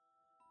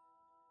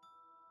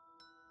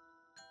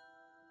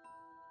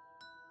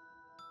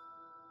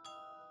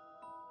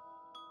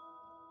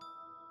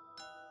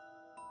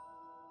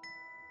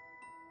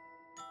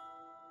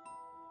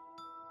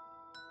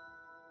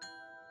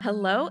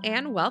Hello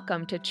and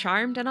welcome to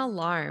Charmed and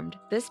Alarmed.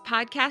 This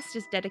podcast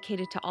is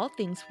dedicated to all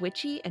things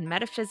witchy and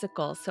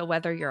metaphysical, so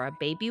whether you're a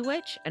baby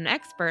witch, an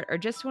expert, or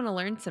just want to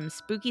learn some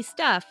spooky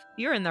stuff,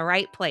 you're in the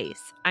right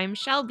place. I'm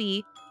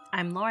Shelby.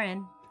 I'm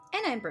Lauren.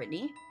 And I'm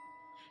Brittany.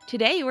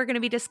 Today, we're going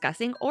to be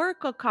discussing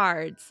oracle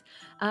cards.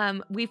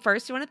 We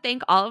first want to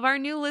thank all of our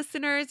new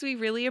listeners. We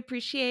really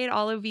appreciate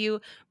all of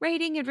you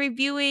rating and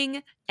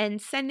reviewing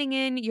and sending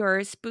in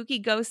your spooky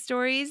ghost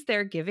stories.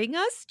 They're giving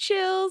us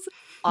chills,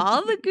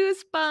 all the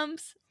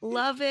goosebumps.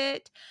 Love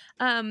it.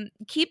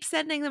 Keep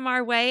sending them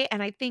our way.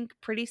 And I think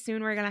pretty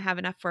soon we're going to have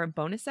enough for a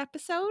bonus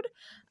episode.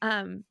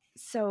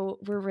 So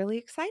we're really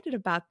excited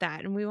about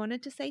that. And we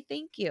wanted to say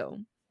thank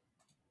you.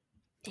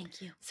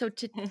 Thank you. So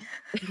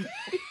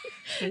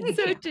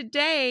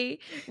today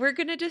we're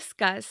going to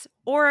discuss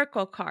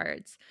oracle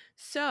cards.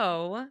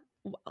 So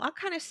I'll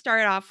kind of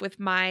start off with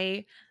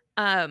my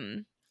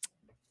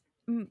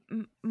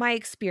my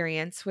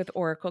experience with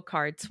oracle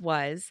cards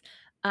was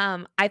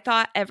I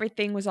thought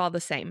everything was all the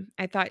same.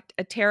 I thought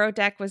a tarot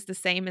deck was the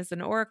same as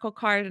an oracle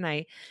card, and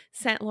I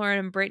sent Lauren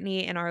and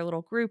Brittany in our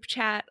little group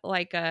chat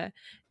like a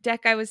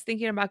deck I was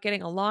thinking about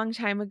getting a long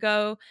time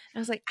ago. And I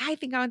was like, I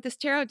think I want this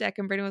tarot deck.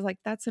 And Brittany was like,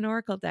 that's an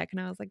oracle deck. And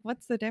I was like,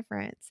 what's the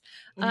difference?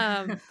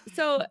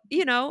 So,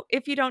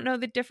 if you don't know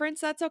the difference,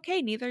 that's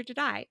okay. Neither did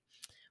I.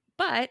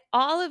 But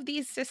all of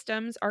these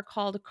systems are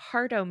called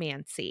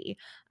cartomancy.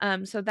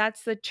 So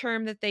that's the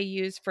term that they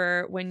use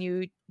for when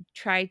you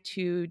try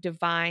to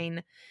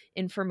divine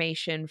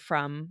information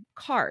from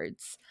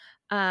cards.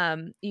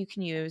 You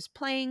can use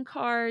playing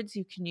cards.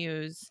 You can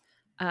use,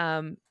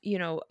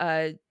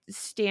 a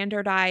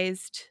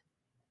standardized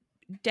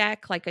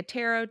deck like a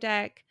tarot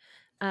deck.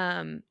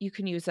 You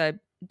can use a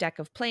deck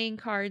of playing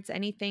cards,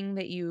 anything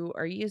that you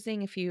are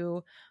using. If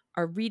you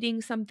are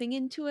reading something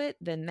into it,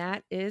 then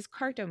that is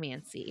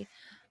cartomancy.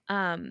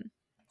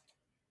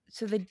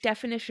 So the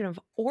definition of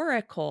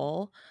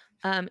oracle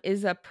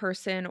is a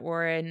person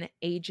or an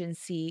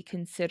agency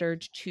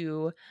considered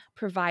to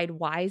provide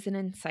wise and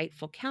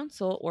insightful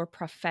counsel or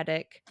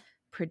prophetic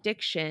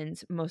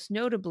predictions, most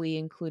notably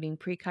including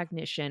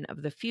precognition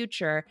of the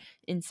future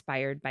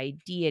inspired by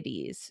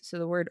deities. So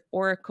the word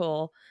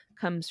oracle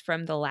comes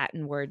from the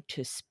Latin word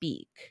to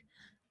speak.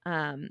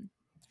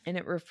 And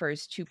it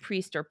refers to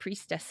priest or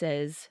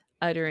priestesses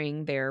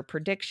uttering their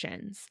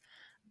predictions.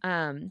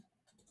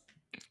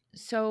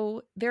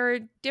 So there are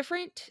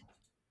different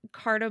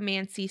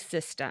cartomancy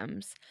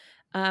systems.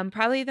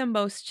 Probably the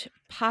most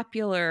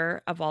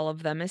popular of all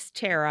of them is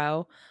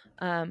tarot.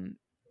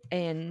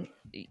 And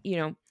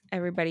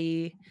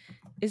everybody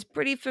is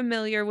pretty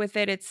familiar with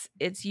it.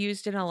 It's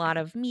used in a lot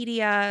of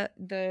media,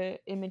 the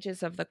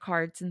images of the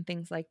cards and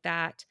things like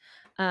that.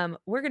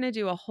 We're going to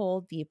do a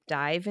whole deep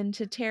dive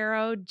into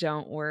tarot.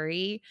 Don't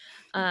worry.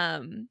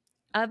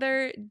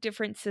 Other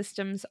different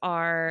systems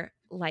are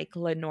like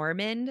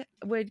Lenormand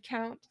would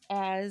count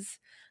as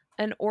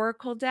an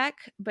oracle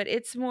deck, but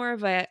it's more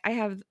of I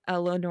have a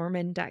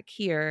Lenormand deck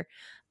here.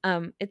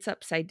 It's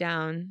upside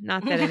down.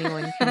 Not that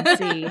anyone can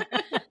see.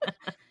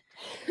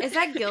 Is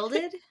that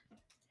gilded?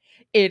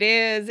 It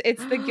is.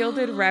 It's the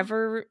Gilded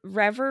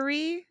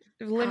Reverie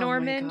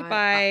Lenormand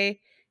by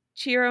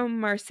Ciro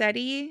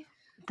Marchetti.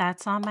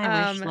 That's on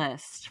my wish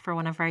list for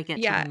whenever I get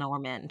to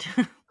Lenormand.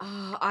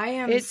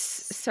 It's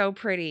so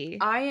pretty.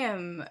 I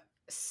am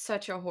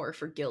such a whore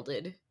for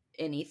gilded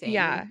anything.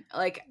 Yeah.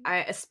 Like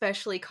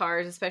especially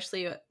cards,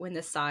 especially when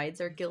the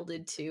sides are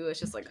gilded too. It's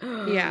just like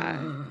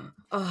yeah.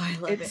 Oh, I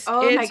love it.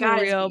 Oh my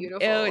god, real, it's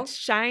beautiful. Oh, it's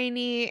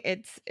shiny.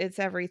 It's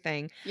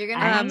everything. You're gonna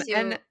have to.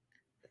 And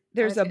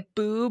there's a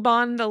boob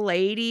on the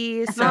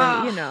lady, so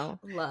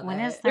love when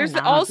it. is there there's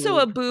also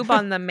a boob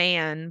on the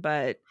man,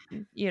 but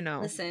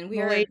listen, the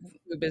lady's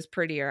boob is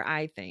prettier,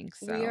 I think.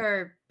 So we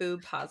are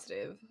boob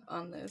positive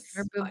on this.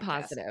 We're boob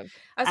podcast. Positive.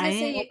 I was gonna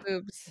say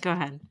boobs. Go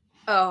ahead.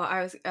 Oh,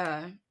 I was.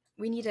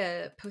 We need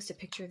to post a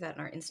picture of that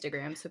on our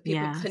Instagram so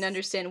people can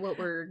understand what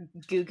we're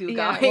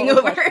goo-goo-gawing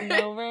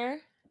over.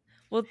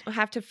 We'll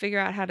have to figure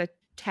out how to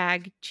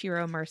tag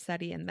Ciro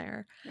Marchetti in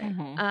there. Right.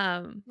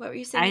 Mm-hmm. What were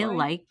you saying, I Lauren?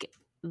 like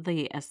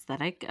the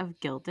aesthetic of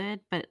gilded,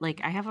 but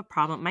like I have a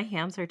problem. My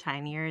hands are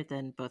tinier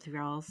than both of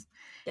y'all's,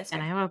 and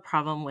I have a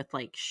problem with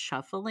like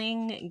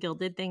shuffling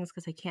gilded things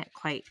because I can't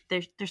quite.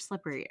 They're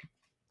slippery.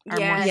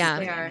 Yes,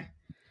 they are.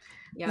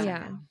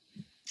 Yeah.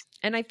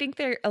 And I think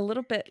they're a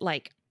little bit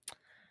like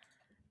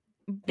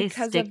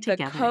because of the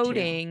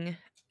coating.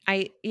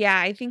 Too.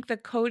 I think the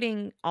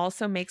coating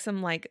also makes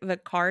them like the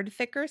card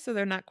thicker, so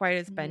they're not quite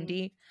as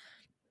bendy.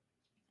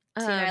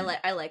 See, I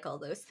like all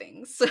those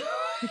things. So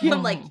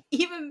I'm like,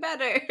 even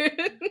better.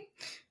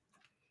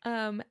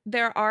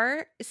 There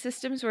are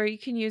systems where you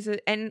can use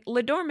it, and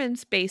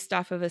Lenormand's based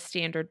off of a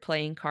standard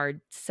playing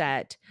card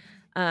set.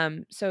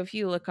 So if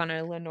you look on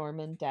a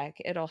Lenormand deck,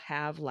 it'll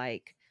have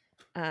like,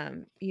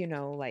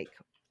 like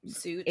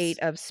suits. 8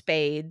 of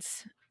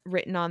spades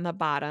written on the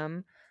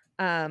bottom.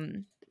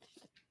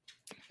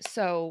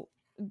 So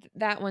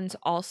that one's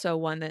also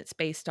one that's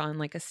based on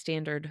like a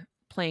standard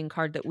playing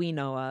card that we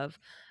know of.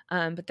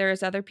 But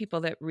there's other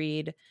people that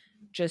read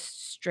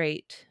just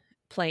straight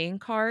playing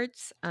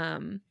cards. I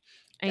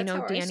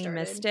know Danny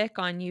Mystic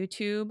on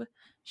YouTube.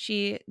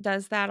 She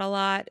does that a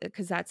lot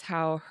because that's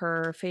how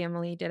her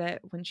family did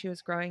it when she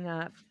was growing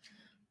up.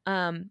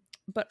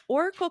 But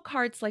oracle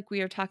cards like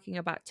we are talking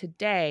about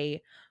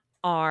today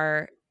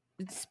are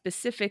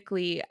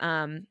specifically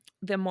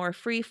the more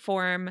free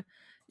form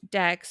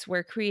decks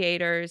where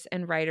creators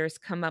and writers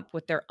come up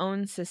with their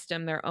own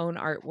system, their own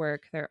artwork,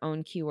 their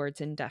own keywords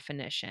and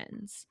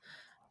definitions.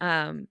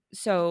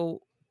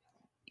 So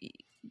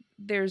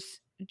there's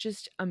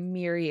just a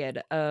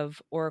myriad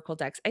of oracle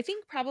decks. I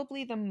think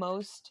probably the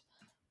most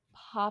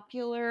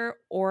popular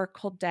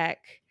oracle deck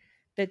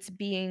that's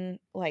being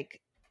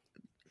like,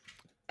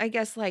 I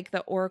guess like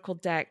the oracle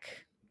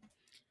deck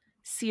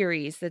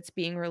series that's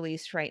being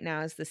released right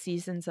now is the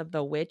Seasons of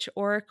the Witch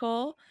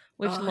Oracle,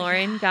 which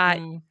Lauren got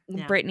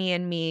Brittany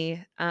and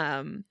me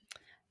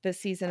the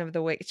Season of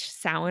the Witch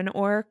Samhain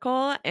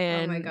Oracle,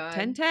 and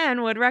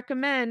 1010 would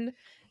recommend.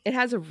 It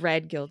has a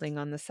red gilding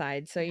on the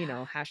side, so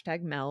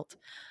 #melt.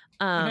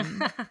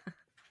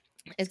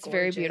 It's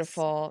very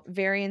beautiful,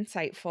 very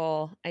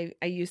insightful.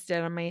 I used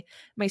it on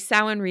my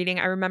Samhain reading.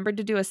 I remembered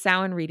to do a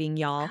Samhain reading,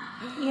 y'all.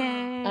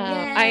 Yay.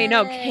 I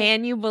know.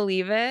 Can you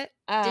believe it?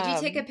 Did you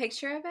take a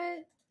picture of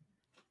it?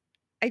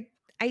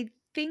 I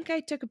think I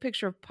took a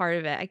picture of part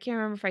of it. I can't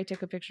remember if I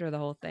took a picture of the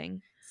whole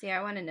thing. See,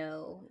 I want to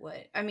know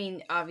what. I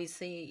mean,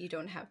 obviously, you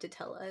don't have to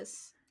tell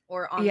us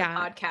or on the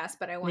podcast,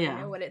 but I want to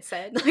know what it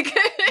said.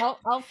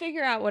 I'll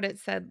figure out what it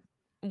said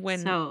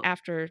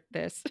after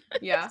this.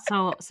 Yeah.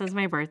 So since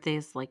my birthday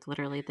is like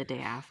literally the day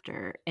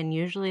after, and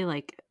usually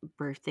like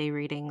birthday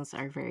readings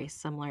are very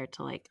similar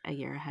to like a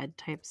year ahead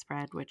type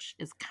spread, which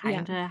is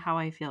kind of how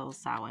I feel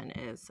Samhain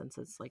is, since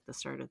it's like the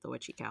start of the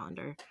witchy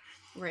calendar.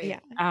 Right.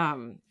 Yeah.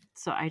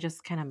 So I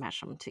just kind of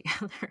mesh them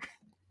together.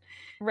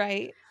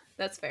 Right.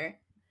 That's fair.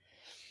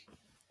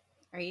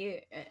 How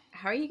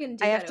are you going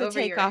to do I that have to over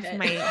take your off head?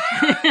 my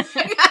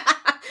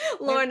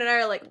Lauren and I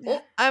are like,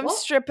 I'm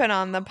stripping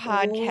on the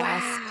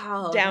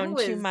podcast down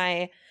to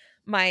my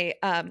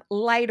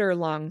lighter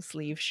long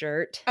sleeve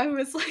shirt. I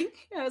was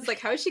like,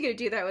 how is she going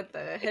to do that with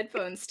the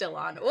headphones still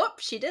on? Whoop,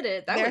 she did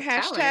it. They're was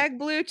hashtag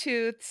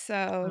Bluetooth,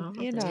 so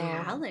you know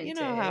how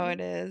it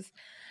is.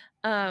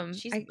 I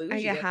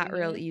get hot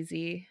real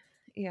easy.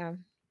 Yeah.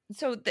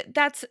 So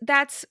that's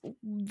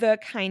the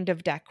kind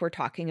of deck we're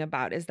talking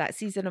about, is that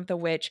Season of the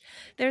Witch.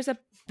 There's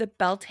the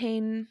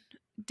Beltane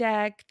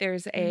deck.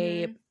 There's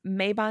a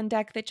Mabon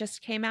deck that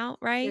just came out,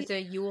 right?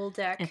 There's a Yule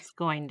deck. It's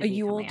going to be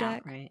Yule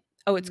deck, right?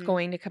 Oh, it's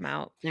going to come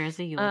out. There's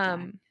a Yule deck.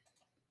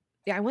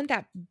 Yeah, I want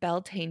that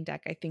Beltane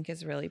deck. I think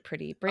is really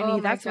pretty.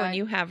 Brittany, that's the one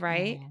you have,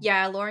 right?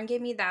 Yeah, Lauren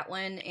gave me that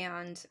one,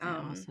 and I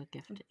also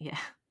gifted.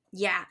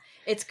 Yeah,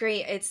 it's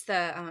great. It's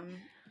the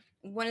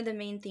one of the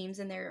main themes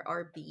in there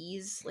are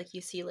bees. Like you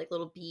see like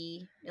little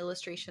bee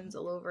illustrations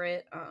all over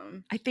it.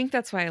 I think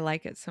that's why I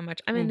like it so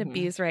much. I'm into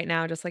bees right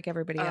now, just like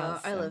everybody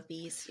else. I love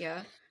bees.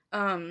 Yeah.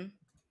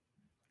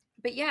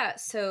 But yeah,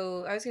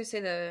 so I was gonna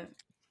say the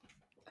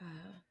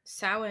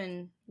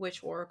Samhain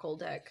Witch Oracle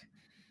deck,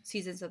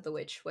 Seasons of the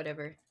Witch,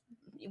 whatever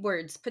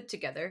words put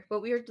together.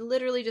 What we were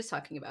literally just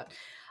talking about.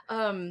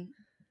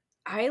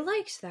 I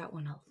liked that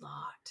one a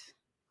lot.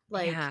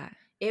 Like. Yeah.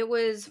 It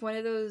was one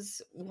of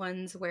those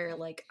ones where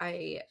like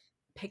I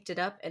picked it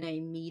up and I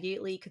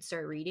immediately could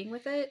start reading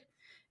with it,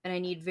 and I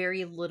need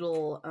very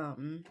little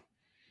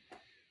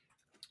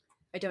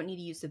I don't need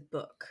to use the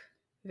book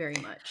very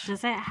much.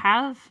 Does it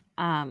have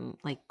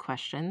like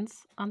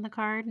questions on the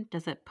card?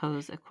 Does it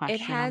pose a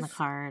question on the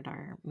card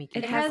or make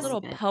it has little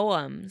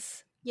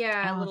poems?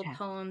 Yeah, little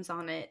poems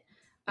on it.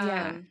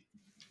 And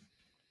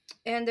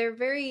they're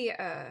very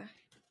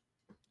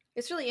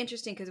it's really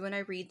interesting because when I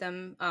read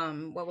them,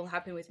 what will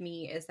happen with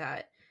me is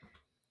that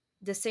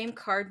the same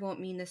card won't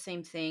mean the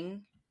same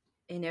thing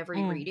in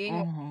every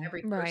reading,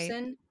 every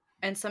person. Right.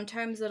 And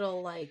sometimes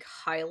it'll like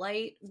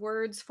highlight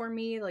words for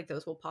me, like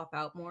those will pop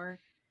out more.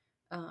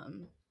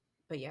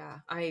 But yeah,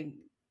 I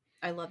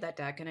love that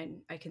deck,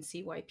 and I can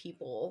see why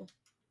people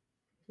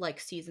like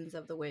Seasons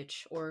of the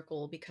Witch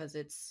Oracle, because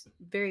it's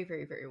very,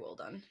 very, very well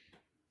done.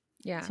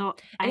 Yeah. So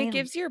it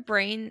gives your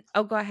brain.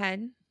 Oh, go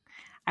ahead.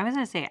 I was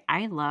going to say,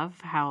 I love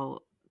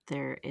how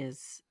there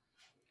is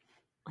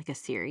like a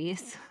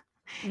series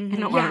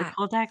in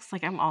Oracle decks.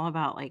 Like I'm all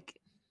about like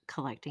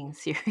collecting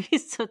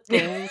series of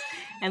things.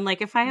 And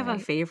like if I have a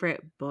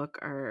favorite book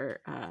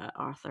or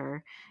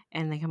author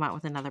and they come out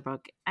with another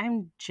book,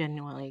 I'm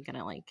genuinely going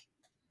to like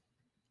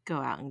go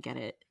out and get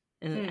it.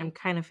 And I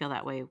kind of feel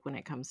that way when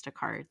it comes to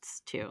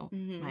cards too,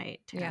 my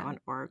tarot and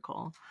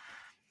Oracle.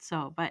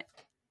 So, but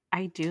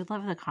I do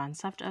love the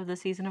concept of the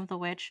Season of the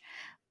Witch,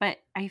 but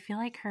I feel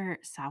like her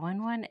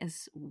Samhain one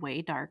is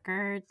way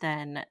darker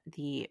than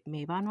the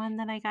Mabon one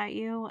that I got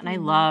you, and I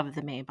love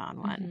the Mabon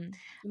one.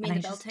 You mean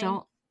the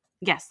Beltane?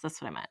 Yes, that's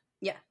what I meant.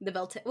 Yeah, the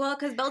Beltane. Well,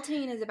 because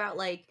Beltane is about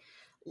like,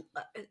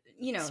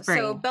 spring.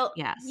 So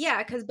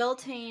because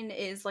Beltane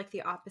is like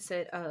the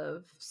opposite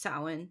of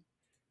Samhain,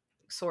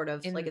 sort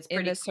of like it's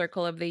pretty in the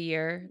circle of the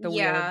year, the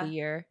wheel of the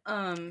year.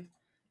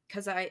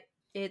 Because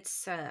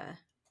it's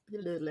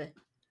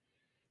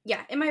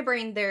yeah, in my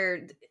brain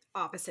they're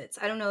opposites.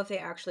 I don't know if they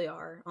actually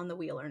are on the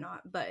wheel or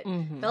not, but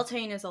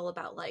Beltane is all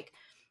about like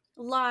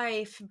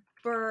life,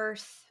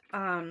 birth,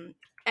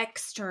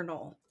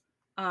 external,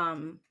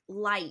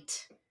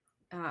 light,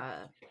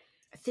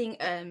 things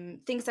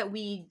that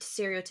we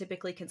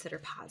stereotypically consider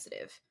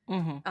positive.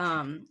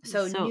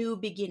 So new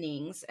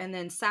beginnings. And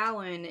then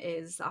Samhain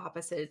is the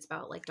opposite. It's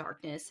about like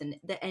darkness and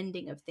the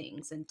ending of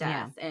things and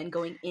death and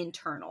going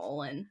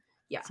internal. And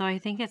yeah, so I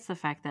think it's the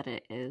fact that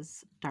it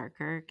is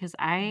darker, because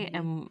I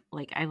am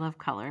like, I love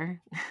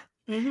color.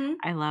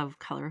 I love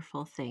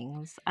colorful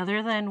things,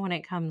 other than when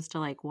it comes to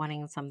like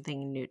wanting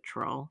something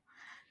neutral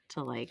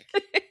to like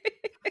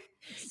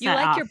You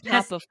like off. your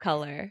pop of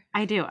color.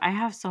 I do. I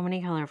have so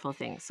many colorful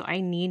things, so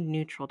I need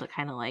neutral to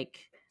kind of like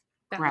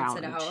balance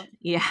it out.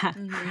 Yeah,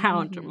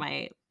 ground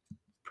my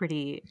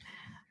pretty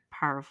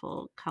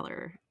powerful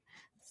color.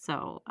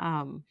 So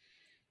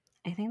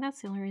I think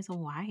that's the only reason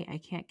why I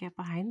can't get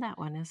behind that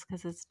one, is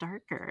because it's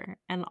darker,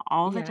 and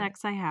all the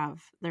decks I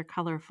have, they're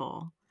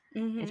colorful.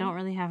 I don't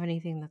really have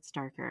anything that's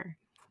darker.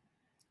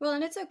 Well,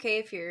 and it's okay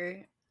if you're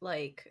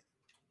like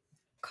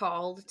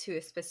called to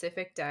a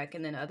specific deck,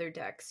 and then other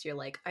decks you're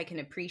like, I can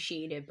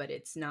appreciate it, but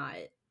it's not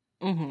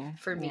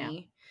for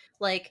me.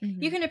 Like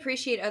you can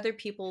appreciate other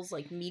people's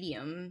like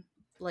medium,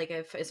 like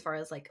if as far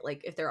as like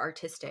if they're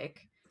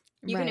artistic,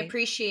 you can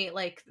appreciate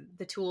like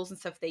the tools and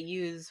stuff they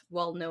use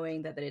while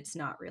knowing that it's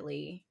not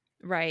really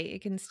right.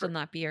 It can still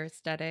not be your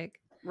aesthetic.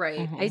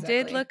 Right. I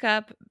did look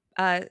up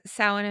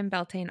Samhain and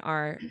Beltane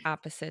are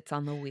opposites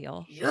on the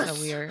wheel. Yes.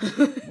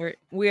 So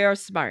we are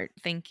smart.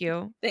 Thank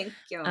you. Thank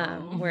you.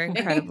 We're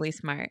incredibly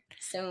smart.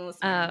 So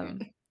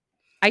smart.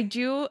 I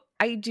do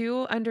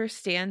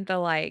understand the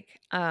like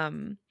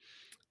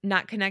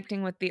not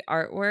connecting with the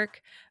artwork,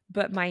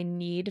 but my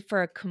need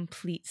for a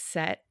complete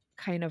set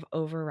kind of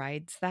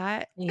overrides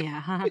that.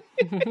 Yeah.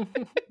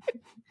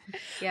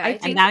 Yeah,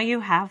 and now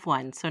you have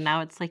one, so now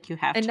it's like you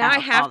have and to now have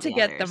I have all to the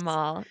get others. them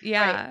all.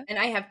 Yeah. Right. And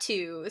I have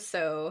 2,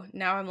 so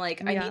now I'm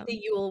like, I need the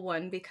Yule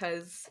one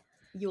because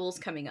Yule's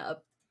coming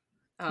up.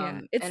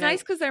 It's nice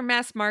because they're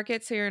mass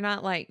market, so you're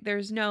not like,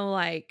 there's no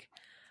like,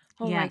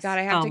 oh my god,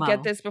 I have to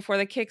get this before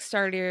the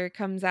Kickstarter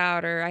comes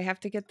out, or I have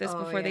to get this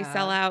before they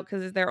sell out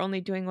because they're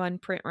only doing one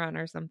print run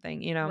or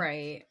something, you know?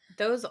 Right.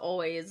 Those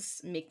always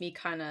make me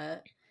kind of.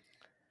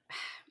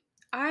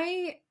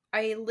 I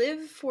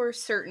live for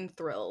certain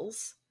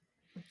thrills.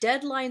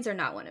 Deadlines are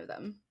not one of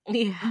them.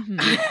 Yeah.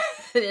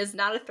 It is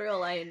not a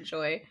thrill I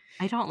enjoy.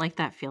 I don't like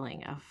that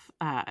feeling of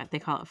they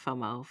call it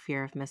FOMO,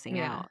 fear of missing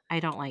out. I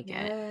don't like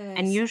it.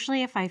 And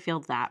usually if I feel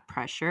that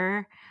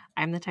pressure,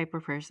 I'm the type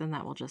of person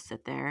that will just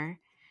sit there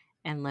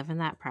and live in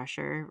that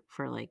pressure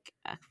for like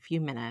a few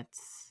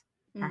minutes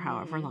or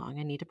however long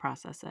I need to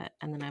process it.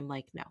 And then I'm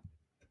like, no,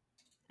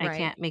 I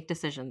can't make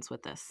decisions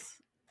with this.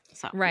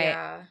 So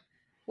yeah.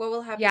 What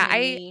will happen to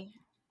me?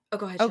 Oh,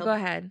 go ahead. Oh, go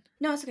ahead.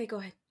 No, it's okay. Go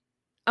ahead.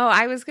 Oh,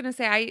 I was gonna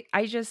say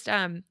I just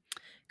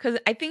because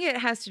I think it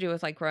has to do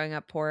with like growing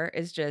up poor.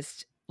 Is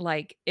just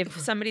like if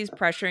somebody's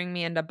pressuring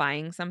me into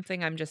buying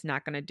something, I'm just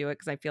not gonna do it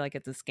because I feel like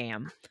it's a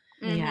scam.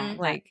 Yeah,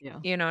 like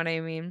you know what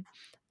I mean.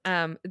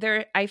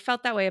 I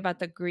felt that way about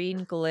the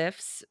Green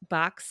Glyphs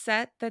box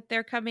set that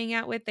they're coming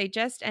out with. They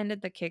just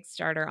ended the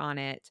Kickstarter on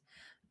it,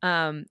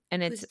 and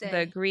it's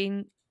the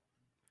green.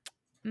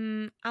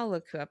 I'll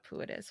look up who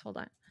it is. Hold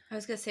on. I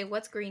was gonna say,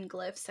 what's Green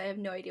Glyphs? I have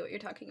no idea what you're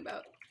talking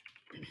about.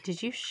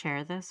 Did you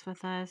share this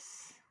with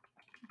us?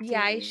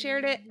 Yeah, I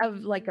shared it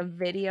of like a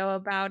video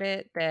about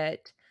it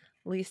that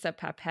Lisa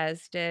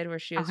Papez did, where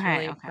she was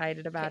really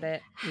excited about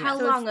it. How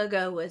long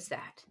ago was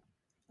that?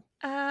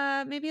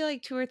 Maybe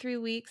like 2 or 3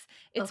 weeks.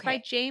 It's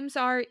by James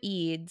R.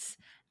 Eads,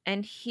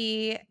 and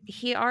he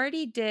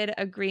already did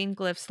a Green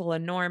Glyphs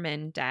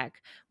Lenormand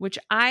deck, which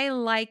I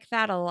like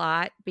that a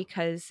lot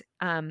because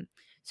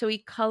so he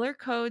color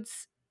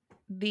codes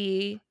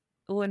the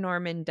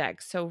Lenormand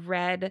deck. So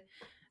red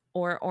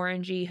or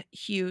orangey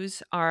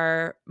hues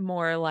are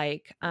more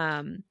like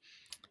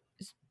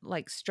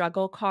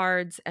struggle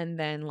cards, and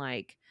then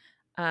like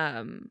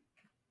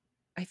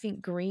I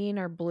think green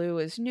or blue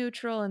is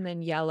neutral, and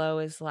then yellow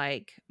is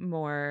like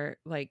more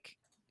like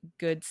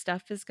good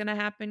stuff is going to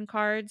happen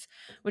cards,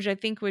 which I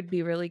think would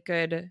be really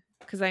good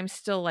because I'm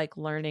still like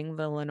learning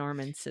the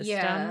Lenormand system.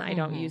 Yeah. I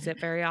don't use it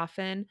very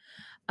often.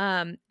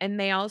 And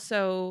they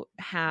also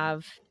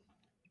have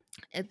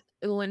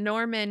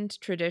Lenormand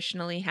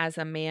traditionally has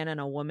a man and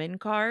a woman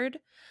card.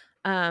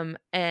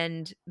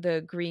 And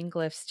the Green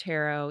Glyphs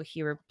Tarot,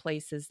 he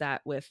replaces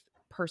that with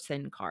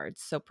person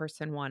cards, so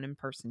person 1 and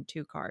person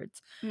 2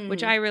 cards,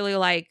 which I really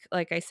like.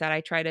 Like I said,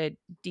 I try to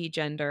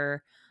degender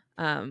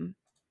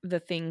the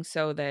thing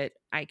so that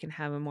I can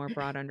have a more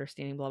broad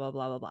understanding, blah blah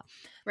blah blah blah.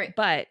 Right.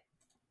 But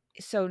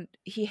so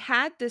he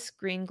had this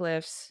Green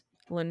Glyphs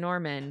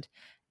Lenormand,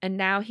 and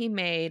now he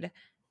made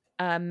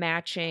a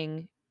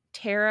matching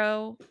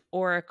tarot,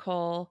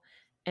 oracle,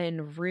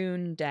 and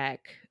rune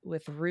deck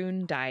with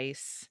rune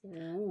dice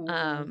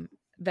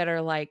that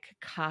are like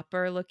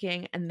copper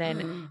looking, and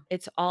then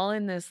it's all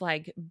in this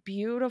like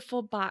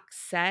beautiful box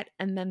set,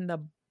 and then the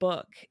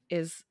book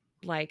is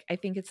like, I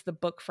think it's the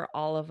book for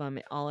all of them,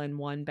 all in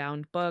one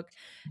bound book.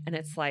 And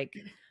it's like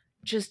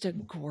just a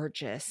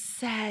gorgeous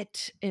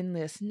set in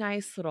this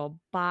nice little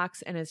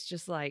box. And it's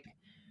just like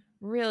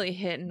really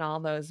hitting all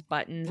those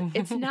buttons.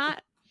 It's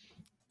not,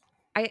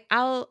 it's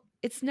not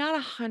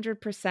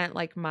 100%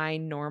 like my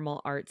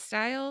normal art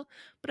style,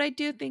 but I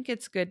do think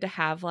it's good to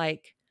have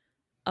like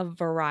a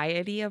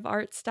variety of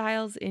art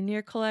styles in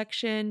your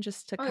collection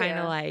just to kind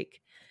of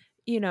like,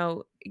 you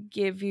know,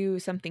 give you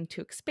something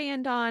to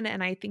expand on.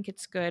 And I think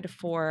it's good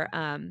for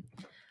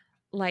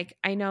like,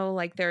 I know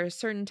like there are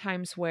certain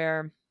times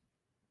where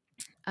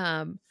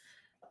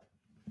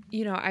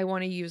you know, I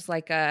want to use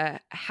like a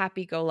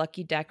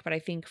happy-go-lucky deck, but I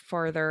think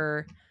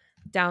further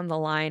down the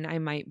line I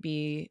might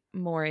be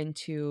more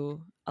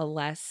into a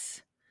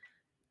less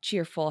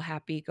cheerful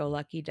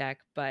happy-go-lucky deck.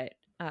 But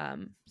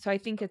so I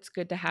think it's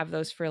good to have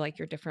those for like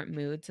your different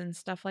moods and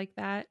stuff like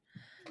that.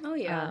 Oh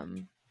yeah.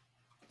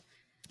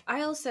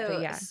 I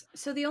also,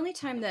 so the only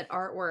time that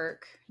artwork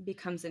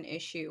becomes an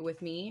issue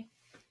with me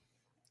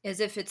is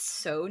if it's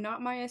so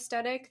not my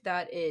aesthetic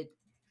that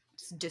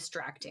it's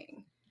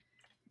distracting.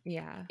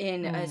 Yeah.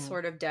 In a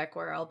sort of deck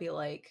where I'll be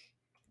like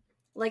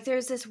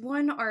there's this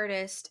one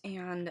artist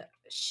and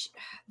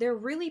they're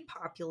really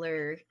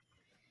popular,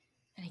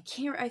 and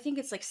I think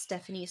it's like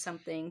Stephanie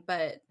something,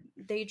 but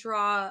they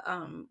draw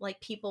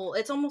like people,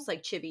 it's almost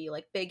like chibi,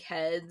 like big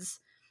heads,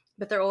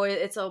 but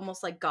it's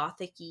almost like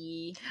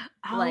gothic-y.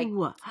 Like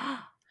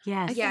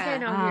yes. I think I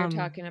know who you're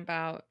talking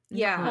about.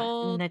 Yeah.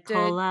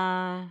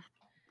 Nicola.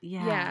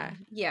 Yeah.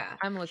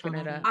 I'm looking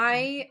it up.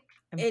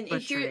 And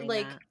here,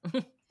 like,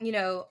 you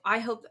know, I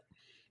hope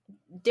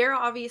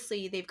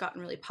they've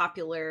gotten really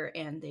popular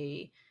and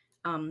they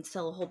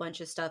sell a whole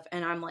bunch of stuff,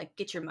 and I'm like,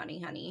 get your money,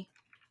 honey,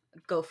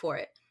 go for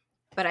it.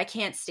 But I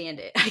can't stand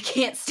it. I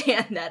can't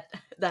stand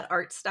that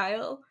art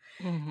style.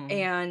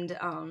 And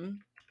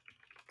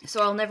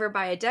so I'll never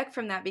buy a deck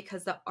from that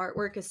because the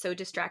artwork is so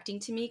distracting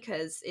to me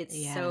because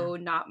it's so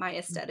not my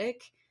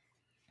aesthetic.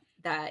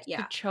 That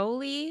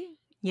Cacholi?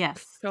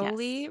 Yes.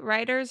 Cacholi?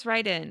 Writers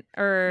write in,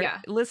 or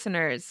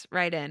listeners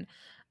write in.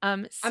 I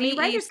mean,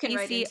 writers can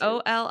write in too.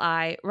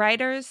 CECOLI,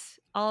 writers,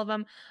 all of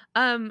them.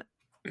 I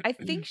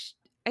think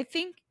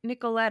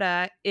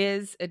Nicoletta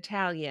is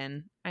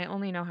Italian. I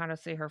only know how to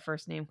say her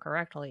first name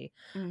correctly.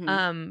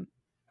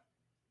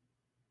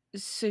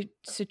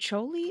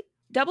 Cacholi?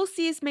 Double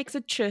C's makes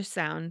a ch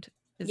sound.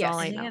 Is all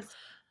I know.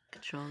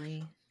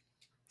 Cacholi.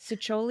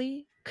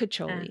 Cacholi?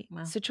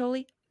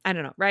 Cacholi? I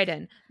don't know. Right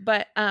in.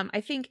 But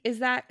I think, is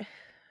that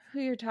who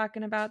you're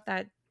talking about?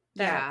 That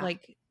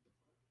like,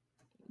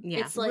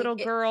 it's little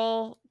like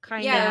girl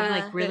kind of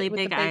like really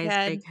big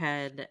eyes, big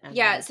head.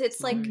 Yeah,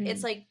 it's like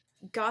it's like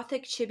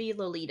gothic chibi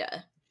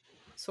Lolita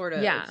sort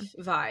of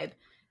vibe,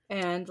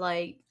 and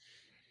like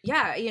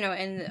you know,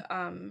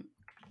 and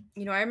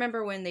you know, I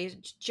remember when they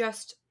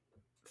just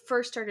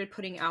first started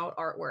putting out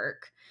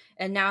artwork,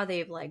 and now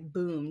they've like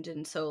boomed,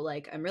 and so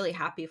like I'm really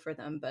happy for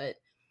them, but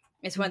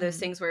it's one of those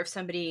things where if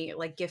somebody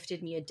like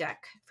gifted me a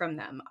deck from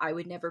them, I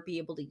would never be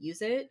able to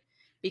use it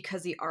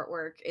because the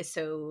artwork is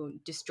so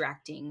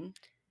distracting.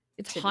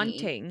 It's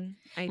haunting.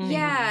 I think.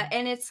 Yeah,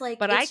 and it's like,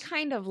 but I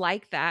kind of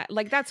like that.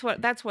 Like that's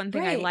one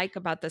thing I like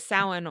about the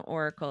Samhain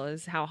Oracle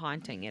is how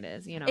haunting it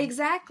is. You know,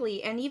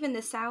 exactly. And even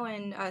the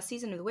Samhain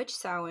Season of the Witch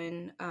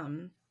Samhain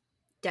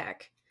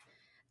deck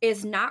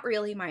is not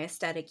really my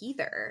aesthetic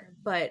either,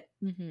 but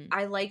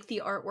I like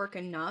the artwork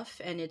enough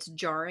and it's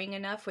jarring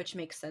enough, which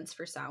makes sense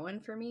for Samhain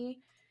for me,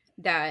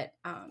 that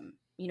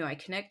you know, I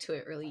connect to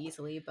it really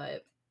easily.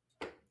 But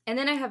and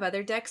then I have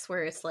other decks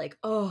where it's like,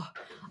 oh,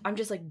 I'm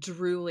just like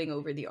drooling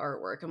over the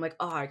artwork. I'm like,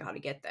 oh, I gotta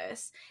get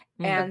this.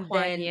 And the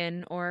Kuan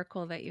Yin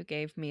Oracle that you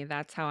gave me,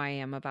 that's how I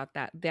am about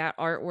that. That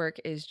artwork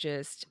is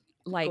just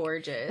like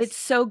gorgeous. It's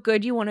so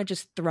good you want to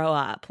just throw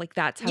up. Like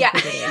that's how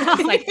good it is.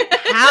 It's like,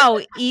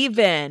 how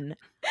even?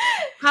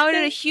 How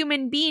did a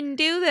human being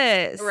do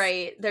this?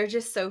 Right. They're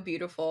just so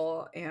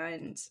beautiful.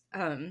 And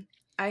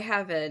I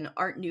have an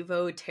Art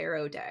Nouveau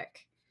tarot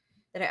deck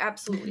that I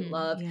absolutely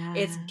love. Yes.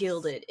 It's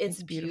gilded.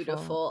 It's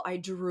beautiful. I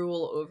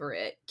drool over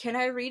it. Can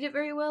I read it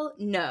very well?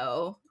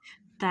 No.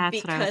 That's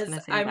because what I was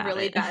gonna say I'm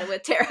really bad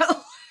with tarot.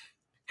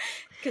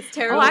 Because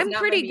tarot I'm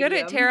pretty good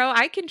at tarot.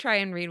 I can try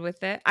and read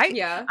with it.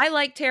 I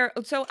like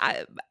tarot. So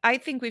I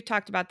think we've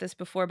talked about this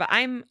before, but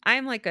I'm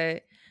like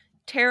a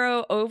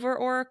tarot over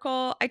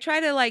oracle. I try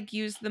to like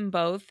use them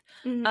both.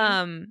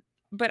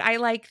 But I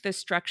like the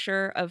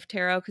structure of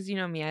tarot because you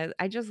know me,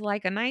 I just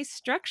like a nice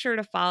structure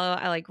to follow.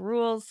 I like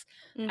rules.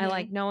 I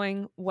like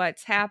knowing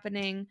what's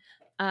happening.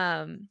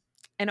 And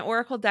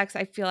oracle decks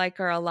I feel like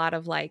are a lot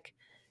of like,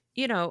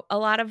 you know, a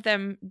lot of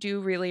them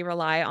do really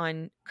rely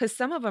on, because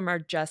some of them are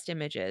just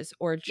images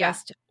or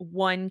just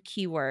one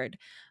keyword,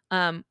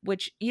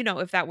 which, you know,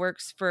 if that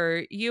works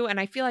for you,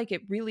 and I feel like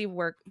it really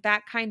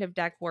that kind of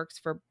deck works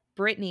for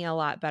Brittany a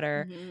lot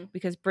better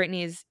because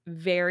Brittany is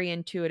very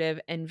intuitive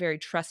and very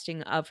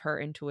trusting of her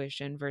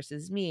intuition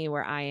versus me,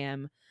 where I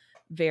am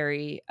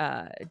very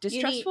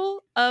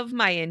distrustful of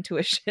my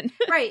intuition.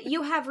 Right.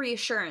 You have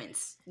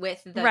reassurance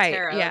with the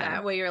tarot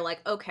that way you're like,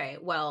 okay,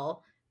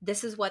 well,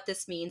 this is what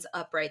this means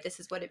upright, this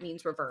is what it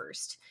means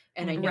reversed,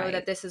 and I know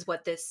that this is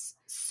what this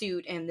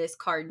suit and this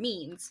card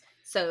means,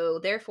 so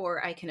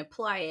therefore I can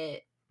apply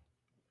it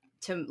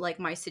to like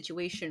my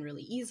situation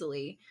really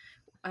easily.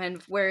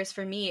 And whereas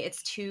for me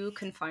it's too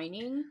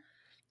confining,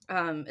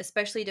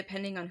 especially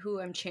depending on who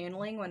I'm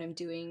channeling when I'm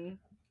doing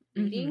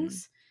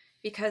readings,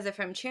 because if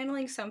I'm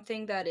channeling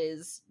something that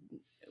is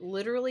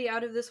literally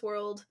out of this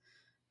world,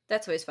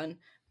 that's always fun.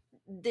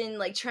 Then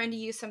like trying to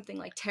use something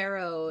like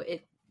tarot,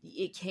 it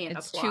can't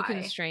it's apply. too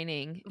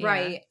constraining,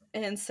 right?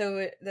 And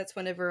so that's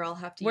whenever I'll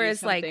have to whereas use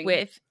something. like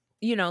with,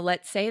 you know,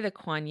 let's say the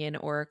Kuan Yin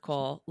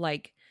Oracle,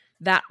 like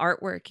that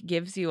artwork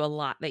gives you a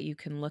lot that you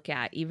can look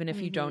at, even if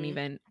you don't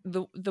even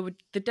the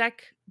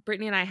deck.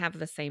 Brittany and I have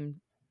the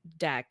same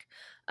deck.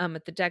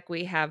 At the deck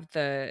we have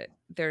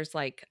there's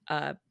like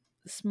a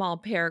small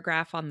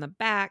paragraph on the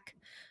back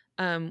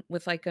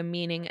with like a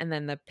meaning, and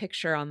then the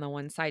picture on the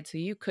one side, so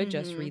you could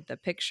just read the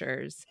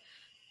pictures,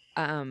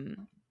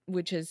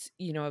 which is,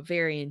 you know, a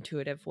very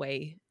intuitive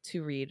way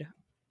to read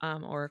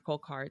oracle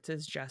cards,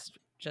 is just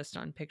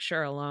on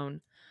picture alone,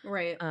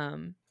 right?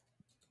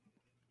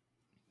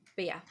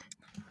 But yeah.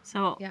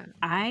 So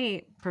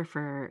I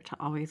prefer to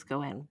always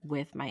go in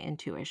with my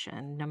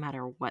intuition, no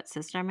matter what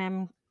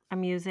system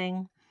I'm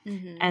using.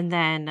 And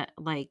then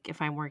like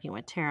if I'm working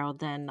with tarot,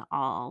 then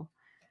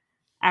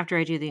after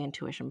I do the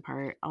intuition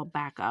part, I'll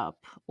back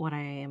up what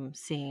I am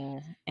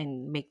seeing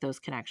and make those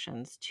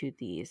connections to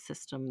the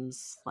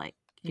systems, like,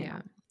 you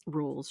know,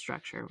 rules,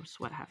 structures,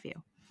 what have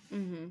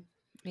you.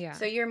 Yeah.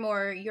 So you're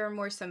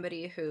more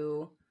somebody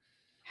who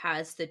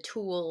has the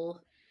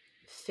tool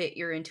fit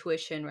your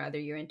intuition rather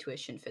your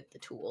intuition fit the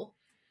tool.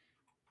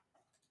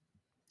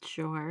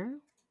 Sure.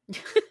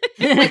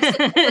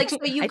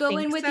 So you go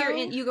in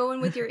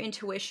with your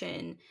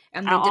intuition,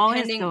 and then I'll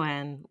always go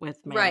in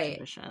with my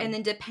intuition, and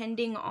then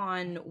depending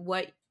on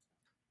what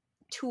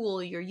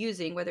tool you're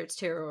using, whether it's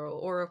tarot or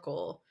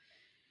oracle,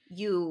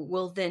 you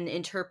will then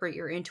interpret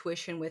your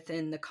intuition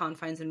within the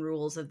confines and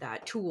rules of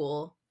that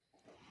tool.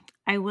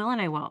 I will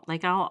and I won't.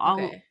 Like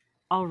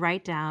I'll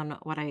write down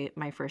what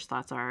my first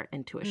thoughts are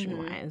intuition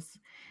wise,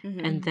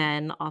 and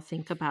then I'll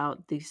think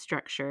about the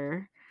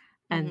structure,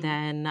 and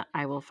then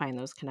I will find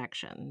those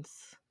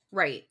connections.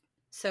 Right.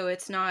 So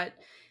it's not.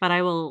 But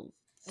I will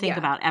think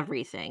about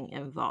everything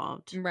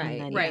involved, and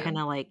then kind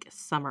of like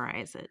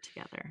summarize it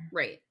together.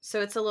 Right. So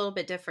it's a little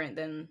bit different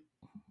than.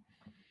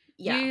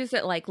 You use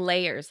it like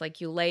layers, like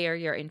you layer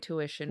your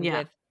intuition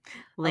with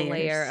layers. A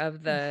layer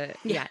of the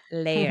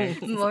layers.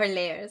 More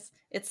layers.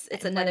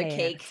 It's another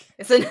cake.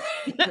 It's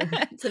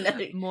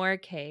another more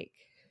cake.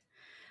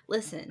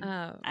 Listen,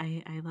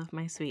 I love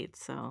my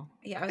sweets, so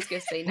I was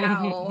gonna say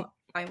now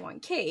I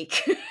want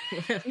cake.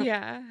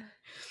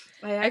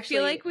 I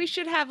feel like we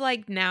should have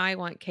like now I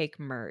want cake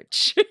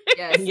merch.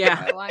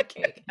 Yes, I want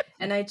cake.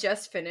 And I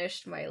just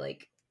finished my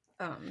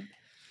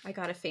I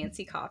got a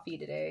fancy coffee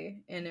today,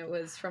 and it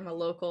was from a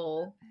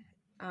local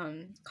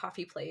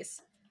coffee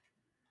place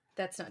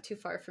that's not too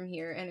far from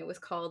here, and it was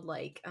called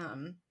like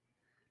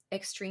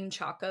Extreme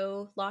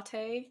Choco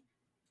Latte.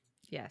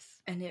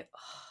 Yes. And it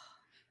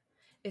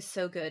is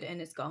so good,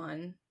 and it's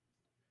gone.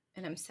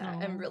 And I'm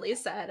sad. I'm really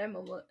sad.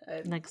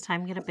 Next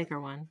time get a bigger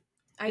one.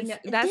 I know.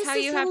 That's how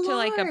you have to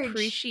like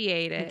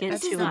appreciate it.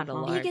 That's not a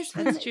large.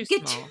 That's too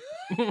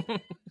small.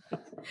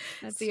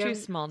 That's too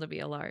small to be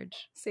a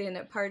large. See, and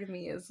a part of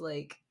me is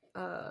like,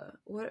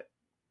 what?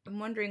 I'm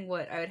wondering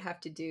what I would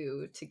have to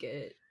do to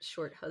get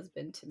short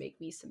husband to make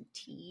me some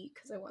tea,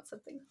 because I want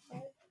something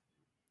hot.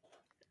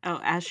 Oh,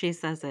 as she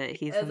says it,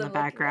 he's in the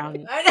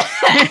background.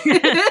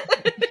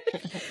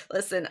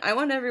 Listen, I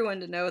want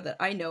everyone to know that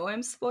I know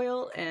I'm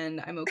spoiled,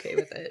 and I'm okay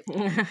with it.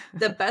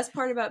 The best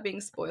part about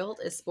being spoiled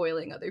is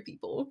spoiling other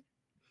people.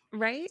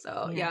 Right?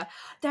 So, yeah.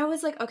 That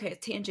was like, okay,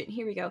 tangent.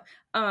 Here we go.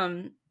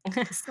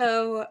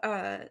 So,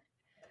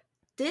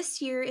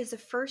 this year is the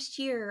first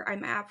year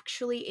I'm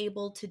actually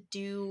able to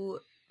do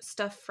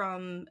stuff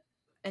from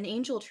an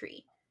angel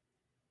tree.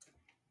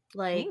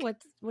 Like,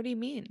 what do you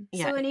mean?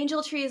 So an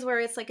angel tree is where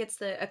it's like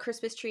a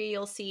Christmas tree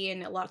you'll see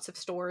in lots of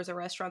stores or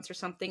restaurants or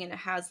something, and it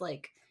has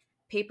like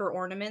paper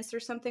ornaments or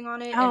something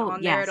on it. Oh, and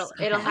on there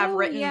it'll have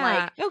written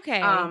like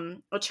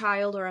a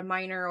child or a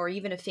minor or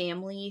even a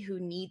family who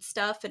needs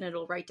stuff, and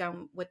it'll write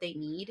down what they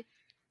need.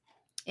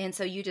 And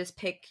so you just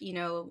pick,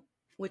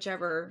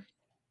 whichever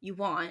you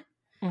want.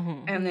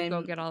 And then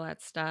go get all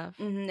that stuff.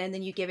 And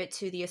then you give it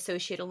to the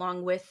associate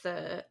along with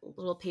the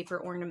little paper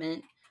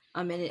ornament.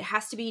 And it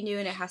has to be new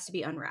and it has to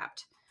be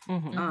unwrapped.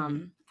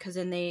 Because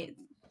then they,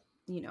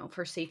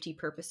 for safety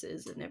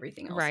purposes and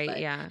everything else. Right,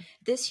 but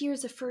this year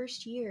is the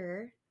first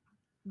year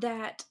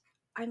that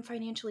I'm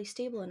financially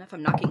stable enough.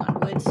 I'm knocking on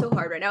wood so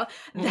hard right now.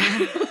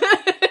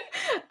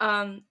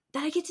 That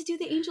I get to do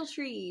the angel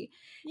tree.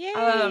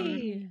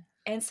 Yay!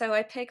 And so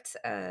I picked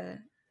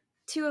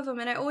 2 of them.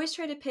 And I always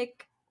try to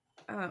pick,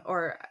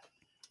 or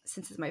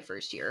since it's my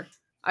first year,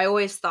 I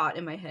always thought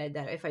in my head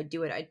that if I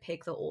do it, I'd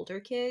pick the older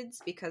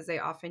kids because they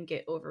often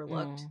get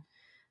overlooked.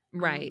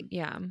 Right.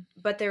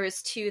 But there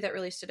was 2 that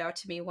really stood out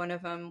to me. One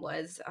of them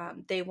was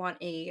they want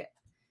a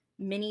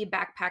mini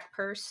backpack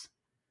purse.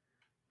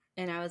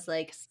 And I was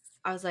like,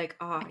 oh,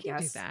 I can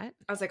yes. do that.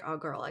 I was like, oh,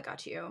 girl, I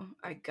got you.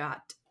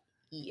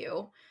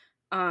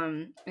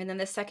 And then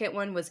the second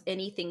one was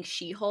anything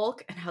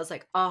She-Hulk. And I was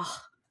like,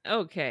 oh.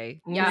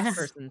 Okay. Yes. This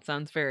person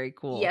sounds very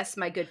cool. Yes,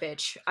 my good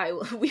bitch.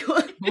 We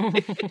will.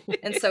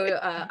 And so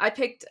I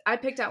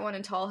picked out one,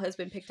 and Tall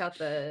Husband picked out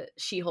the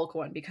She-Hulk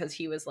one because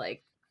he was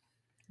like,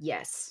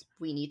 yes,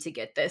 we need to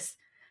get this.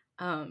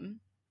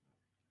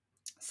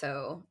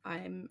 So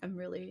I'm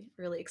really,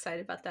 really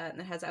excited about that.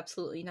 And it has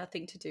absolutely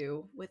nothing to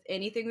do with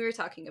anything we were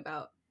talking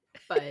about,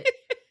 but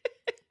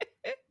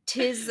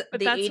tis the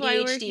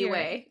ADHD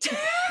way.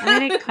 I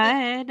mean, it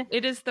could.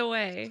 It is the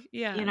way.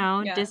 Yeah. You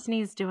know,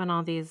 Disney's doing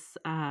all these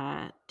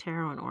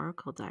tarot and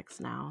oracle decks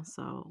now.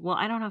 So, well,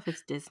 I don't know if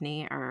it's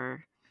Disney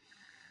or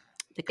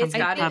the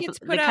company. I think it's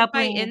put out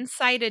by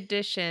Insight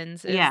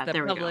Editions is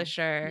the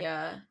publisher.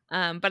 Yeah.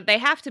 But they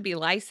have to be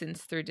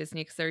licensed through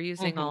Disney because they're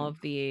using all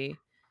of the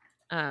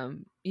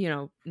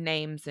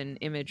names and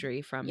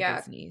imagery from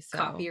Disney. So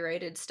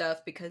copyrighted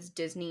stuff, because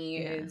Disney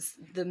is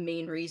the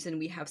main reason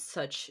we have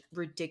such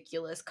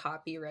ridiculous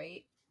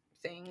copyright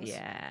things.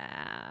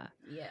 Yeah.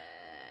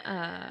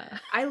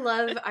 I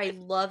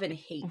love and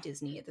hate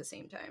Disney at the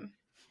same time.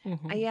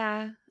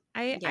 Yeah.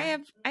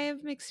 I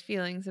have mixed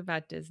feelings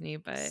about Disney,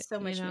 but so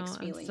much mixed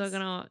feelings.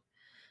 I'm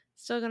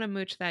still gonna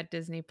mooch that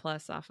Disney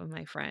Plus off of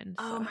my friend.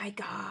 So. Oh my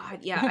god.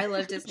 Yeah, I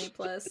love Disney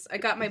Plus. I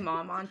got my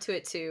mom onto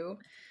it too.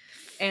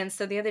 And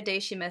so the other day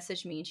she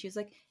messaged me and she was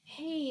like,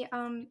 hey,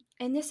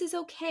 and this is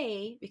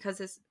okay, because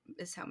this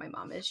is how my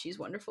mom is. She's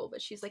wonderful,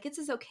 but she's like, this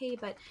is okay,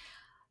 but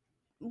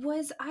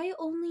was I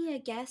only a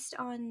guest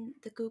on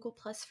the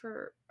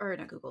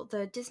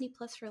the Disney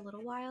Plus for a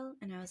little while?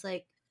 And I was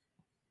like,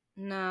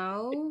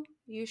 no,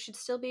 you should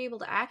still be able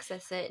to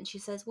access it. And she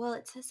says, well,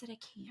 it says that I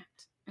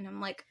can't. And I'm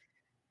like,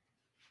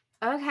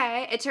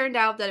 okay. It turned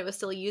out that it was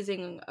still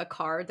using a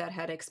card that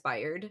had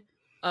expired.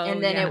 Oh,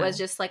 and then it was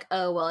just like,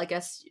 oh, well, I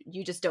guess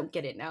you just don't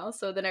get it now.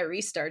 So then I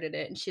restarted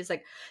it, and she's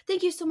like,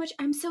 thank you so much.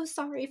 I'm so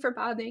sorry for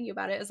bothering you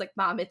about it. I was like,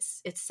 Mom,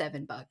 it's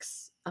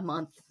 $7 a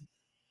month.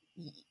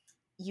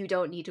 You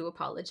don't need to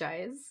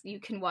apologize. You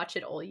can watch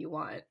it all you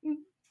want.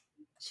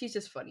 She's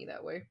just funny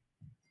that way.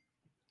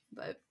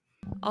 But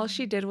all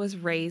she did was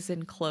raise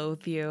and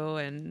clothe you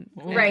and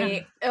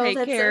take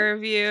care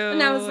of you.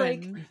 And I was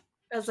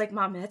like,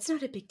 Mom, that's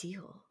not a big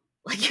deal.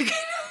 Like, you can.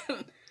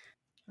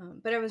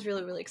 But I was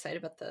really, really excited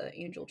about the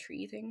angel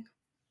tree thing.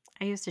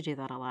 I used to do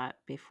that a lot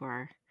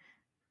before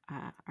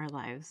our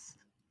lives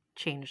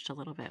changed a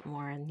little bit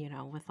more, and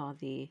with all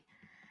the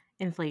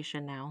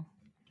inflation now.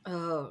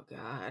 Oh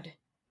God.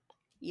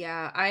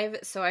 Yeah,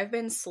 I've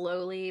been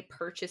slowly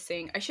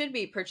purchasing. I should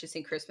be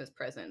purchasing Christmas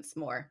presents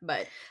more,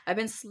 but I've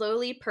been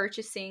slowly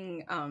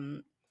purchasing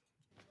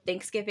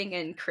Thanksgiving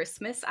and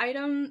Christmas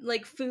item,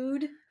 like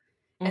food,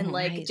 and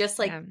like just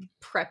like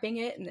prepping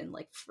it and then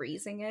like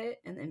freezing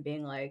it and then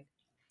being like,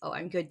 oh,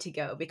 I'm good to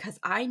go, because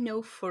I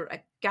know for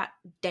a god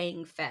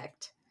dang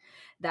fact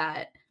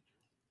that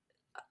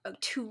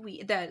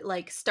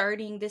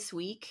starting this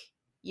week,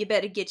 you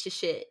better get your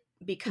shit,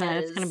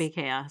 because it's gonna be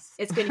chaos.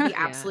 It's gonna be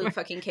absolute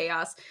fucking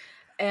chaos.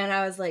 And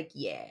I was like,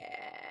 yeah.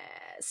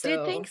 So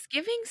did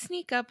Thanksgiving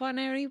sneak up on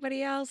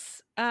everybody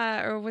else,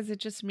 or was it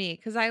just me?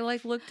 Because I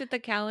looked at the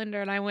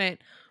calendar and I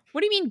went,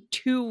 what do you mean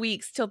 2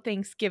 weeks till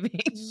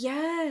Thanksgiving?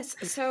 Yes.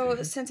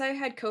 So since I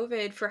had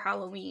COVID for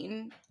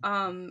Halloween,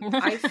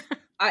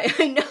 I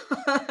know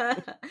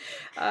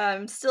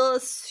I'm still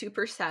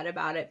super sad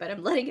about it, but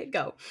I'm letting it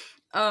go.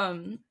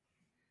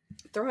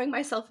 Throwing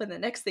myself in the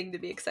next thing to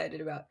be excited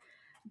about.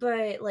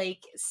 But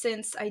like,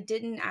 since I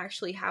didn't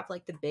actually have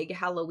like the big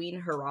Halloween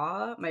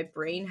hurrah, my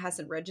brain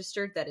hasn't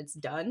registered that it's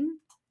done.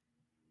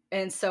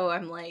 And so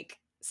I'm like,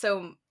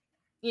 one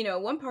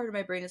part of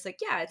my brain is like,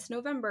 yeah, it's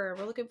November.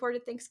 We're looking forward to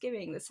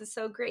Thanksgiving. This is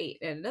so great.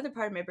 And another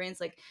part of my brain's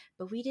like,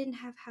 but we didn't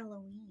have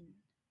Halloween.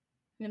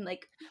 And I'm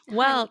like,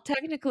 well,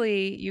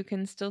 technically you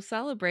can still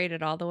celebrate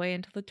it all the way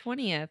until the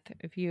 20th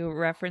if you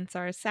reference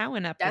our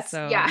Samhain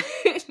episode. Yeah.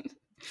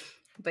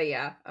 But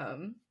yeah.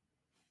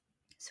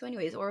 So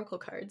anyways, Oracle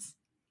cards.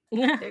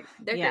 They're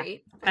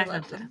great. I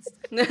love them.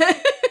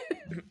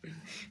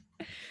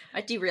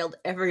 I derailed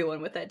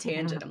everyone with that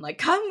tangent. I'm like,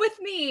 come with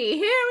me.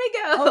 Here we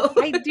go.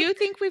 Oh, I do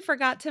think we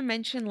forgot to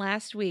mention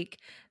last week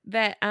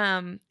that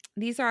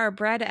these are our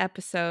bread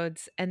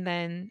episodes, and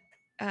then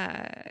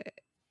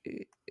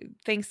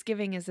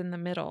Thanksgiving is in the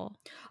middle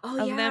of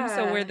them.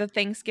 So we're the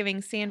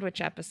Thanksgiving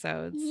sandwich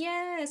episodes.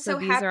 Yeah. So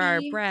these are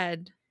our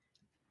bread.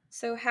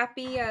 So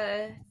happy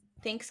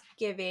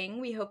Thanksgiving.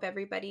 We hope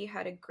everybody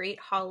had a great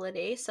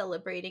holiday,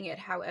 celebrating it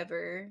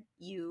however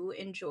you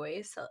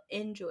enjoy. So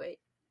enjoy.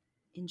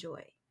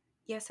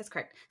 Yes, that's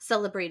correct.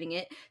 Celebrating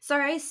it.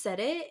 Sorry, I said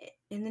it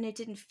and then it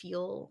didn't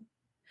feel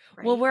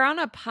right. Well, we're on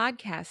a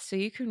podcast, so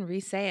you can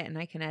re-say it and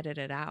I can edit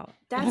it out.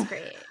 That's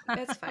great.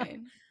 That's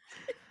fine.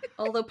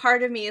 Although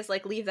part of me is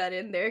like, leave that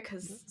in there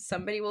because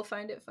somebody will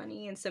find it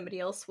funny and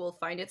somebody else will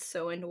find it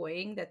so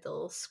annoying that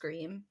they'll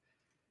scream.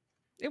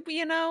 Then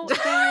we're not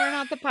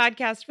the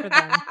podcast for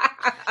them.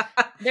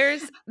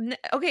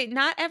 Okay,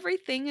 not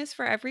everything is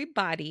for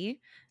everybody.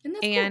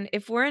 And cool.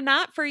 if we're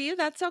not for you,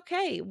 that's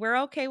okay.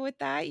 We're okay with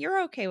that.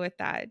 You're okay with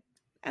that.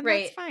 And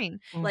that's fine.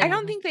 I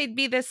don't think they'd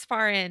be this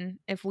far in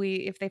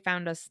if they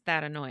found us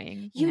that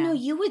annoying.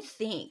 You would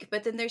think,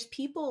 but then there's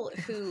people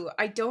who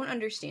I don't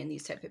understand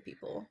these type of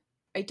people.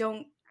 I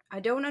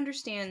don't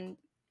understand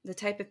the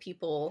type of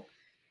people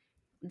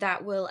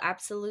that will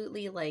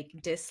absolutely like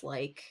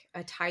dislike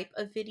a type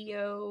of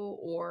video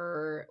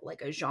or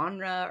like a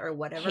genre or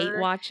whatever. Hate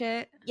watch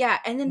it. Yeah,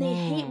 and then they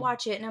hate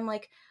watch it, and I'm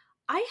like,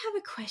 I have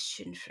a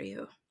question for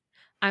you.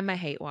 I'm a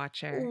hate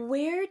watcher.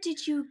 Where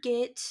did you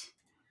get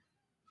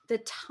the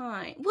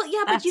time? Well,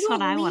 yeah, that's but you don't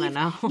what I want to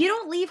know. You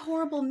don't leave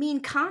horrible, mean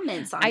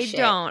comments on shit.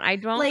 I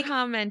don't like,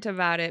 comment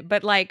about it,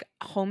 but like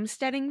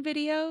homesteading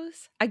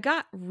videos, I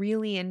got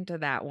really into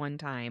that one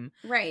time.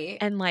 Right.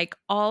 And like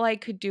all I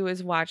could do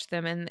is watch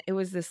them, and it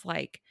was this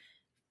like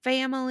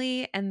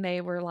family, and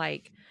they were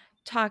like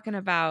talking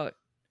about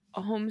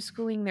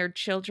homeschooling their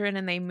children,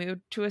 and they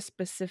moved to a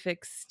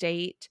specific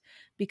state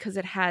because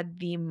it had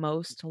the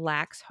most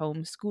lax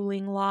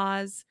homeschooling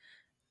laws.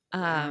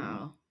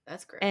 Wow,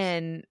 that's gross.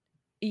 And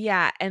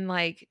yeah, and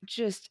like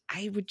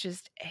I would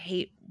just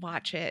hate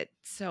watch it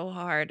so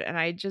hard, and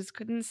I just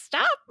couldn't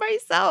stop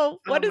myself.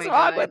 What is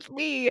wrong with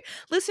me?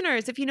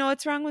 Listeners, if you know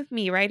what's wrong with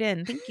me, write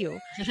in. Thank you.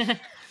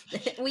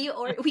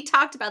 We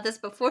talked about this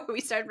before we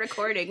started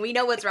recording. We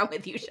know what's wrong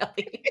with you,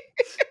 Shelby.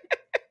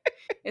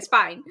 It's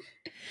fine.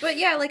 But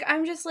yeah, like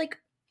I'm just like,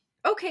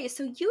 okay,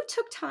 so you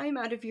took time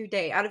out of your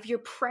day, out of your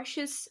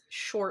precious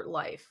short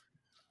life,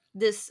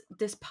 this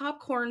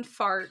popcorn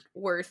fart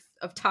worth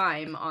of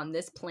time on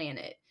this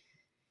planet.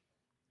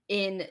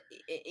 You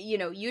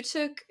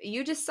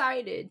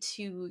decided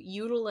to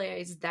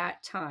utilize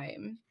that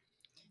time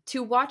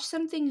to watch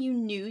something you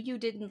knew you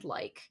didn't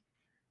like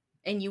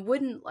and you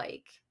wouldn't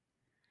like,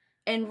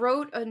 and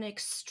wrote an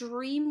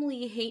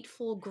extremely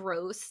hateful,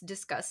 gross,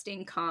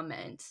 disgusting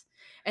comment.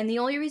 And the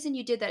only reason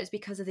you did that is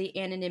because of the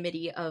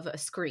anonymity of a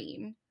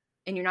screen,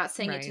 and you're not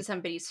saying it to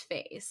somebody's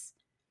face.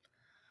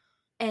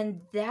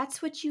 And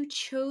that's what you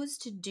chose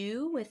to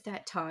do with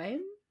that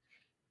time?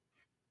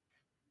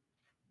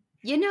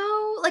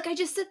 Like I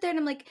just sit there and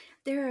I'm like,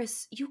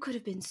 you could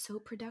have been so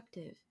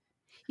productive.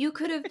 You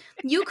could have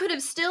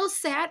still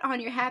sat on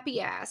your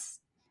happy ass.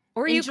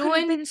 Or you could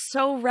have been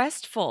so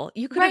restful.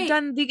 You could have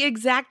done the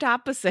exact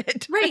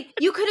opposite. Right.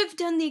 You could have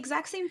done the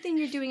exact same thing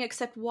you're doing,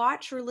 except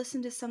watch or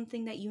listen to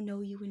something that you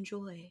know you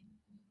enjoy.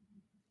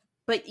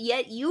 But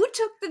yet you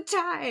took the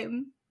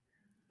time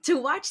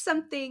to watch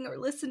something or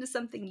listen to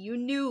something you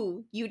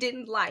knew you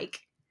didn't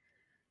like.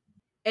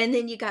 And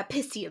then you got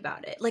pissy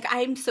about it. Like,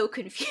 I'm so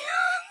confused.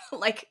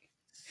 Like,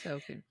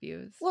 so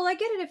confused. Well, I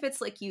get it if it's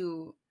like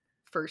you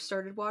first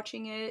started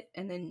watching it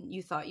and then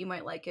you thought you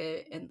might like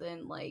it, and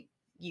then like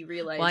you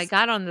realized. Well, I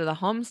got onto the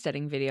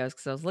homesteading videos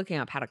because I was looking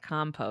up how to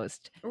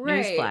compost.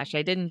 Right. Newsflash,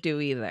 I didn't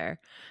do either.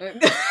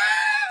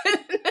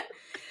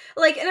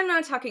 Like, and I'm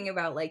not talking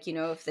about like,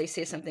 if they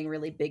say something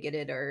really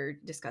bigoted or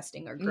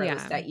disgusting or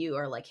gross that you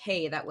are like,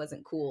 hey, that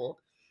wasn't cool.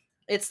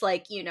 It's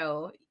like,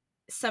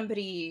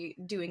 somebody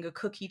doing a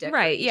cookie decoration.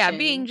 Right, yeah,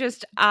 being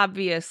just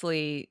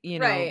obviously,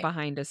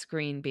 behind a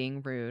screen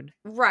being rude.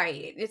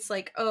 Right. It's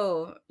like,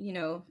 oh,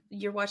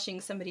 you're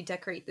watching somebody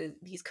decorate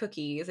these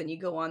cookies and you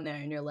go on there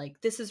and you're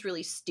like, this is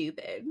really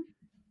stupid.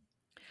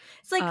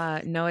 It's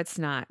like no, it's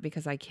not,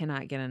 because I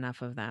cannot get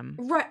enough of them.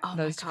 Right. Oh,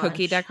 those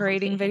cookie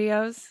decorating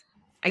videos.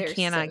 I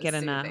cannot get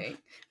enough.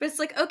 But it's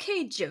like,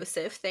 okay,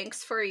 Joseph,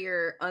 thanks for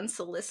your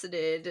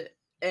unsolicited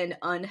and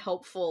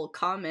unhelpful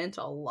comment.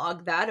 I'll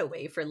log that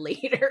away for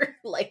later.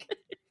 Like,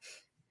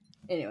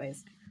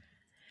 anyways,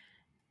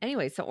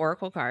 so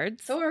oracle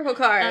cards.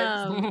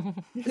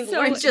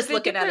 Lauren's just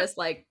looking at us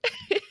like.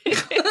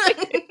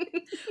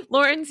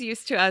 Lauren's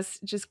used to us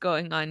just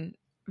going on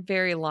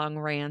very long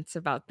rants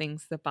about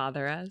things that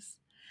bother us.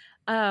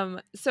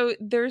 So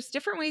there's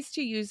different ways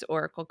to use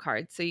oracle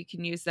cards. So you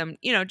can use them,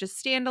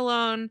 just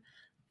standalone,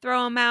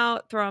 throw them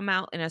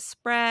out in a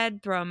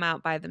spread, throw them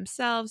out by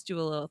themselves, do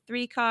a little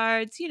 3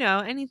 cards,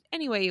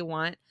 any way you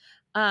want.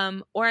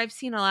 Or I've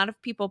seen a lot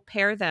of people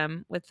pair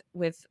them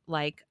with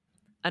like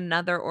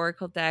another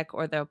oracle deck,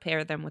 or they'll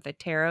pair them with a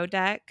tarot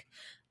deck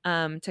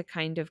to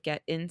kind of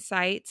get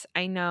insights.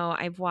 I know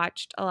I've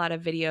watched a lot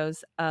of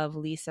videos of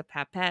Lisa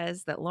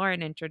Papez that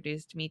Lauren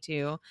introduced me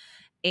to,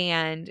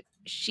 and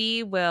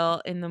she will,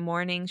 in the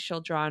morning,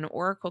 she'll draw an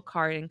oracle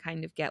card and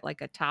kind of get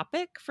like a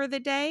topic for the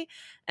day.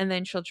 And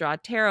then she'll draw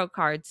tarot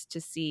cards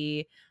to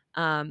see,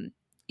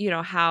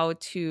 how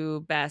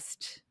to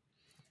best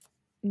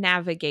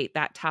navigate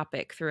that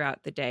topic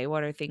throughout the day.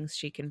 What are things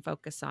she can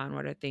focus on?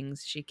 What are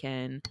things she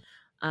can,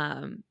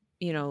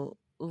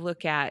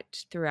 look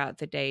at throughout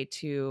the day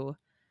to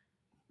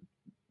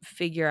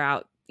figure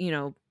out,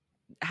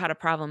 how to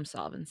problem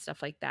solve and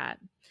stuff like that.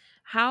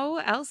 How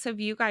else have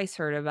you guys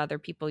heard of other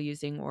people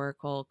using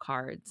oracle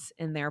cards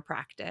in their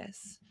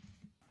practice?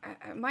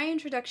 My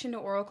introduction to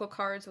oracle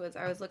cards was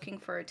I was looking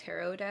for a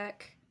tarot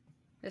deck.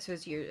 This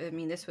was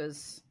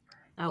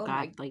Oh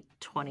God, like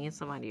 20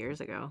 some odd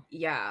years ago.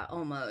 Yeah,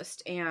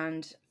 almost.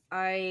 And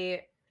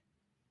I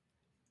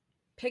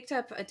picked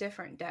up a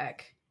different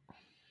deck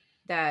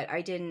that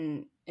I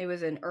didn't. It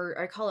was an Earth.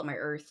 I call it my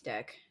Earth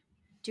deck.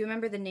 Do you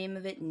remember the name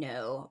of it?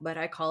 No, but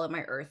I call it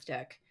my Earth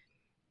deck.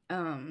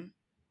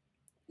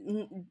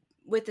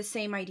 With the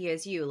same idea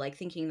as you, like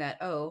thinking that,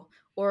 oh,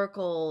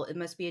 Oracle, it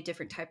must be a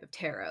different type of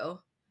tarot,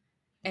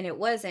 and it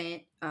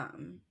wasn't.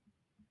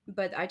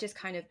 But I just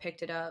kind of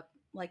picked it up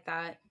like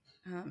that.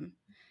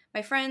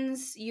 My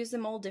friends use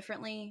them all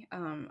differently.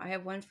 I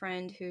have one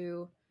friend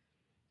who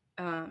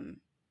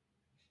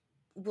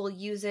will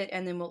use it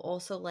and then will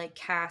also like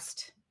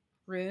cast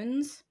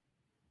runes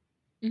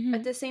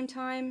at the same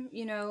time.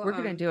 We're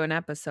gonna do an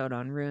episode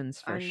on runes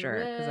for sure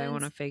because I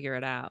want to figure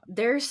it out.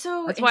 That's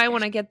why I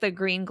want to get the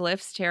Green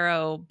Glyphs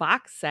Tarot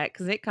box set,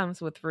 because it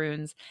comes with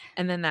runes,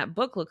 and then that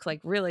book looks like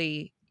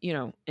really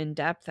in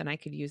depth, and I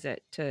could use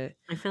it to.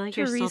 I feel like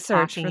you're still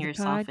talking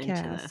yourself into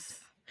this.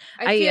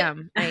 I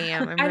am.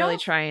 I'm really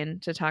trying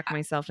to talk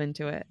myself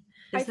into it.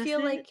 I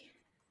feel like.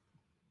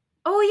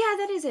 Oh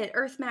yeah, that is it.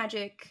 Earth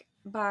Magic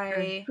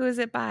by. Who is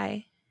it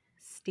by?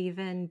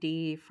 Stephen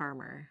D.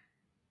 Farmer.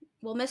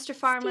 Well, Mr.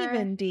 Farmer,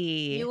 Stephen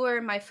D. You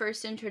were my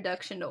first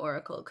introduction to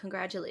Oracle.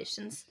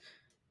 Congratulations.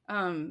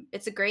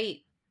 It's a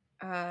great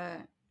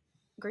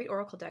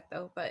Oracle deck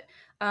though. But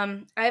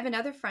I have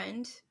another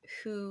friend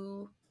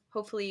who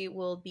hopefully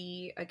will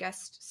be a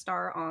guest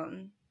star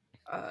on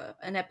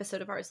an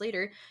episode of ours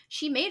later.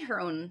 She made her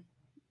own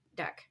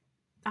deck.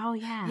 Oh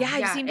yeah. Yeah,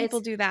 I've seen people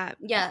do that.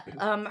 Yeah.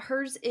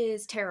 Hers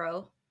is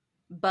tarot,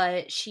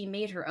 but she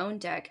made her own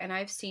deck, and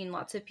I've seen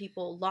lots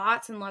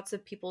and lots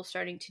of people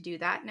starting to do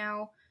that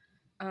now.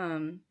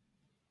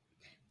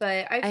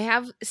 But I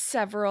have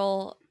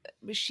several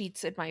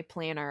sheets in my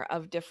planner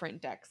of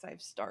different decks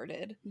I've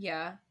started.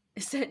 Yeah.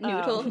 Is that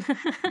Noodle?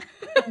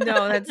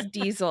 No, that's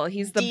Diesel.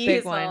 He's the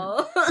big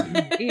one.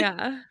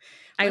 Yeah.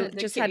 I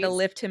just had to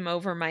lift him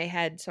over my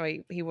head so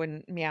he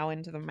wouldn't meow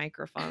into the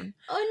microphone.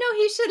 Oh no,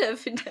 he should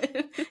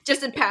have.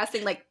 Just in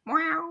passing, like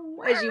meow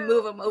as you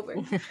move him over.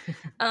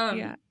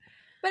 Yeah.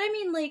 But I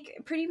mean,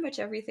 like, pretty much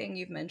everything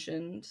you've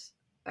mentioned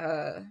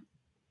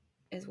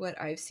is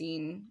what I've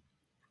seen.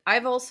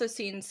 I've also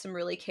seen some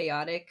really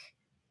chaotic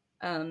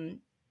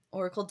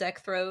Oracle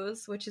deck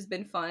throws, which has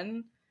been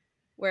fun,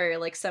 where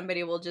like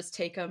somebody will just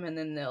take them and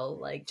then they'll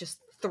like just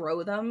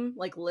throw them,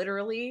 like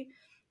literally,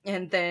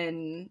 and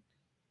then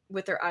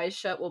with their eyes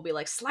shut will be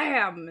like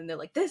slam, and they're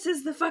like, this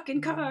is the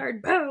fucking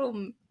card,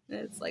 boom. And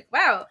it's like,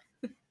 wow,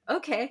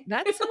 okay,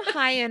 that's some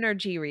high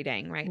energy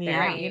reading right there.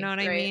 Yeah, you know what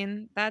I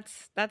mean?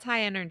 That's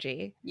high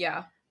energy.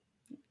 Yeah.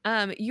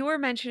 You were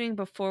mentioning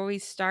before we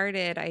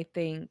started, I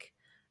think,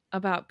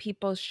 about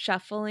people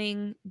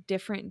shuffling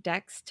different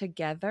decks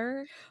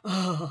together.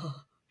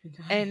 Oh,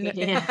 and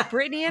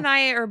Brittany and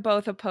I are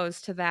both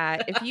opposed to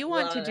that. If you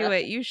want to do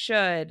it, you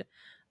should.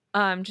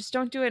 Just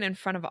don't do it in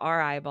front of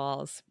our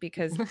eyeballs,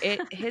 because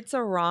it hits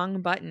a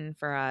wrong button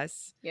for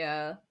us.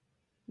 Yeah.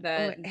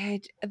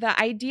 The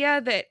idea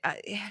that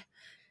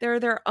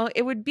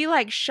it would be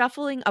like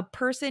shuffling a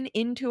person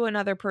into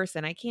another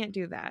person. I can't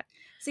do that.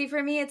 See,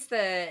 for me, it's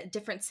the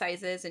different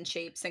sizes and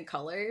shapes and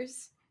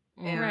colors.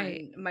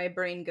 And my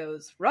brain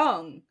goes,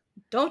 wrong.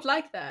 Don't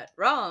like that.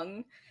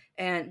 Wrong.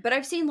 But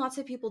I've seen lots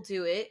of people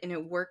do it, and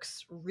it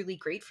works really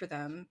great for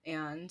them.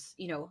 And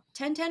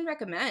 10-10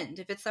 recommend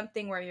if it's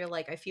something where you're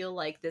like, I feel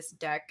like this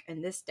deck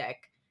and this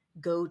deck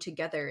go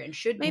together and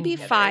should maybe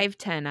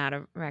 5-10 out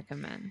of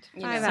recommend.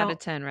 5 out of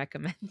 10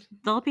 recommend.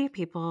 There'll be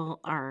people,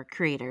 or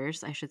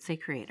creators, I should say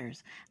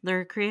creators. There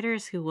are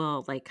creators who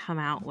will like come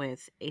out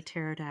with a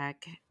tarot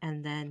deck,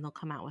 and then they'll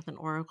come out with an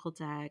oracle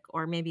deck,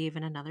 or maybe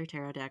even another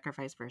tarot deck, or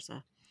vice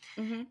versa.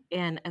 Mm-hmm.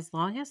 And as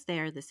long as they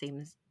are the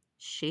same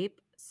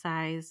shape,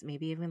 size,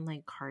 maybe even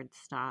like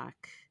cardstock,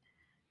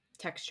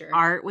 texture,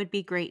 art would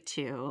be great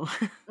too.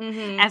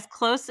 Mm-hmm. As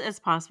close as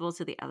possible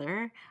to the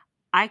other.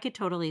 I could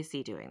totally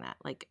see doing that,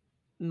 like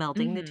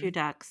melding the two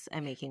decks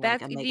and making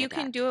like a mega you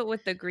can deck. do it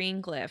with the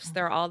Green Glyphs.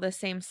 They're all the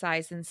same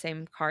size and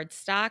same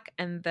cardstock,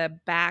 and the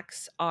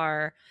backs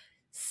are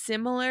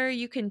similar.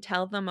 You can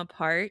tell them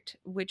apart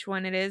which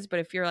one it is, but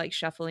if you're like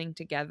shuffling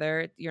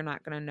together, you're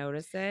not going to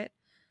notice it.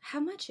 How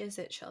much is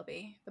it,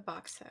 Shelby? The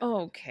box set?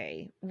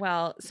 Okay.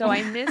 Well, so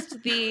I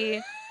missed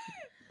the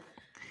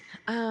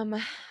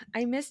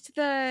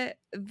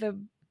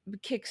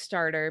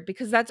Kickstarter,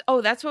 because that's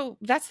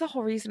the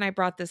whole reason I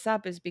brought this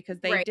up, is because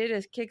they did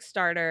a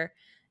Kickstarter,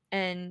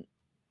 and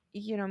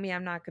me,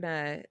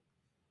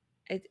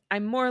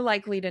 I'm more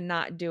likely to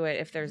not do it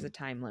if there's a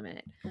time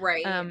limit.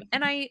 Right.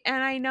 And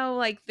I know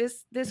like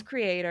this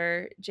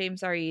creator,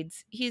 James R.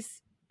 Eads,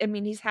 he's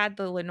had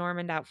the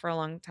Lenormand out for a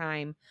long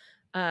time.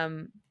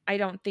 I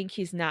don't think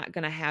he's not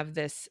going to have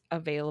this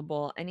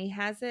available, and he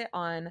has it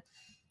on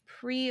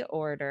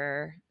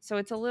pre-order, so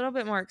it's a little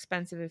bit more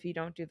expensive if you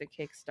don't do the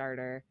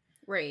Kickstarter.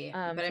 Right.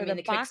 But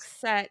the box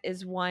set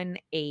is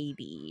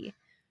 $180.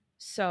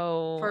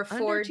 So for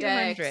 4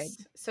 decks.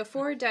 So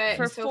 4 decks.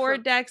 For 4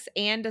 decks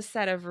and a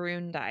set of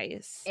rune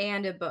dice.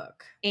 And a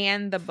book.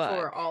 And the book.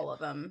 For all of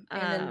them.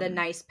 And then the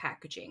nice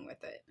packaging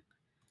with it.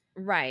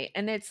 Right.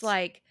 And it's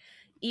like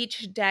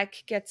each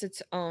deck gets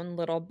its own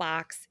little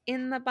box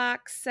in the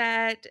box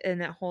set,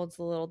 and it holds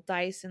the little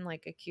dice in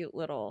like a cute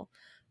little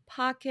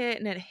pocket,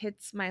 and it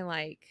hits my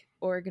like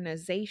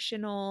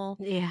organizational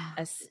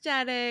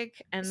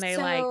aesthetic. And they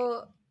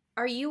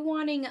are you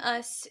wanting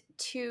us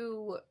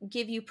to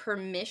give you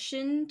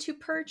permission to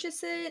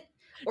purchase it?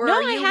 Or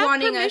no, I have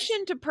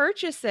permission to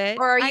purchase it.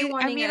 Or are you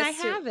wanting us I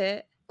have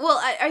it.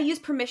 Well, I use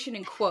permission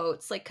in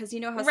quotes, like, because you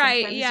know how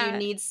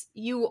sometimes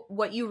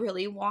what you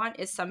really want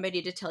is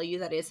somebody to tell you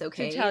that it's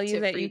okay to tell you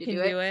that you can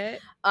do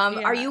it.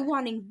 Are you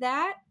wanting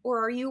that,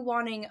 or are you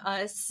wanting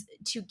us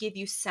to give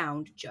you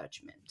sound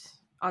judgment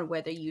on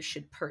whether you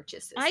should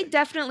purchase this? I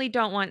definitely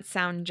don't want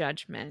sound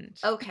judgment.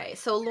 Okay,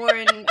 so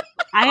Lauren,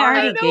 I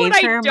already gave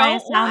her my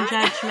sound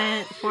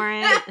judgment for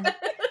it.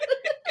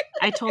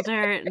 I told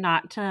her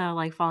not to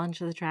like fall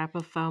into the trap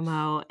of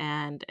FOMO,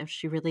 and if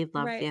she really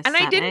loved the aesthetic, and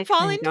I didn't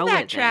fall into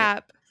that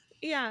trap.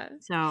 Yeah.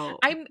 So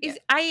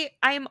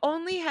I'm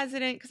only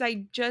hesitant because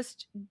I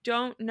just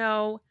don't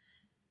know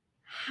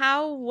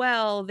how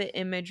well the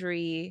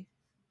imagery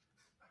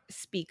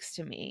speaks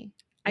to me.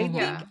 I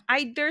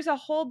think there's a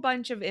whole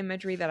bunch of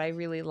imagery that I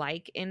really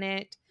like in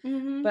it,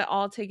 but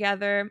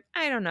altogether,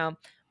 I don't know.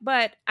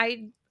 But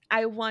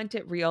I want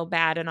it real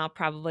bad, and I'll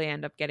probably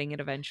end up getting it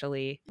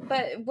eventually.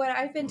 But what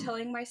I've been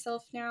telling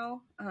myself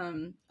now,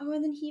 and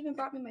then he even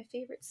brought me my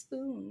favorite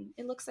spoon.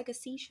 It looks like a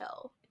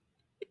seashell.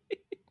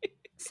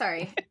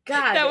 Sorry.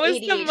 God, that was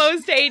the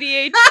most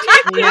ADHD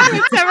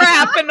that's ever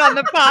happened on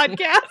the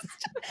podcast.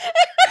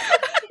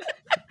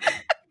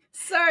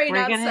 Sorry,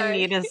 we're gonna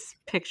need a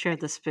picture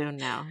of the spoon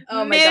now.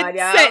 Oh my God,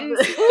 yeah.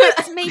 Sentence. Ooh,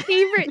 it's my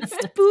favorite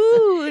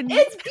spoon.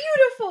 It's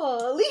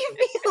beautiful. Leave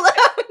me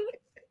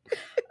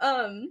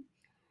alone.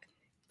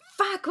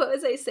 Fuck, what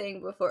was I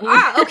saying before?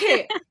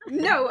 Okay.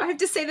 No, I have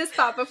to say this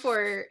thought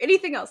before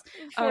anything else.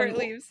 Before it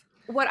leaves.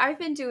 What I've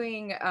been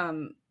doing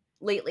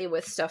lately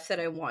with stuff that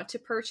I want to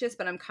purchase,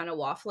 but I'm kind of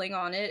waffling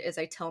on it, is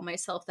I tell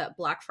myself that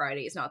Black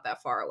Friday is not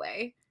that far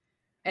away.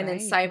 And then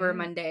Cyber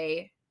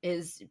Monday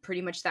is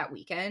pretty much that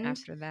weekend.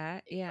 After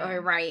that, yeah.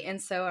 Right.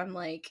 And so I'm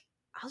like,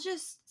 I'll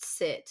just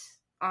sit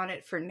on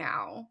it for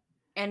now.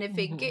 And if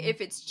if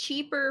it's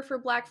cheaper for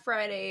Black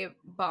Friday,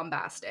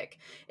 bombastic.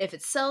 If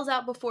it sells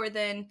out before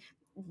then,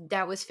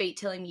 that was fate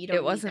telling me you don't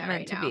it wasn't need that meant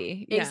right to now.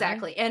 be. Yeah.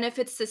 Exactly. And if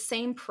it's the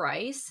same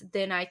price,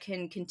 then I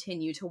can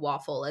continue to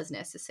waffle as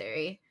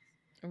necessary.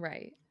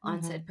 Right.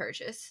 On said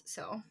purchase.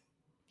 So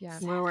yeah.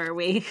 Where were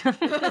we?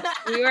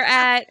 We were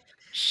at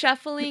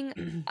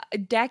shuffling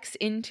decks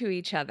into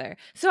each other.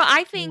 So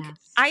I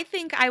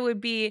think I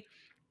would be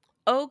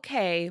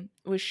okay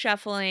with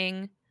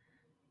shuffling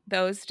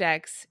those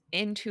decks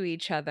into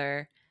each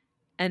other,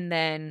 and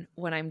then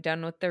when I'm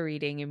done with the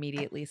reading,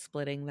 immediately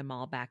splitting them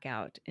all back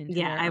out into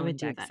their own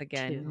decks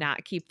again. Too.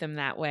 Not keep them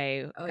that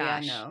way. Oh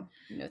Gosh. yeah,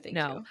 no, thank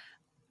you.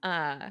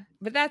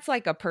 But that's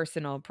like a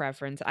personal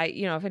preference.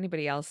 If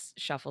anybody else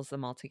shuffles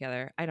them all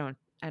together, I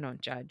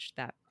don't judge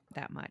that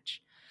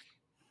much.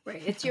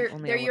 Right.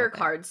 They're your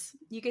cards.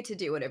 You get to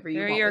do whatever you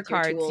want. They're your with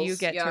cards. Your tools. You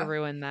get to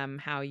ruin them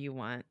how you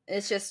want.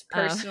 It's just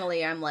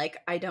personally, I'm like,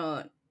 I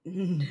don't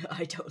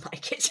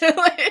like it.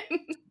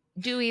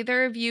 Do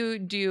either of you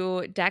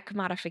do deck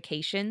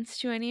modifications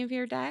to any of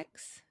your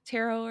decks,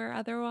 tarot or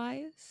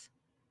otherwise?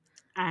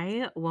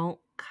 I won't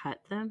cut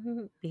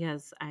them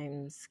because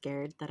I'm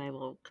scared that I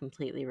will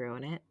completely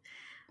ruin it.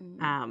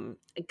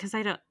 Because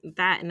I don't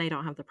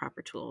have the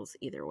proper tools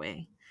either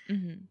way.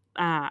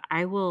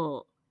 I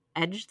will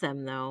edge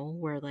them though,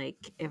 where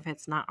like if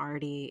it's not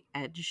already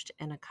edged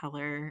in a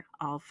color,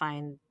 I'll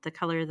find the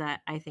color that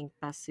I think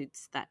best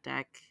suits that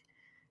deck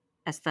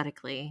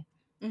aesthetically,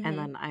 and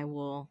then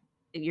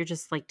you're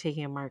just like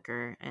taking a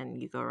marker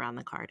and you go around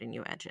the card and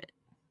you edge it.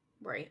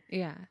 Right.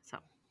 Yeah. So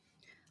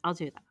I'll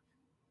do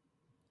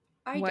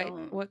that.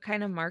 What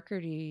kind of marker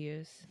do you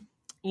use?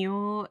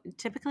 You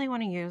typically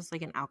want to use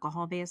like an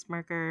alcohol-based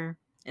marker.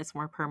 It's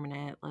more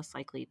permanent, less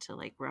likely to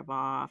like rub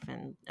off,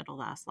 and it'll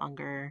last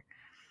longer.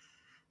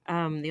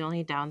 The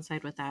only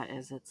downside with that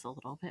is it's a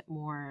little bit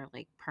more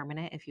like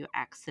permanent if you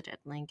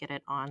accidentally get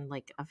it on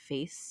like a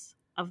face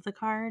of the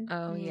card.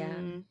 Oh yeah.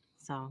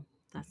 So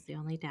that's the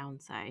only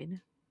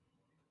downside.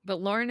 But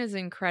Lauren is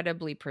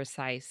incredibly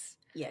precise.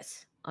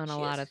 Yes. On a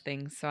lot of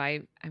things. So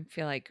I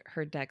feel like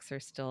her decks are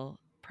still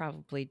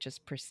probably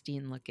just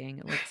pristine looking.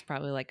 It looks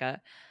probably like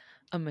a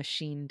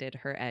machine did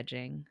her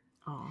edging.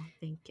 Oh,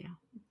 thank you.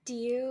 Do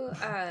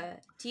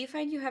you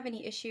find you have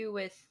any issue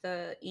with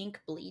the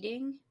ink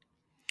bleeding?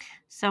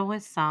 So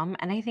with some,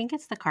 and I think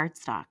it's the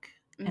cardstock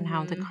and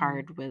how the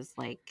card was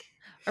like,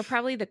 or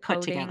probably the put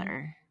coating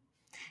together.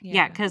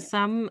 Yeah, because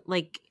some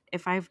like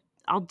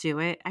I'll do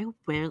it. I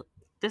will.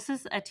 This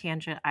is a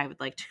tangent I would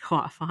like to go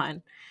off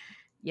on.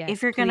 Yes,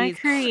 if you're gonna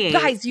create,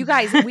 you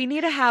guys, we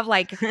need to have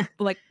like burp,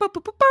 burp,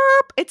 burp,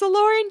 burp. It's a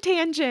Lauren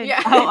tangent.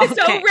 Yeah. It's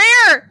so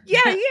rare.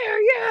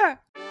 Yeah.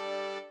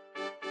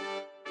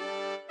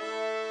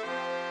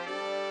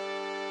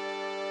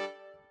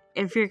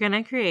 if you're going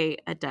to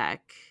create a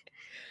deck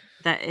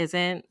that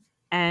isn't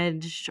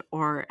edged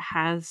or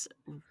has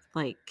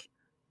like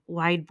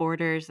wide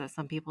borders that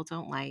some people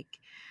don't like,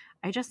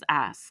 I just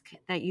ask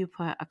that you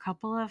put a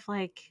couple of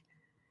like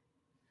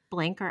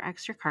blank or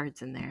extra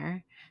cards in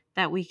there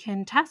that we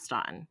can test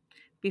on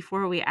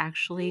before we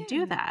actually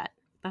do that.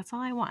 That's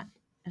all I want.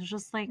 It's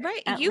just like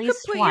right. at You could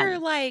least put one. your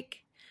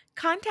like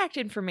contact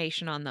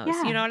information on those.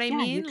 Yeah, You know what I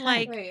yeah, you mean? could.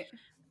 Like Right.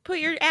 put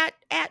your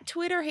at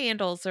Twitter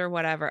handles or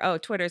whatever. Oh,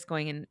 Twitter's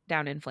going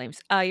down in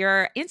flames.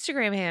 Your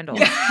Instagram handles.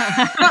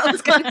 I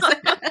was gonna say.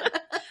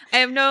 I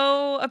have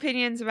no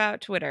opinions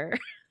about Twitter.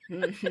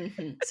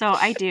 So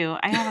I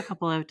have a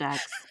couple of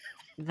decks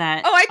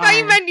that Oh, I thought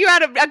you meant you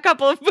had a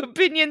couple of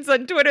opinions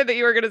on Twitter that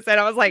you were going to say.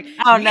 I was like,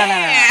 oh,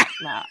 yeah.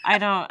 no.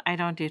 I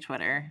don't do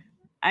Twitter.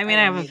 I mean,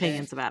 I have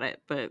opinions about it,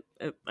 but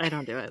I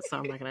don't do it, so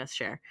I'm not going to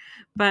share.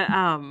 But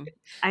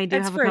I do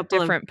have a couple of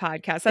different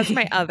podcasts. That's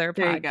my other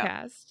there you go.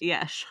 podcast.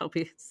 Yeah,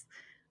 Shelby's.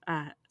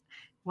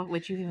 What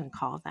would you even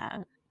call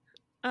that?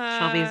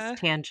 Shelby's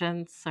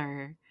tangents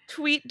or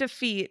tweet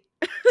defeat.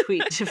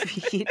 Tweet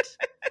defeat.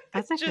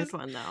 That's a good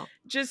one, though.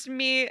 Just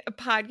me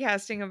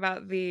podcasting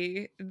about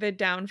the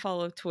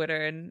downfall of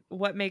Twitter and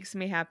what makes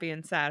me happy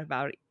and sad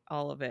about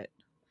all of it.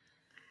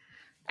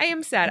 I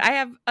am sad.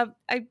 I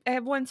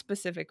have one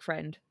specific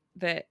friend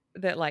that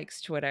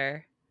likes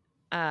Twitter,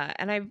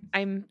 and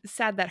I'm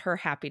sad that her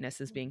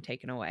happiness is being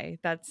taken away.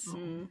 That's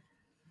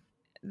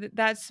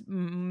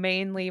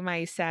mainly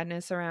my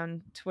sadness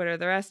around Twitter.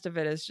 The rest of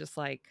it is just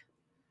like,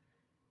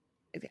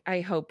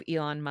 I hope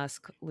Elon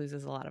Musk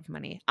loses a lot of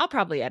money. I'll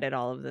probably edit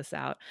all of this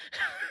out.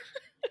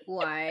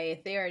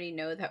 Why? They already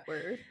know that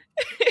we're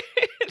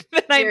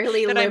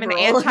that I'm an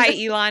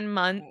anti-Elon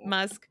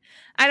Musk.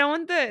 I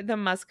don't want the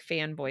Musk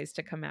fanboys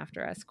to come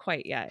after us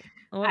quite yet.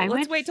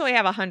 Let's wait till we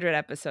have 100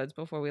 episodes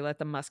before we let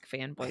the Musk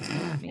fanboys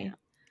come at me.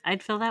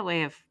 I'd feel that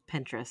way if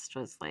Pinterest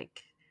was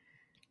like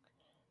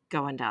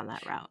going down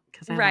that route.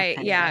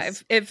 Right, yeah.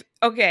 If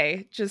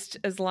okay, just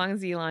as long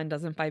as Elon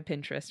doesn't buy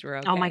Pinterest, we're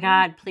okay. Oh my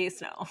God, please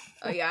no.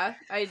 Oh yeah,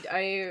 I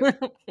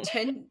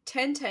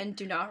 10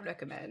 do not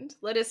recommend.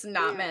 Let us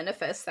not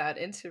manifest that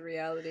into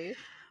reality.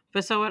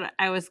 But so what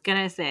I was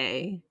gonna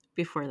say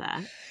before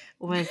that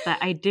was that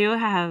I do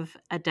have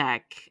a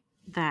deck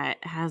that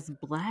has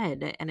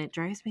blood, and it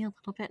drives me a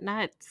little bit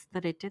nuts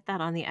that it did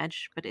that on the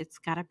edge, but it's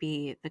got to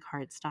be the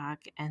cardstock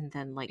and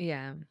then like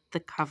the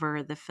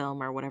cover, the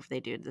film or whatever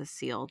they do to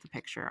seal the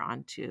picture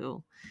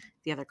onto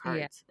the other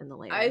cards in the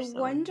layer. I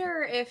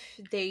wonder if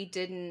they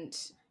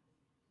didn't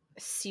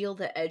seal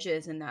the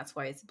edges and that's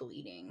why it's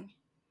bleeding.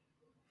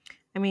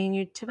 I mean,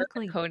 you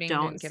typically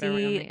don't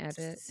see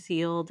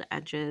sealed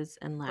edges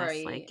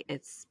unless like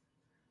it's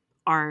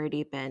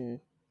already been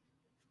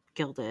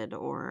gilded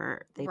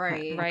or they put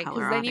a color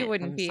because then you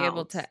wouldn't be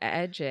able to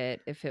edge it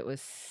if it was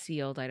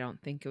sealed. I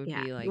don't think it would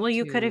be like, well,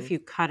 you could if you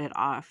cut it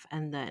off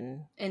and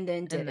then did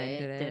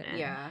it.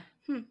 Yeah.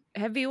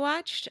 Have you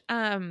watched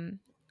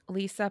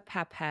Lisa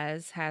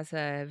Papez has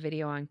a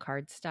video on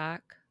cardstock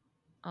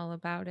all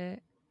about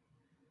it?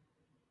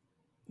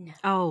 No.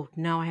 Oh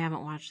no, I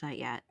haven't watched that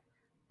yet.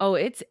 Oh,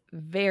 it's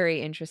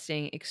very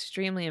interesting,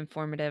 extremely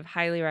informative,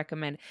 highly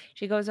recommend.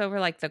 She goes over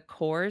like the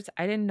cores.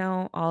 I didn't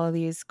know all of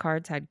these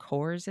cards had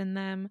cores in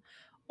them,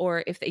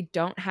 or if they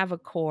don't have a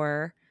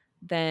core,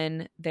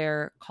 then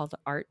they're called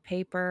art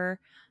paper.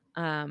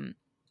 A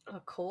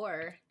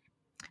core.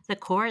 The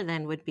core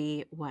then would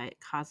be what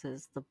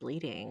causes the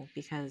bleeding,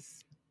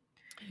 because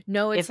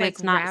no, it's if like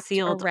it's not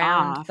sealed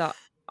around off, the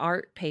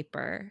art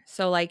paper.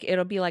 So like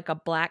it'll be like a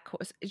black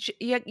course.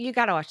 You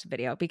got to watch the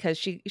video because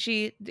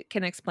she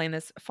can explain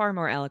this far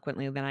more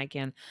eloquently than I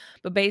can.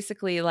 But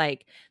basically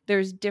like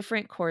there's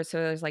different cores. So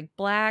there's like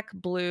black,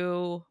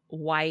 blue,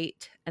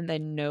 white, and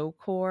then no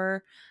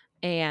core.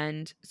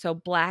 And so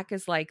black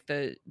is like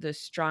the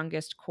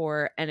strongest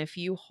core. And if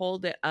you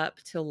hold it up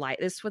to light,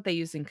 this is what they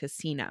use in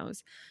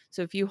casinos.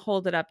 So if you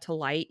hold it up to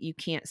light, you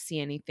can't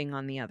see anything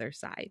on the other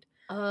side.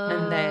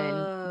 And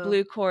then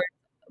blue core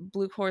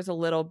is a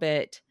little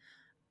bit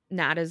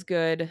not as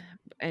good,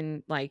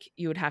 and like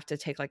you would have to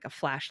take like a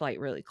flashlight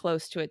really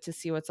close to it to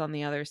see what's on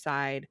the other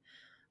side.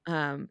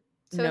 So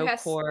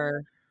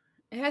core,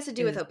 it has to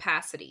do with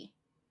opacity.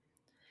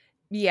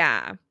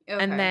 Yeah.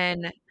 Okay. And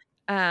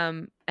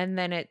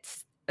then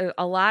it's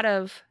a lot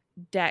of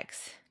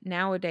decks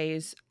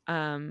nowadays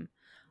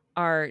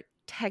are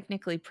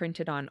technically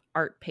printed on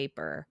art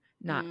paper,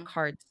 not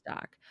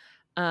cardstock.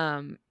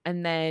 And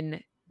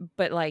then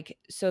but like,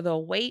 so the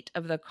weight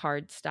of the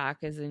cardstock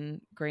is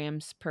in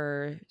grams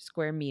per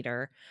square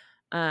meter.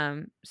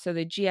 So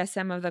the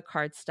GSM of the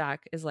cardstock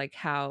is like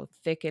how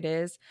thick it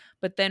is,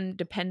 but then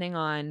depending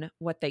on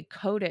what they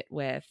coat it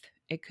with,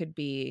 it could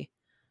be,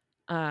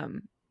 a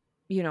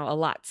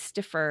lot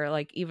stiffer.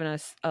 Like even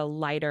a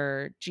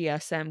lighter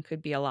GSM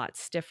could be a lot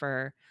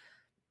stiffer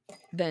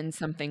than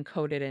something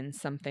coated in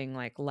something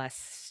like less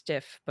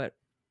stiff but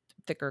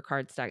thicker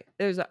cardstock.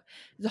 There's a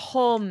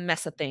whole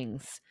mess of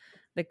things.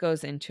 that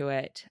goes into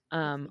it.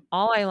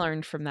 All I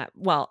learned from that,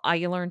 well,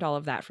 I learned all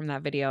of that from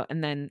that video.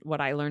 And then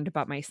what I learned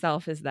about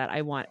myself is that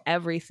I want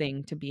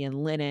everything to be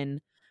in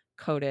linen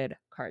coated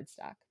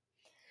cardstock.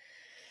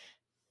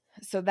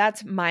 So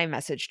that's my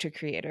message to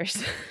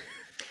creators.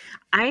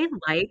 I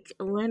like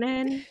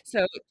linen. So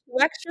 2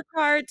 extra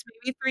cards,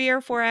 maybe 3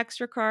 or 4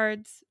 extra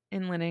cards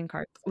in linen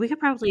cards. We could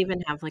probably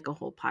even have like a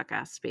whole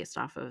podcast based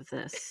off of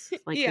this.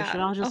 Like we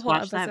should all just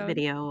watch that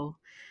video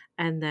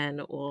and then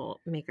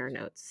we'll make our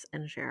notes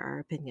and share our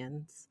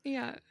opinions.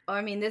 Yeah. Oh,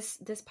 I mean, this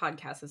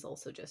podcast is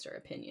also just our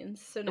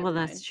opinions. So well,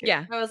 that's true.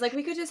 Yeah. I was like,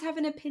 we could just have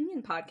an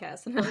opinion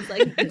podcast. And I was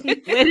like,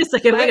 wait a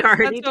second, we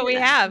already that's what we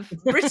have.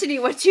 Brittany,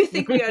 what do you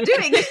think we are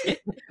doing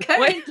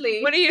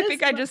currently? What do you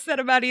think I just said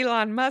about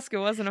Elon Musk? It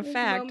wasn't a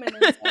fact.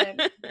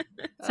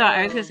 So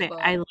I was going to say,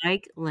 I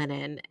like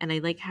linen and I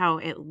like how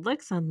it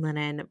looks on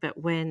linen,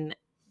 but when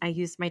I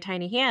use my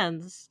tiny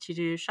hands to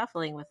do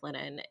shuffling with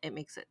linen, it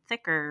makes it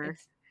thicker.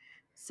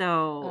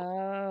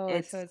 So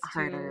it's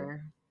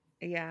harder.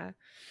 Yeah.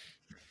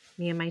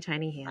 Me and my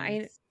tiny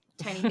hands.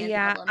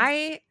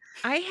 I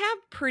have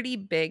pretty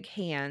big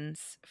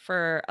hands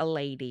for a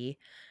lady,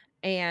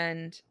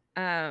 and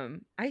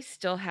I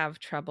still have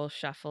trouble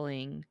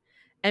shuffling.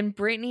 And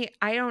Brittany,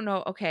 I don't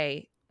know.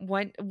 Okay,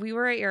 when we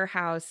were at your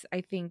house, I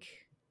think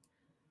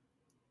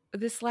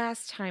this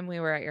last time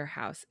we were at your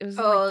house, it was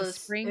like the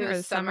spring or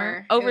the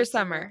summer. Over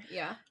summer.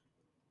 Yeah.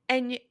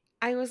 And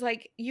I was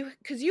like,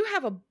 because you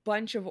have a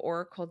bunch of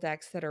Oracle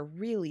decks that are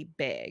really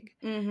big.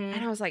 Mm-hmm.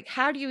 And I was like,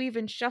 how do you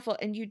even shuffle?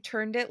 And you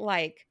turned it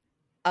like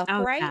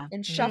upright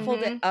and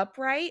shuffled it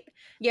upright.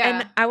 Yeah.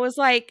 And I was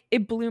like,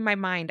 it blew my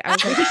mind. I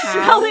was like,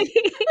 how?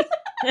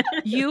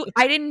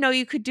 I didn't know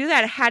you could do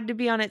that. It had to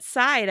be on its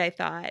side, I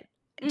thought.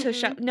 To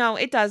shuffle. No,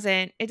 it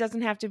doesn't. It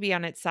doesn't have to be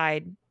on its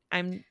side.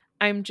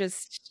 I'm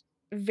just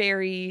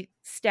very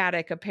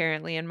static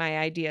apparently in my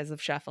ideas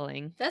of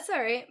shuffling. That's all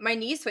right. My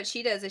niece, what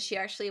she does is she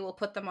actually will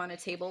put them on a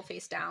table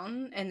face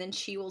down, and then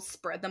she will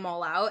spread them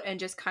all out and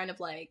just kind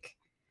of like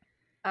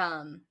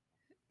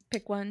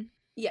pick one.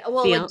 Yeah,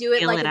 well, do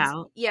it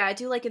like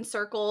do like in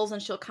circles,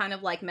 and she'll kind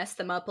of like mess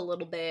them up a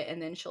little bit,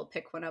 and then she'll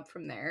pick one up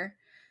from there.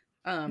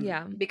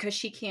 Because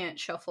she can't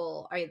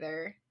shuffle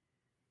either.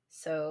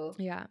 So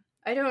yeah,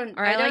 I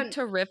like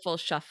to riffle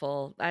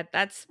shuffle.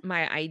 That's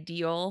my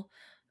ideal.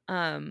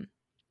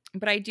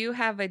 But I do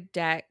have a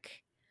deck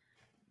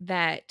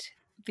that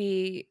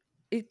you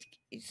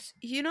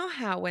know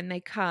how when they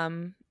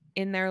come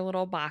in their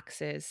little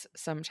boxes,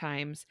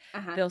 sometimes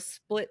they'll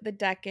split the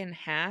deck in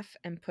half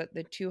and put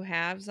the 2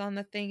 halves on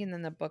the thing and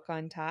then the book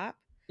on top.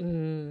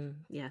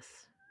 Yes.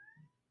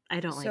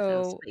 I don't like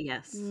those, but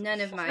yes.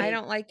 I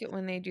don't like it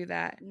when they do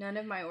that. None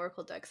of my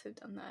Oracle decks have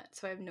done that,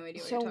 so I have no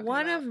idea what you're talking about. So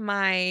one of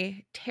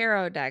my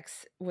tarot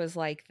decks was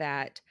like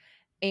that,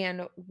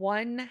 and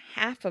one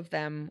half of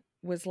them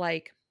was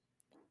like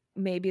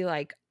maybe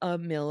like a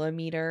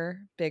millimeter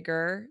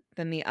bigger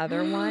than the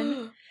other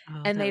one.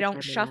 And they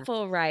don't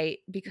shuffle right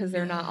because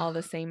they're not all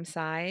the same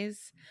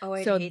size.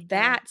 So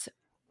that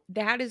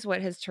is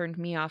what has turned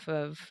me off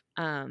of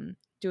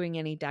doing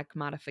any deck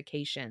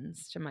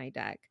modifications to my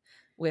deck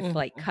with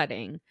like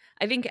cutting.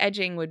 I think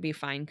edging would be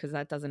fine because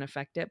that doesn't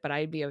affect it, but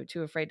I'd be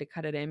too afraid to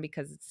cut it in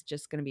because it's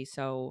just going to be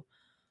so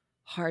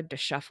hard to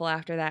shuffle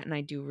after that. And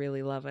I do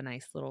really love a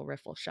nice little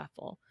riffle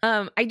shuffle.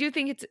 I do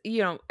think it's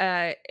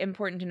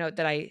important to note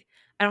that I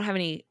don't have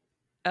any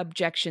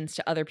objections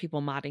to other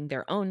people modding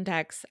their own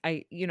decks.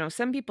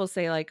 Some people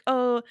say like,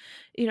 oh,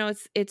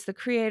 it's the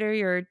creator,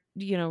 you're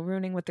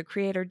ruining what the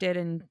creator did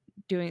and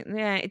doing.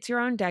 Yeah, it's your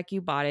own deck,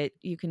 you bought it,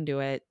 you can do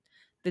it.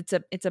 It's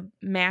a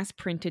mass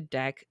printed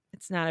deck.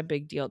 It's not a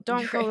big deal.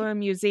 Don't go to a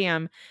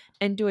museum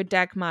and do a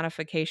deck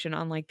modification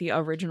on like the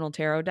original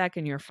tarot deck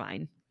and you're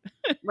fine.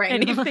 Right.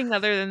 Anything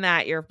other than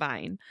that, you're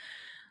fine.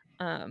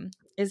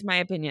 Is my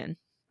opinion.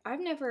 I've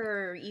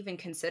never even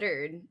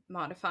considered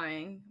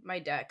modifying my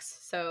decks.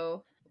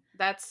 So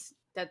that's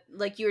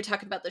like you were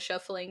talking about the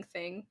shuffling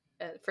thing.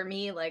 For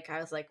me, like I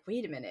was like,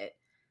 wait a minute.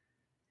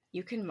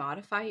 You can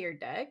modify your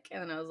deck?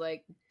 And I was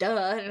like,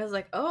 duh. And I was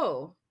like,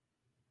 oh,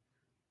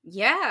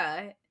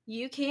 yeah,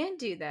 you can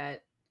do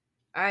that.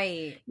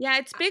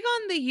 It's big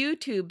on the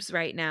YouTubes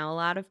right now. A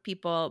lot of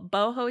people,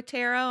 Boho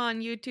Tarot on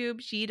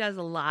YouTube, she does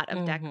a lot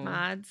of deck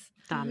mods.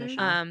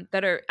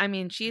 That are,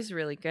 she's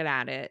really good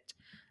at it.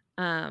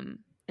 And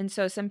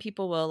so some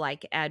people will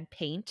like add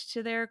paint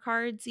to their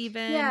cards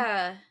even.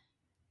 Yeah.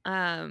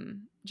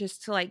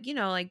 Just to like,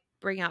 like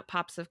bring out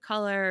pops of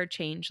color or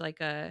change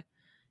like a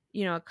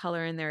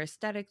color in their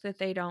aesthetic that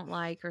they don't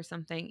like or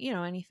something,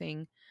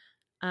 anything.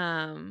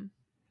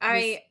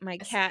 My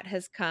cat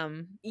has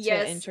come to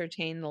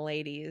entertain the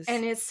ladies.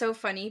 And it's so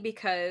funny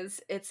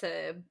because it's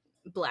a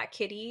black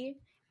kitty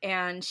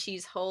and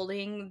she's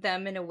holding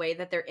them in a way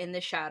that they're in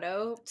the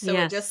shadow. So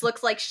it just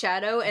looks like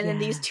shadow. And then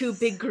these 2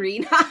 big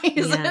green eyes.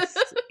 Yes.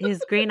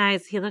 His green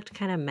eyes, he looked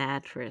kind of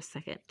mad for a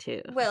second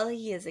too. Well,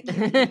 he is a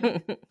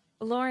kitty.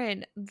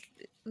 Lauren,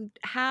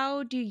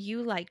 how do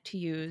you like to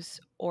use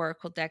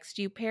Oracle decks?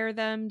 Do you pair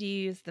them? Do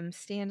you use them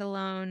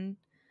standalone?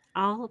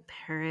 I'll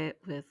pair it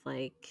with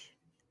like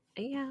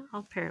Yeah,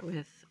 I'll pair it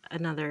with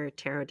another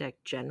tarot deck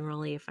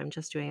generally. If I'm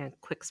just doing a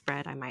quick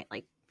spread, I might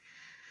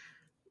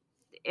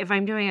if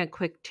I'm doing a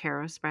quick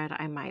tarot spread,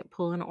 I might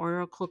pull an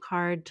oracle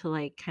card to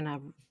like kind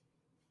of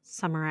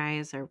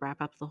summarize or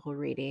wrap up the whole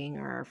reading,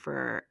 or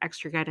for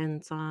extra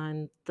guidance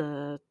on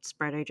the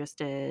spread I just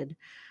did.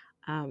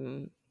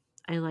 I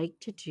like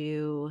to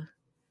do,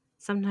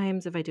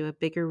 sometimes if I do a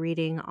bigger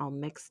reading, I'll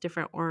mix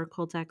different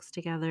oracle decks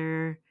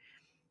together.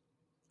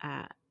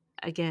 Uh,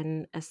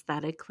 Again,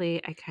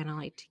 aesthetically, I kind of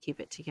like to keep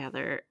it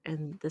together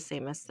in the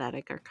same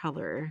aesthetic or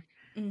color.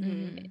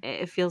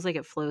 It feels like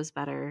it flows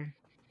better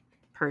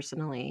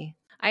personally.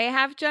 I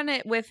have done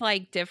it with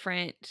like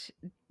different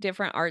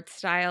art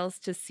styles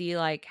to see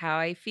like how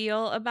I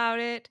feel about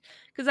it,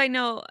 because I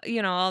know,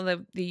 you know, all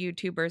the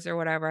YouTubers or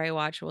whatever I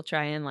watch will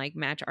try and like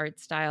match art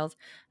styles.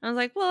 I was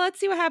like, well, let's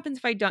see what happens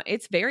if I don't.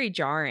 It's very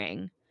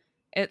jarring.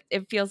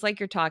 It feels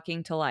like you're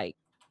talking to like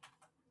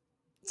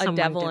a Someone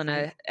devil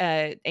different.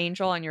 and a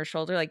angel on your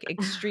shoulder, like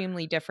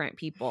extremely different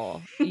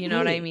people. You know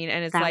what I mean?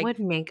 And it's that like, would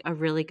make a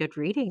really good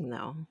reading,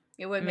 though.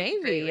 It would make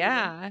maybe, great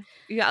yeah.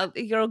 Yeah,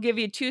 it'll give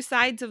you two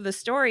sides of the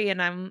story, and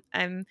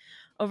I'm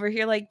over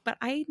here like, but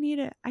I need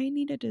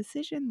a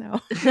decision though.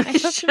 I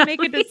have to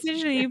make a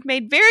decision. You've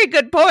made very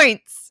good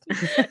points.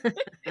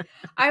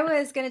 I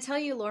was gonna tell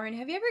you, Lauren,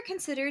 have you ever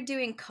considered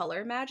doing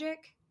color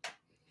magic?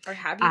 Or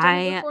have you done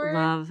it before? I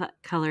love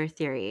color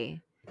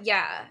theory.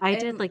 Yeah. I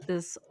did like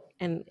this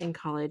in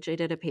college. I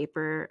did a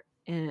paper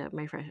in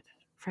my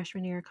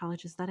freshman year of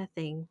college. Is that a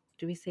thing?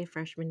 Do we say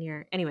freshman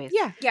year? Anyways.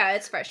 Yeah,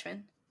 it's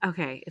freshman.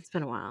 Okay, it's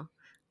been a while.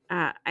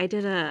 I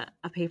did a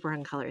paper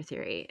on color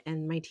theory,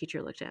 and my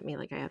teacher looked at me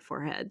like I had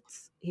four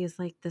heads. He's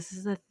like, "This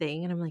is a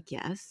thing," and I'm like,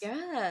 "Yes,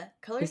 yeah,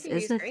 color this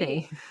theory is a great.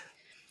 thing."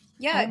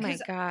 Yeah. Oh my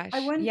gosh.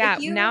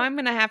 You... Now I'm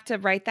gonna have to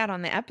write that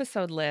on the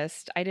episode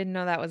list. I didn't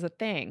know that was a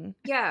thing.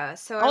 Yeah.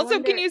 So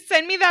also, can you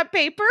send me that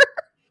paper?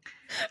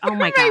 Oh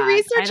my god!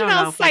 Research, and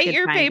I'll cite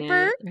your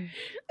paper. It.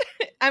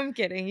 I'm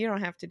kidding. You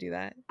don't have to do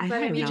that. But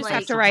I mean, you just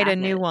have to write a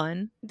new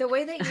one. The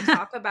way that you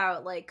talk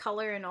about like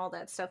color and all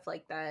that stuff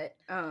like that,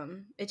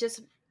 it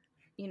just,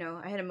 you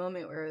know, I had a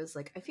moment where it was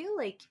like, I feel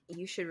like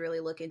you should really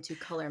look into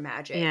color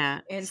magic. Yeah.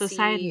 And so see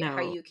side note,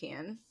 how you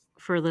can.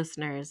 For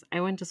listeners, I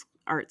went to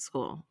art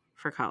school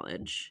for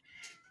college,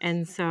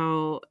 and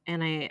so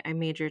I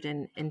majored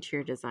in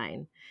interior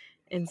design,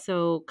 and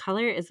so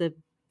color is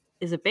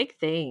a big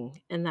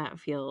thing in that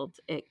field.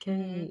 It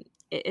can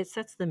it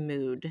sets the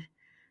mood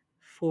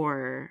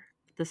for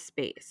the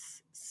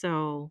space.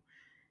 So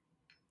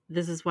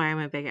this is why I'm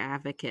a big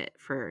advocate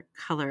for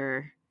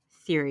color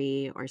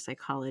theory or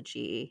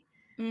psychology,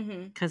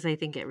 because I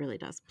think it really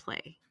does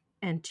play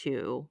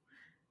into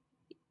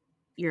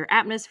your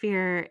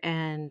atmosphere,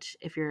 and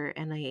if you're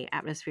in a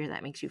atmosphere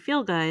that makes you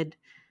feel good,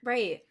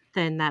 right,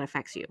 then that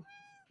affects you,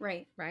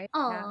 right.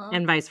 Aww.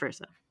 And vice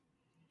versa.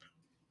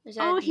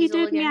 Oh, he Diesel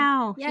did again?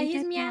 meow. Yeah,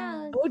 he's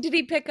meowed. Oh, did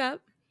he pick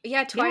up?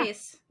 Yeah,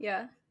 twice.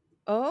 Yeah.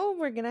 Oh,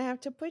 we're gonna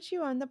have to put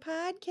you on the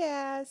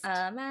podcast.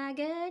 Oh my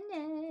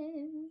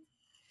goodness.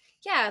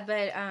 Yeah,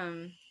 but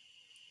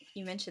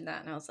you mentioned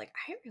that, and I was like,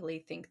 I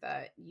really think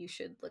that you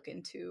should look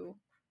into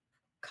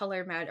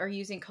color or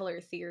using color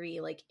theory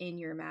like in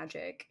your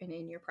magic and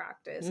in your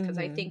practice, because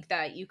I think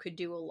that you could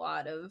do a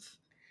lot of,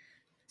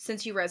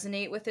 since you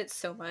resonate with it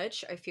so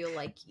much, I feel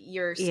like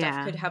your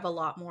stuff could have a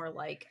lot more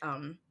like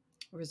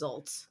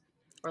results,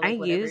 or like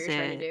whatever you're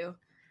trying to do.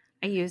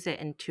 I use it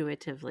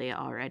intuitively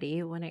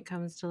already when it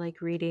comes to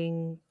like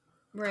reading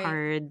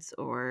cards,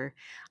 or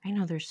I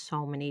know there's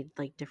so many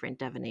like different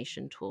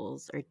divination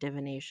tools, or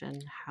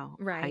divination, how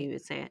you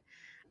would say it,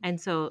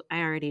 and so I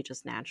already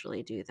just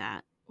naturally do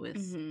that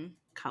with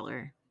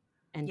color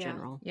in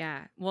general.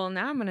 Yeah. Well,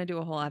 now I'm gonna do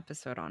a whole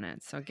episode on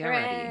it, so get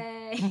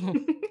ready.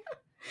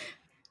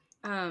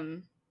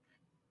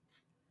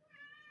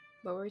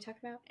 What were we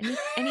talking about?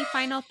 Any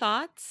final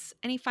thoughts?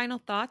 Any final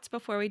thoughts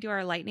before we do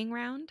our lightning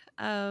round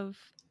of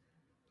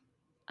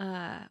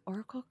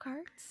oracle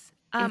cards?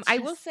 I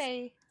will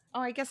say,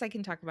 I guess I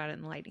can talk about it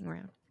in the lightning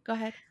round. Go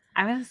ahead.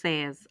 I was gonna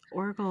say, is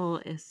Oracle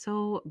is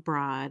so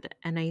broad,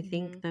 and I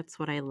think that's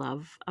what I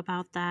love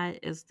about that,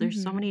 is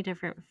there's so many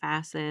different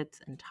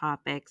facets and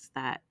topics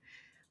that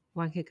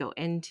one could go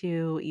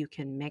into. You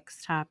can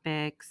mix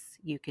topics,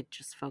 you could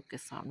just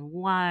focus on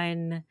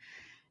one.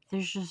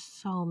 There's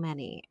just so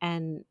many,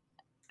 and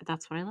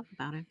that's what I love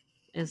about it,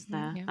 is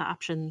the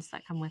options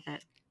that come with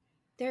it.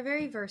 They're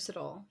very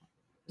versatile.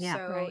 Yeah.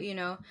 So, you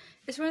know,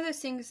 it's one of those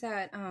things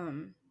that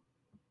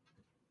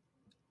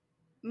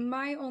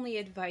my only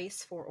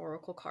advice for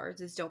oracle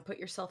cards is don't put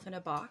yourself in a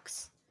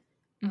box.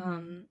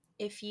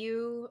 If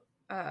you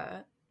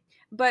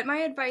but my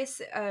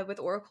advice with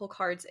oracle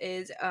cards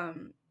is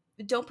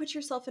don't put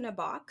yourself in a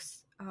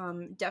box.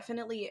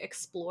 Definitely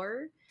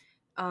explore.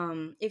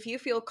 If you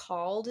feel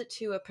called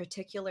to a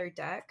particular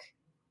deck,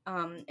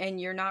 and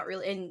you're not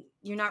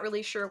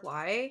really sure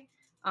why,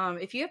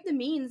 if you have the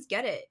means,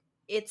 get it.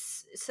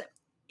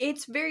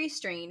 It's very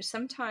strange.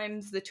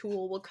 Sometimes the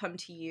tool will come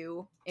to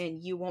you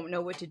and you won't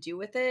know what to do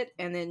with it,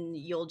 and then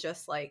you'll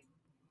just like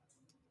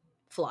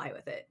fly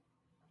with it.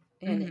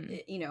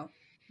 and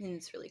and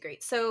it's really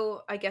great.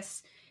 So I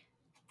guess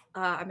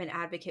I'm an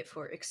advocate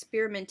for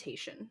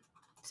experimentation,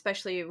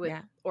 especially with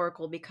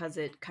Oracle, because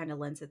it kind of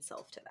lends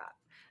itself to that.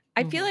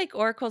 I feel like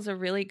Oracle's a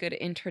really good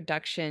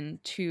introduction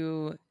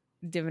to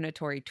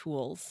divinatory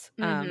tools.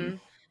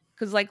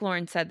 Because like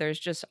Lauren said, there's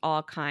just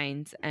all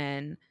kinds.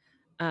 And,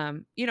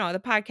 the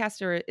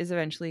podcaster is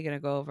eventually going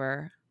to go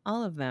over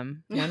all of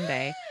them one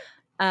day.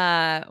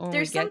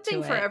 There's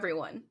something for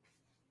everyone.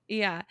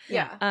 Yeah.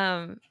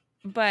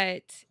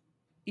 But,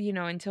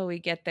 until we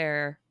get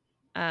there,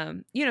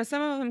 some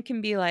of them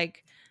can be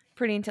like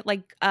pretty into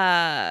like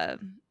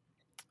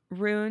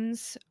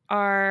runes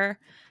are,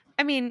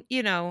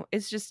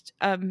 it's just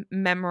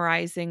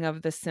memorizing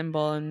of the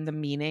symbol and the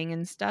meaning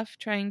and stuff,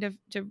 trying to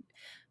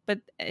but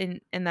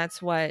and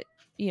that's what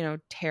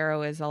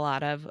tarot is a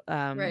lot of,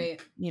 right.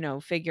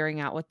 Figuring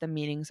out what the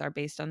meanings are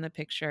based on the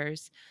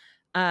pictures.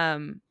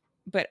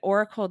 But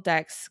oracle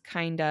decks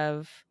kind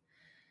of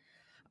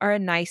are a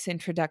nice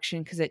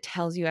introduction because it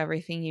tells you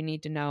everything you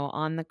need to know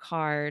on the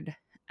card,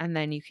 and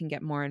then you can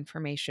get more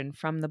information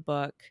from the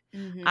book.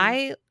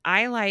 I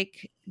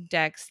like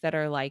decks that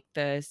are like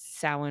the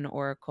Samhain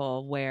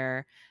Oracle,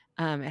 where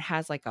it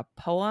has like a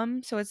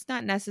poem, so it's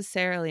not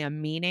necessarily a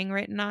meaning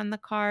written on the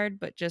card,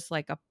 but just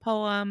like a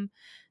poem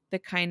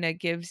that kind of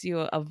gives you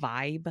a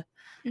vibe.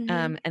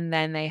 And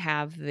then they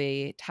have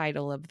the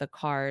title of the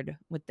card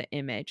with the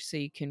image, so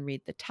you can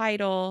read the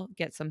title,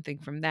 get something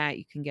from that.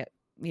 You can get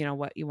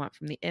what you want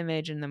from the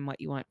image, and then what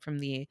you want from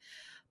the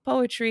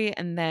poetry,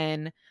 and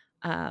then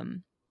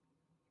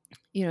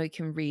you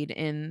can read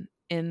in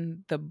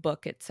the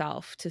book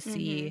itself to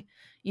see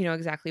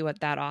exactly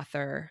what that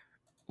author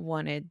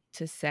wanted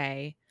to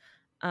say.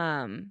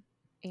 And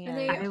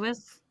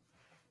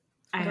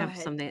I have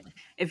something.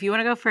 If you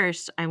want to go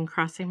first, I'm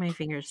crossing my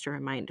fingers to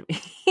remind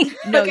me.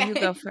 No, you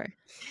go first.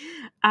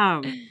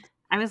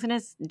 I was going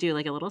to do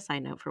like a little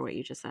side note for what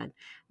you just said.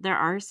 There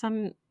are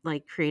some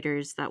like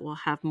creators that will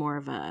have more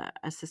of a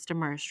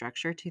system or a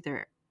structure to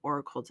their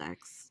oracle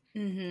decks.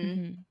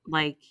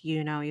 Like,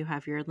 you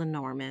have your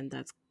Lenormand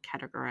that's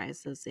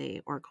categorized as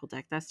a oracle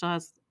deck that still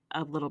has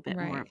a little bit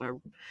more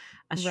of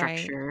a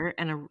structure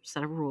and a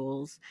set of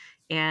rules.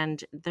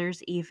 And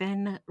there's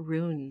even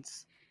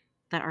runes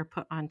that are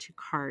put onto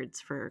cards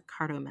for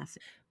cartomancy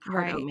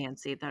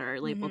that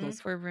are labeled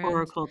as for runes.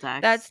 Oracle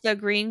decks. That's the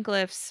Green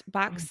Glyphs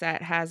box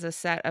set has a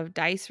set of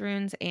dice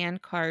runes and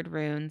card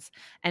runes,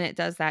 and it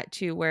does that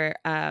too, where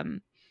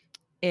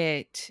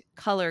it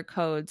color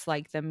codes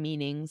like the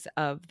meanings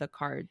of the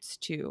cards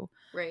too,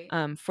 right?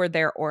 For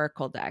their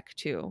oracle deck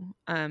too.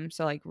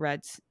 So like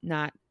red's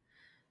not,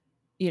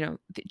 the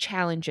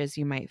challenges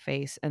you might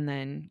face, and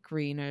then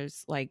green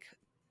is like,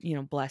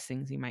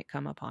 blessings you might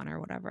come upon or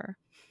whatever.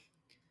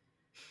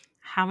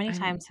 How many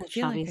times has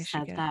Shelby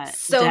said that?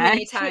 So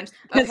many times.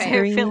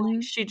 Okay. I feel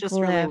like she just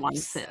really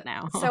wants it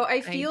now. So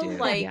I feel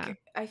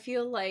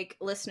like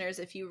listeners,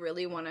 if you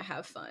really want to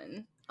have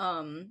fun,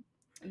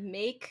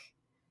 make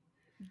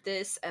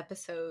this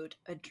episode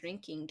a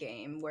drinking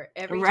game where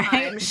every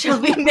time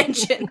Shelby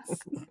mentions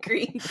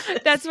green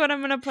glyphs, that's what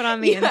I'm gonna put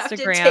on the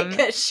Instagram. Have to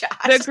take a shot.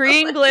 The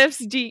Green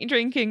Glyphs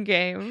drinking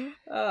game.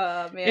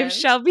 Oh man.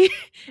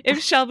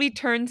 If Shelby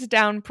turns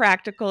down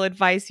practical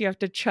advice, you have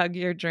to chug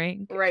your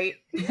drink. Right.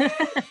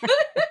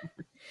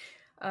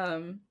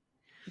 But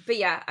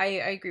yeah, I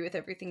agree with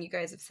everything you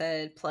guys have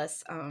said.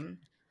 Plus,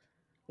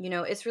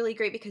 it's really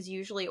great because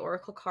usually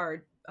Oracle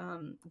card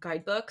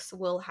guidebooks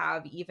will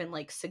have even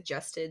like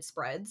suggested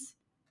spreads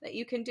that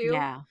you can do.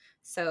 Yeah.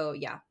 So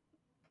yeah.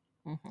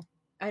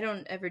 I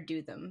don't ever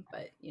do them,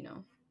 but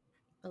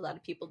a lot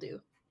of people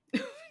do.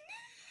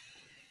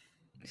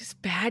 This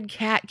bad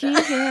cat. Can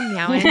you hear him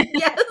meowing?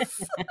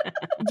 Yes.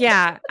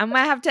 Yeah, I'm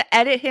gonna have to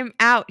edit him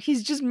out.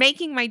 He's just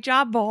making my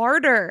job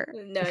harder.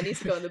 No, it needs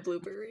to go in the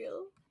blooper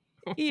reel.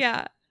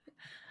 Yeah.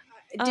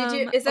 Did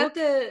you? Is that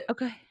the?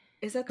 Okay.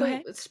 Is that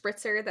the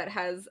spritzer that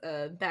has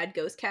a bad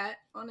ghost cat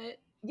on it?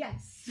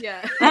 Yes.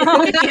 Yeah.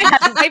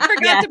 I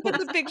forgot to put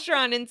the picture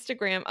on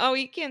Instagram. Oh,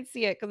 you can't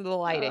see it because of the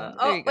lighting.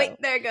 Wait,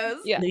 there it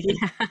goes. Yeah.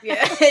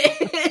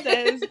 It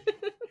says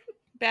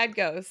bad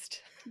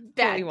ghost.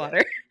 Holy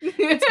water.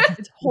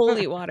 It's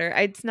holy water.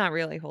 It's not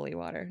really holy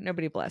water.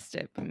 Nobody blessed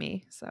it but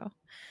me. So,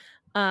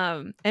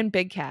 and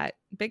Big Cat.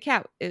 Big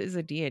Cat is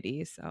a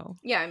deity. So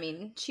yeah, I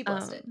mean, she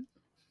blessed it.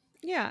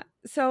 Yeah.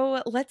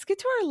 So let's get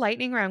to our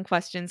lightning round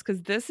questions,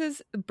 because this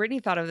is Brittany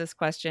thought of this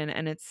question,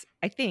 and it's,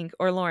 I think,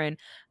 or Lauren,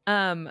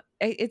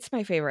 it's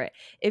my favorite.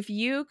 If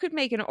you could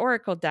make an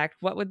oracle deck,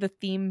 what would the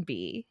theme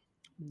be?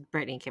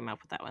 Brittany came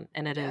up with that one,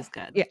 and it is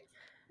good. Yeah.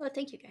 Well,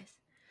 thank you guys.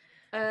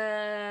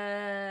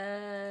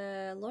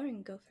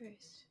 Lauren, go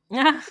first.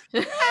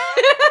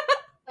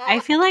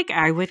 I feel like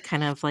I would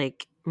kind of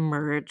like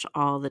merge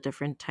all the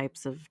different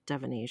types of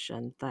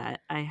divination that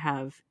I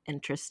have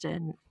interest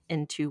in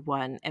into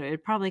one. It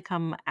would probably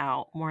come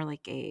out more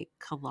like a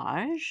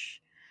collage.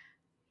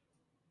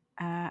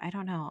 I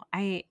don't know.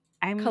 I'm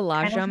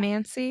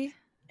collageomancy.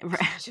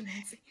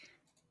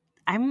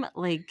 I'm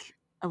like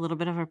a little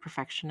bit of a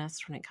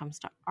perfectionist when it comes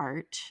to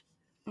art.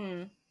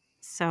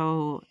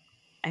 So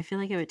I feel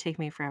like it would take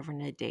me forever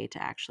and a day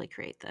to actually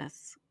create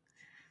this.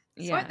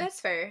 Yeah, that's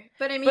fair.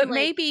 But I mean, but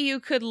maybe you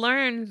could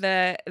learn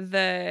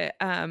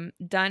the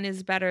done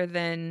is better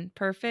than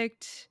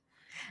perfect.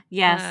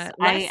 Yes,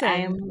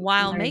 lesson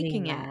while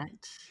making that.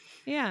 it.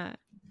 Yeah.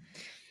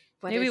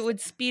 Maybe it would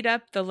speed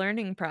up the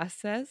learning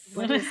process.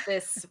 What is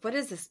this? What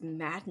is this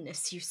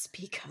madness you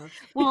speak of?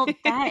 Well,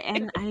 that,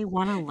 and I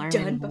want to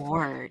learn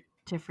more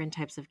different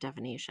types of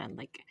divination.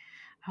 Like,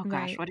 oh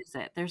gosh, what is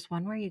it? There's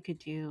one where you could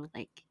do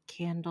like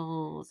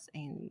candles,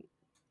 and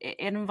it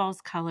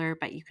involves color,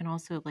 but you can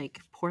also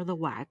like pour the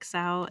wax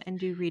out and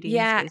do readings.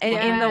 Yeah,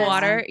 in the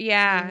water.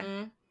 Yeah.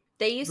 Mm-hmm.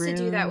 They used to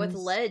do that with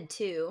lead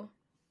too,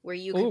 where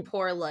you could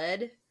pour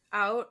lead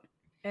out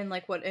and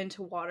like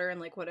into water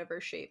and like whatever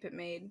shape it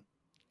made.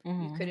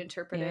 You could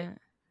interpret it.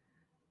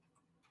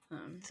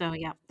 So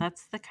yeah,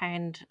 that's the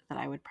kind that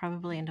I would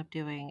probably end up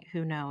doing.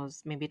 Who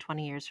knows? Maybe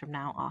 20 years from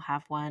now, I'll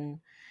have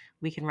one.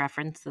 We can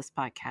reference this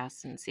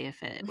podcast and see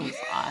if it was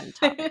on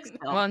topic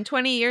still. Well, in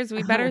 20 years,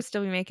 we better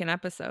still be making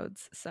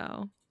episodes.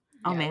 So,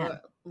 oh man,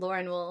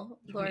 Lauren will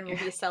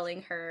be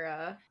selling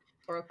her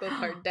oracle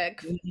card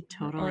deck.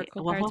 Totally.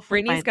 Oracle cards.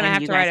 Brittany's gonna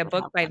have to write a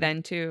book by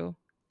then too.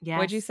 Yes.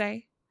 What'd you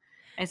say?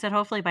 I said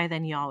hopefully by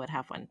then y'all would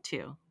have one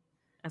too,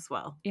 as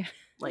well. Yeah,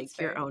 like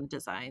your own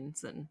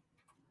designs and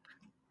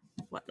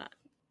whatnot.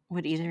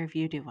 Would either of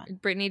you do one?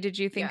 Brittany, did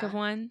you think of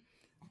one?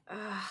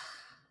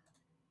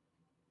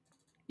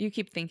 You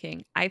keep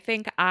thinking. I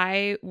think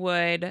I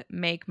would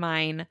make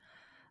mine.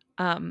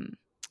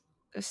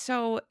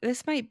 So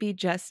this might be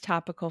just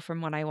topical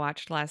from what I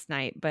watched last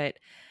night, but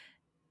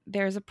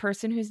there's a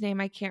person whose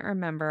name I can't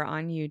remember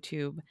on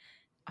YouTube.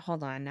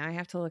 Hold on, now I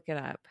have to look it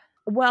up.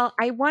 Well,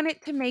 I want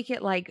it to make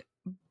it like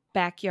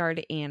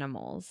backyard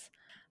animals.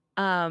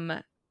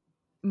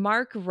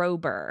 Mark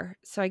Rober.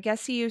 So I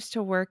guess he used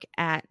to work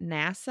at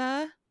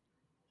NASA.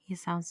 He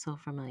sounds so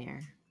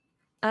familiar.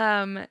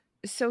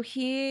 So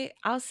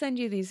I'll send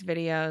you these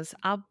videos.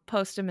 I'll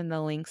post them in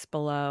the links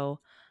below.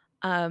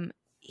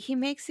 He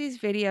makes these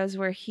videos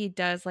where he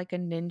does like a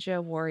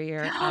ninja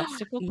warrior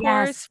obstacle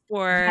course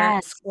for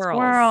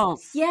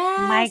squirrels.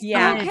 Yes.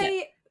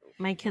 Okay.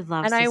 My kid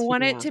loves and I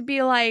want it to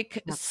be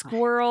like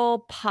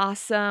squirrel,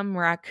 possum,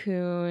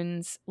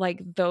 raccoons,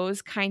 like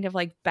those kind of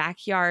like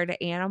backyard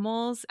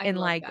animals in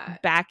like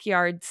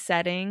backyard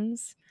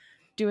settings,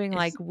 doing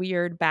like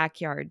weird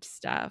backyard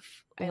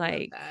stuff. I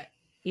love that.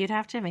 You'd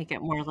have to make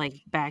it more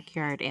like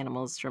backyard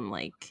animals from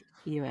like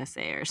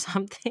USA or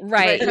something.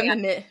 Right.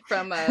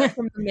 From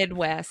the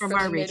Midwest. From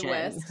our region.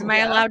 Am I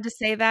allowed to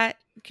say that?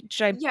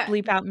 Should I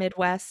bleep out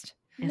Midwest?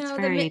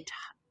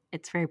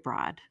 It's very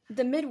broad.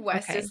 The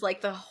Midwest is like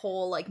the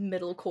whole like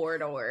middle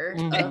corridor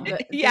of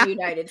the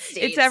United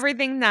States. It's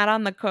everything not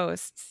on the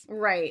coasts.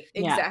 Right.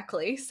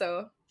 Exactly.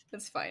 So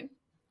it's fine.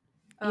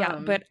 Yeah,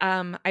 but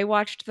I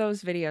watched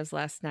those videos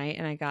last night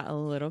and I got a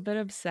little bit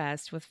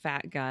obsessed with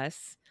Fat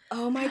Gus.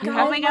 Oh my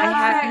god!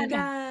 Fat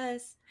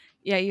Gus.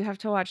 Yeah, you have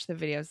to watch the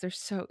videos. They're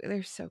so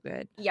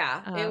good.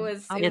 Yeah,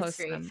 it's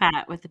great.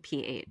 Fat with a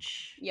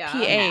PH. Yeah,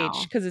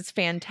 PH because it's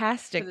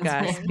fantastic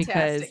Gus.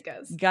 Because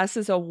Gus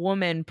is a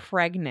woman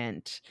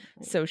pregnant,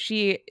 so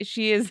she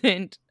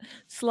isn't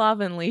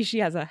slovenly. She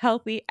has a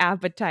healthy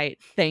appetite.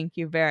 Thank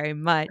you very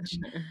much.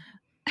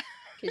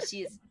 Because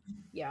she's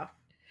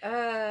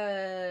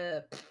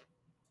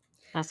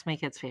that's my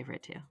kid's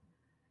favorite too.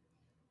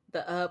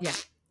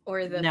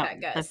 Or the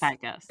Fat Gus. The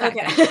Fat Gus.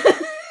 Okay.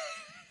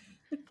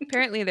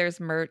 Apparently there's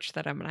merch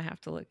that I'm going to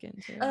have to look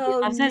into. Oh, he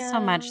loves it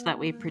so much that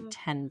we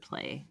pretend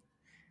play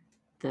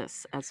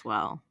this as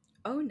well.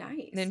 Oh,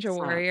 nice. Ninja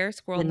Warrior,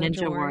 Squirrel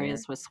Ninja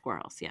Warriors with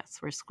squirrels. Yes,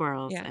 we're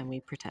squirrels and we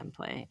pretend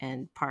play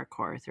and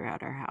parkour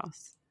throughout our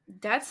house.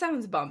 That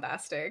sounds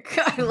bombastic.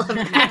 I love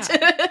that.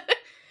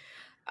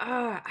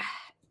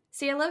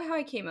 See, I love how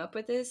I came up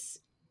with this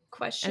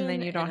question. And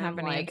then you don't have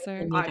an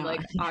answer? I'm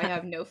like, I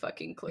have no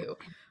fucking clue.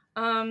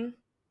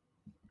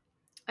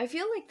 I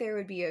feel like there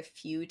would be a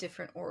few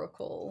different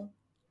oracle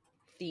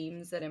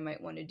themes that I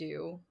might want to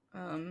do.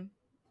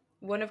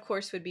 One, of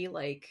course, would be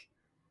like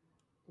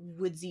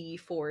woodsy,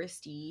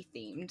 foresty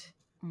themed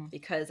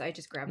because I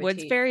just gravitate.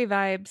 Woods fairy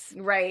vibes.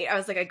 Right. I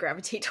was like, I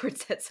gravitate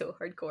towards that so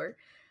hardcore.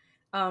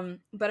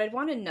 But I'd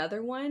want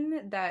another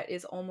one that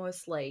is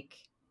almost like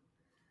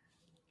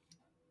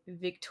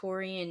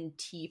Victorian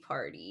Tea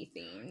Party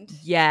themed.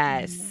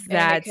 Yes,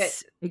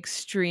 that's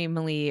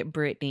extremely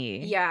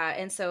Brittany. Yeah,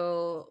 and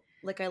so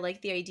like I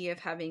like the idea of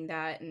having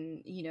that,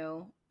 and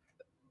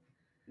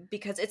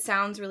because it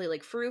sounds really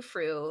like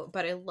frou-frou,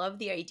 but I love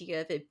the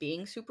idea of it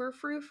being super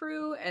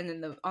frou-frou, and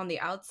then on the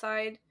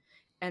outside,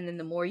 and then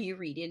the more you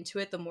read into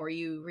it, the more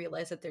you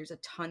realize that there's a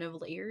ton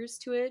of layers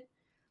to it.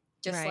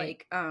 Just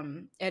like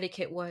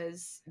etiquette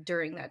was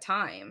during that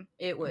time.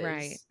 It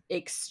was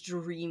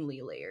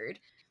extremely layered.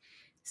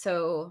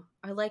 So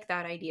I like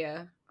that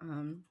idea.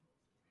 And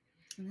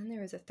then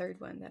there was a third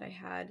one that I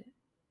had.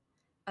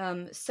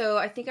 So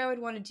I think I would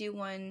want to do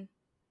one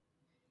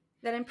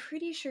that I'm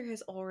pretty sure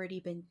has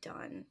already been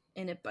done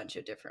in a bunch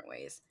of different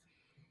ways.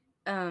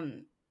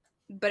 But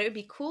it would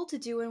be cool to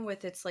do one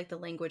with it's like the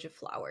language of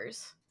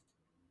flowers.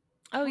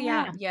 Oh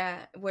yeah. Yeah,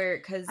 where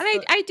because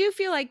I do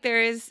feel like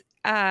there is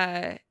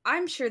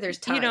I'm sure there's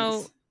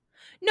tons.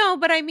 No,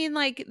 but I mean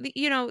like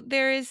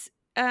there is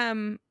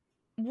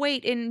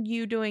weight in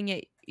you doing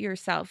it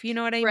yourself. You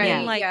know what I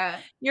mean? Like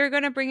you're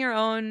going to bring your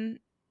own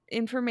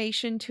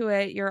information to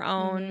it, your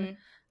own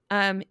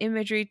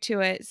imagery to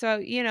it.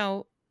 So,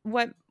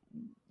 what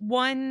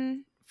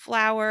one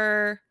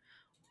flower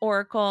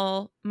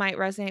oracle might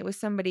resonate with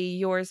somebody,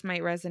 yours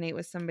might resonate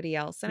with somebody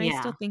else. And I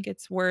still think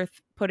it's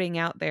worth putting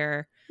out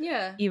there.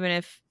 Yeah. Even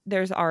if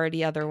there's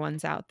already other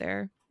ones out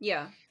there.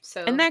 Yeah.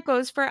 So and that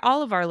goes for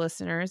all of our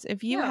listeners.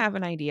 If you have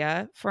an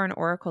idea for an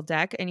oracle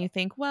deck and you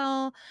think,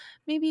 well,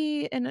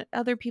 maybe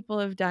other people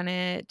have done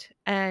it,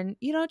 and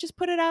just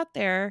put it out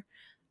there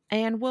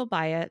and we'll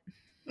buy it.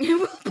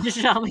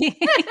 Shall we?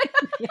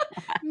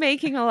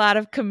 Making a lot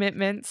of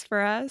commitments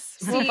for us.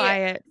 We'll buy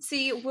it.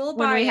 We'll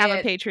when buy we have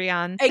it. a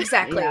Patreon.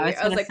 Exactly. Yeah, I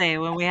was gonna say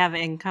when we have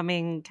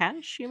incoming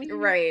cash, you mean?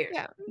 Right.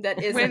 Yeah.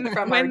 That isn't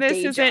from when our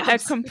this day isn't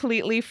jobs. a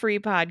completely free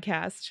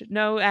podcast.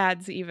 No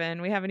ads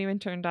even. We haven't even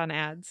turned on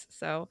ads.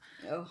 So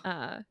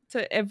it's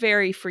a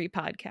very free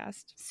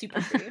podcast.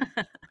 Super free.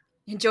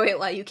 Enjoy it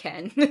while you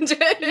can.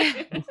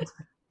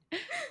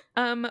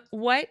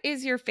 What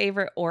is your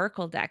favorite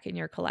oracle deck in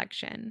your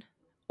collection?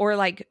 Or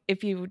like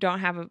if you don't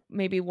have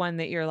maybe one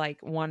that you're like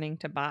wanting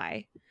to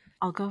buy.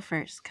 I'll go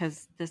first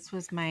because this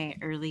was my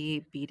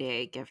early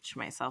B-Day gift to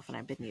myself and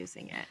I've been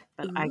using it.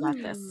 But I got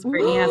this.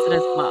 Brittany has it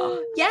as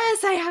well.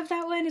 Yes, I have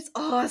that one. It's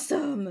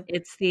awesome.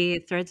 It's the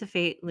Threads of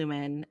Fate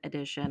Lumen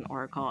Edition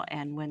Oracle.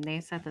 And when they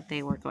said that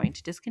they were going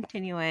to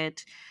discontinue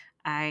it,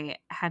 I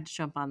had to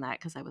jump on that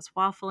because I was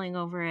waffling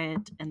over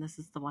it. And this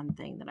is the one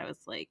thing that I was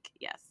like,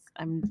 yes,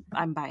 I'm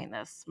buying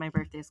this. My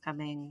birthday's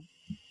coming.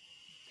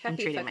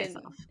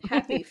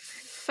 Happy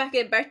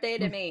fucking birthday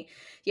to me.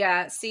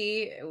 Yeah,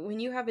 see,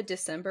 when you have a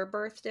December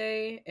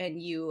birthday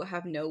and you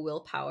have no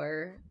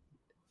willpower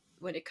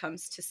when it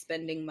comes to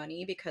spending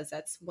money, because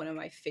that's one of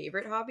my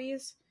favorite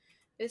hobbies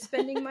is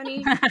spending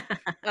money.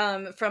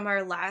 From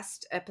our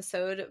last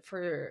episode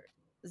for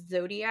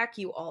Zodiac,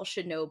 you all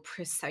should know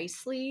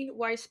precisely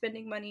why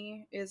spending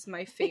money is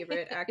my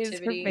favorite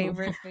activity. Is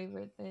her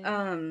favorite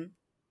thing.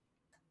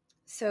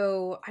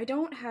 So I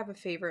don't have a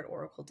favorite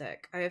oracle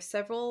deck. I have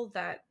several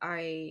that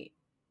I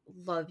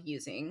love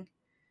using.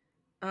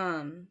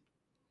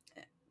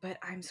 But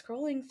I'm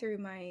scrolling through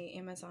my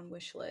Amazon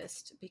wish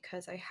list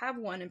because I have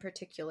one in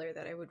particular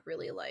that I would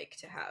really like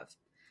to have.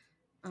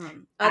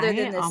 Other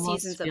than the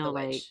Seasons of the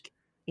Witch.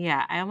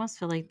 Yeah, I almost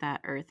feel like that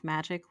Earth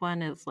Magic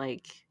one is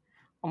like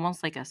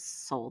almost like a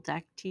soul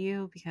deck to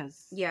you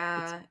because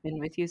it's been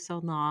with you so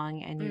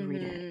long and you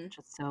read it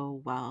just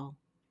so well.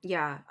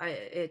 Yeah,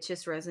 it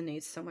just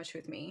resonates so much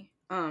with me.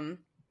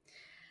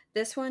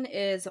 This one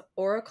is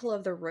Oracle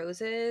of the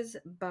Roses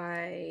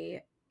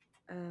by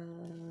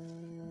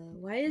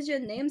why is your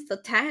name so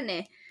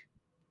tiny?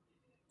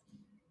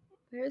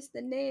 Where's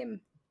the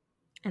name?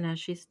 And as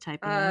she's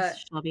typing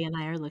this, Shelby and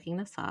I are looking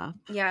this up.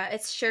 Yeah,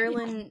 it's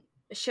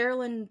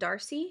Sherilyn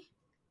Darcy.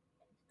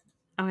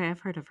 Okay,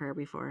 I've heard of her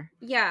before.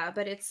 Yeah,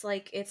 but it's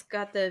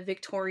got the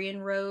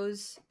Victorian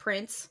rose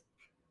prints.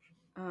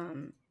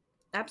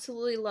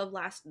 Absolutely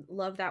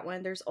love that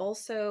one. There's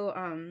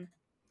also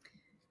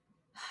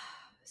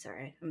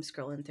sorry, I'm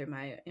scrolling through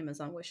my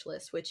Amazon wish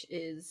list, which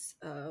is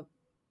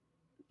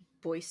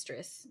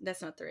boisterous.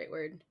 That's not the right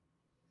word.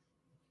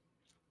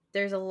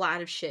 There's a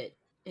lot of shit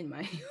in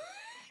my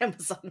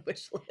Amazon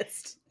wish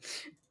list.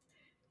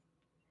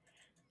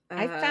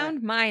 I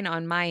found mine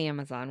on my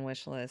Amazon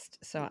wish list,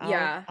 so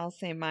I'll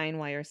say mine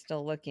while you're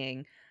still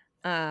looking.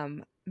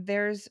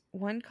 There's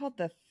one called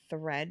the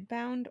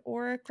Threadbound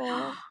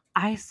Oracle.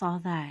 I saw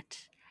that,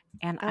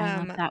 and I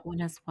love that one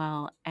as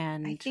well.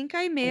 And I think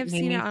I may have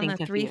seen it on the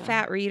Three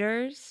Fat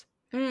Readers.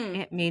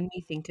 It made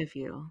me think of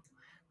you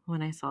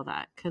when I saw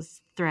that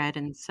because thread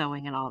and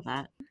sewing and all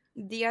that.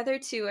 The other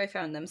two I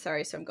found them.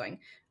 Sorry, so I'm going.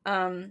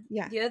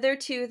 The other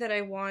two that I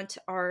want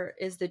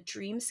is the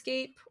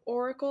Dreamscape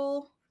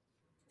Oracle.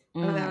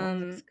 Oh, that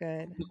one looks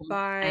good.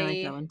 By I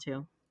like that one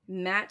too.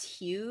 Matt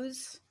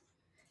Hughes.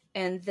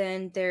 And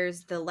then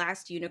there's the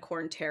Last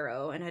Unicorn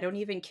Tarot. And I don't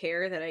even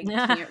care that I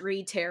can't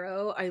read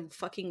tarot. I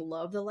fucking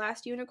love the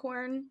Last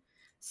Unicorn.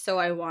 So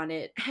I want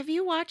it. Have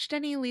you watched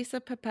any Lisa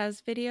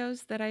Pepez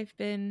videos that I've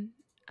been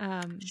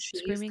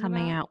she's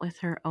coming out with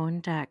her own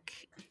deck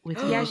with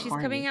unicorns. She's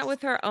coming out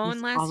with her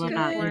own Last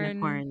Unicorn.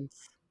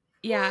 Unicorns.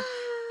 Yeah.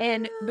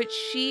 But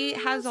she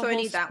has a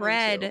whole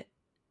spread.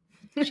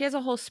 She has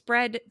a whole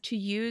spread to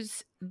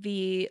use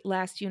the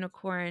Last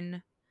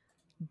Unicorn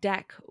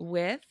deck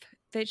with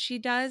that she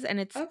does, and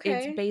it's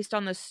based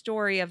on the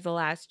story of the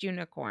Last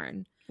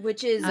Unicorn,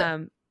 which is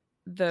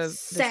the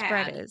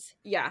spread is.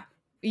 Yeah.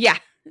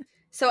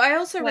 So I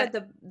also read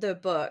the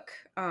book,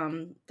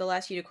 The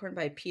Last Unicorn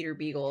by Peter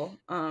Beagle.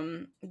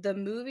 The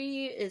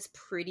movie is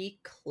pretty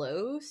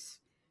close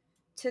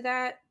to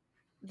that.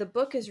 The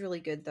book is really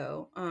good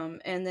though.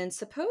 And then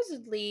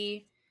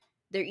supposedly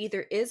there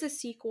either is a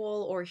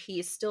sequel or he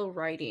is still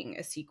writing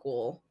a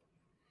sequel,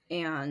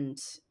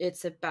 and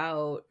it's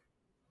about,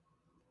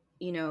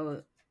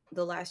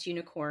 the last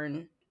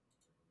unicorn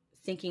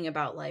thinking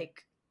about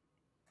like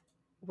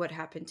what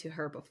happened to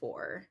her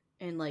before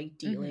and like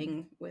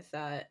dealing with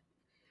that.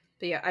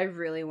 But yeah, I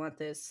really want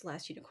this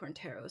last unicorn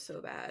tarot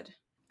so bad.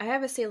 I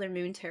have a Sailor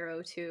Moon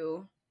tarot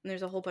too, and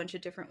there's a whole bunch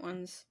of different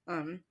ones.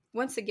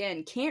 Once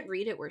again, can't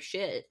read it worth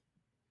shit.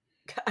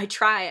 I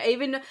try.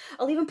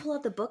 I'll even pull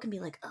out the book and be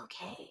like,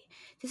 okay,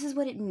 this is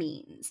what it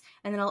means.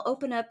 And then I'll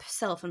open up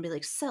Self and be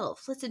like,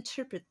 Self, let's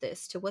interpret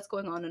this to what's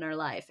going on in our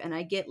life. And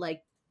I get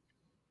like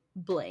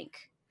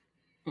blank.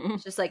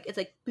 It's just like, it's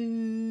like,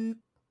 boop.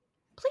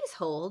 Please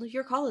hold.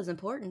 Your call is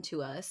important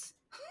to us.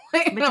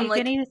 But do you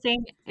get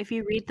anything, if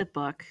you read the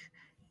book,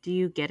 do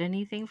you get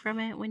anything from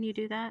it when you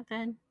do that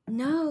then?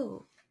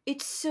 No.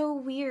 It's so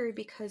weird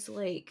because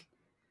like,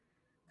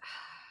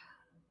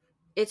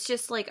 it's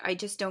just like, I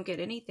just don't get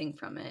anything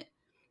from it.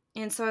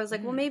 And so I was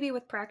like, well, maybe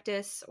with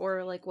practice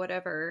or like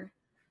whatever.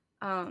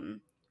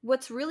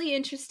 What's really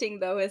interesting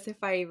though is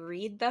if I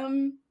read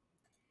them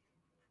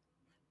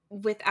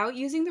without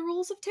using the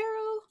rules of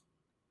tarot,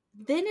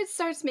 then it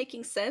starts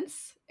making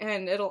sense,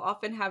 and it'll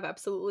often have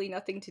absolutely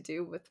nothing to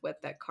do with what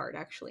that card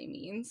actually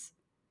means.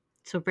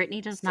 So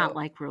Brittany does not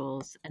like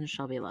rules, and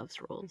Shelby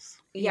loves rules.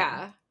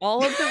 Yeah.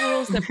 All of the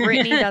rules that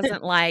Brittany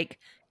doesn't like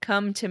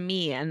come to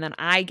me, and then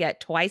I get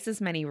twice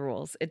as many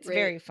rules. It's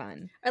very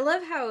fun. I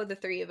love how the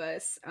three of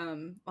us,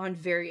 on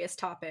various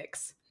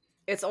topics,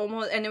 it's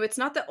almost, and it's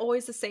not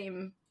always the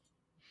same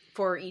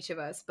for each of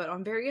us, but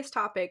on various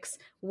topics,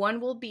 one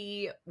will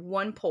be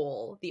one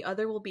pole, the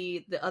other will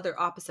be the other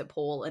opposite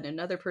pole, and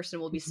another person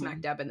will be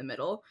smack dab in the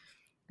middle,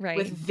 right?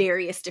 With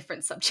various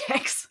different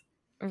subjects,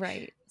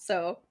 right?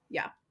 So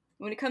yeah,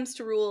 when it comes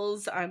to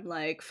rules, I'm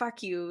like,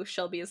 fuck you.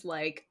 Shelby is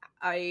like,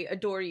 I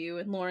adore you,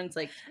 and Lauren's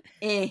like,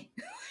 eh.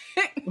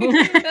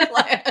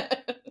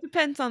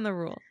 Depends on the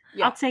rule.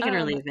 Yeah. I'll take it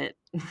or leave it.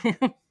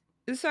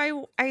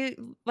 So I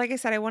like I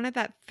said, I wanted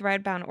that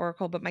Threadbound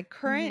Oracle, but my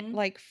current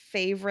like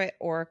favorite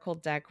Oracle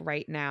deck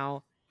right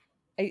now,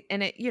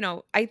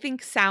 I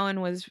think Samhain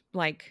was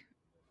like,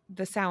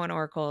 the Samhain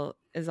Oracle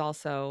is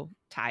also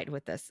tied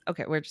with this.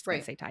 Okay, we're just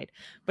gonna say tied,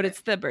 but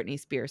it's the Britney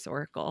Spears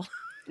Oracle.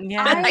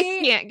 Yeah, I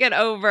can't get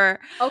over.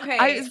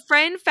 Okay, his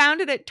friend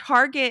found it at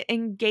Target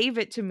and gave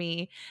it to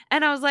me,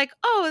 and I was like,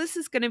 oh, this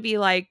is gonna be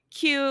like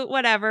cute,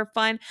 whatever,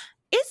 fun.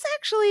 It's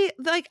actually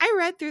like, I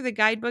read through the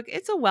guidebook.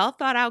 It's a well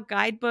thought out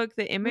guidebook.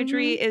 The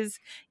imagery is,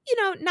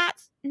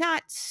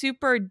 not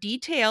super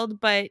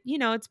detailed, but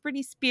it's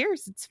Britney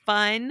Spears. It's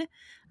fun.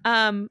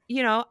 I'm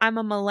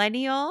a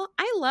millennial.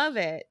 I love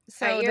it.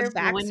 So the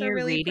backs are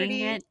really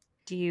pretty. It,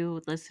 do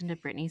you listen to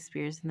Britney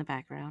Spears in the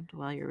background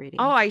while you're reading?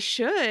 Oh, I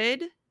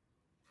should.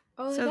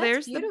 Oh, so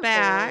there's beautiful. The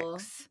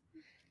backs.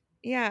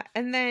 Yeah,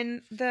 and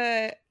then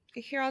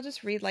here I'll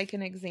just read like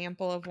an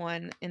example of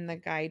one in the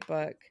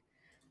guidebook.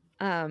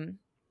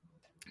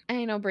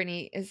 I know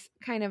Brittany is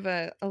kind of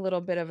a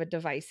little bit of a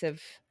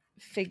divisive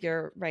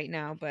figure right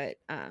now, but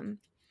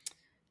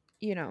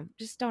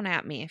just don't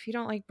at me. If you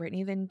don't like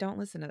Brittany, then don't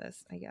listen to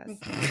this, I guess.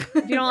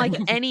 If you don't like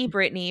any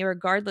Brittany,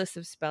 regardless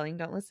of spelling,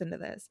 don't listen to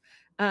this.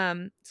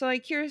 So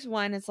like, here's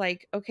one. It's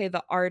like, okay,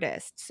 the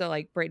artist. So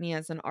like Brittany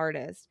as an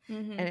artist.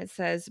 And it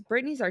says,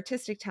 Brittany's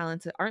artistic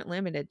talents aren't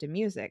limited to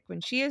music.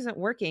 When she isn't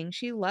working,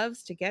 she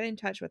loves to get in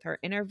touch with her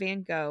inner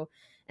Van Gogh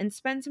and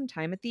spend some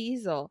time at the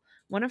easel.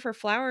 One of her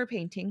flower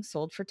paintings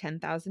sold for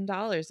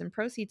 $10,000, and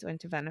proceeds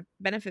went to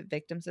benefit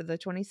victims of the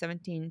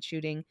 2017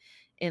 shooting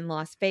in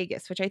Las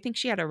Vegas, which I think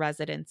she had a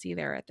residency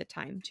there at the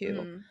time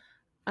too.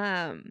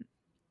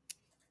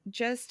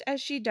 Just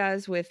as she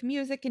does with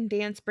music and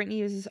dance, Brittany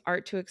uses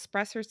art to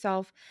express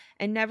herself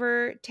and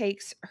never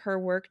takes her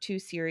work too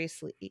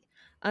seriously.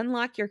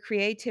 Unlock your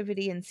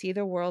creativity and see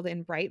the world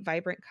in bright,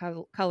 vibrant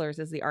colors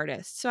as the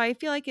artist. So I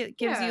feel like it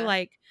gives you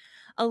like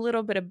a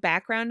little bit of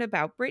background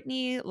about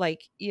Brittany,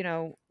 like,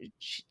 the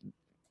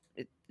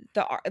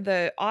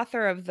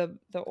author of the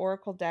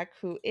Oracle deck,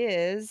 who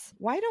is,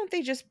 why don't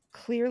they just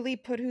clearly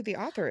put who the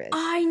author is?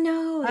 I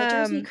know, that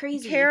drives me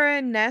crazy.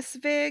 Tara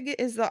Nesvig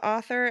is the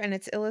author, and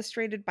it's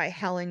illustrated by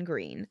Helen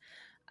Green.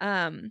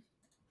 But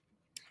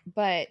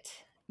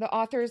the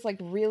author is like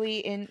really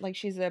in, like,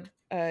 she's a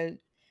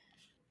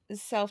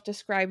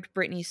self-described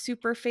Britney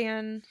super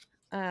fan.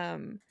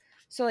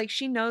 So like,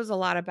 she knows a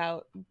lot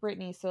about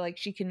Britney, so like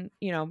she can,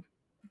 I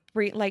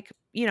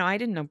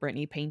didn't know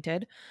Britney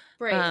painted.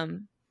 Right.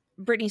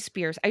 Britney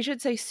Spears. I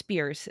should say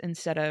Spears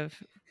instead of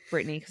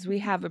Britney, because we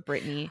have a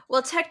Britney.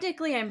 Well,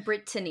 technically I'm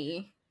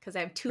Brittany because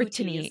I have two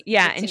Brittany. T's.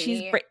 Yeah, Brittany, and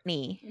she's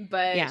Brittany.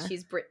 But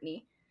she's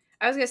Brittany.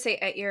 I was gonna say,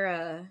 at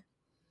your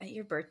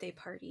birthday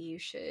party, you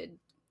should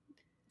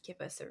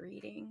give us a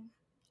reading.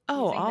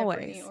 Oh,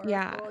 always.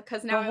 Yeah.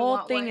 Because now the whole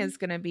thing is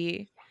gonna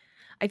be,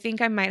 I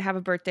think I might have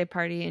a birthday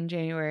party in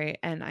January,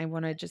 and I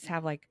want to just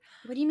have like.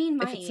 What do you mean,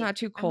 if it's not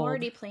too cold? I'm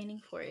already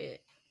planning for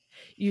it.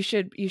 You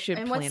should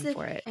plan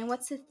for it. And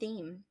what's the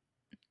theme?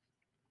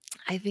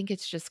 I think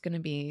it's just gonna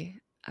be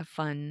a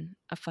fun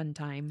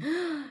time.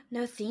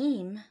 No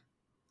theme.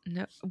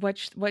 No.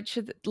 What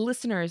should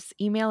listeners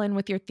email in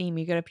with your theme?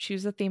 You got to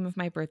choose the theme of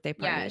my birthday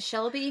party. Yeah,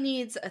 Shelby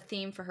needs a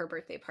theme for her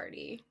birthday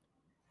party.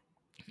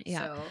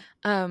 Yeah.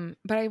 So,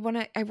 But I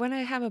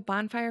wanna have a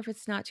bonfire if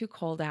it's not too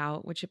cold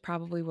out, which it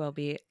probably will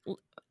be.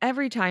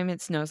 Every time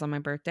it snows on my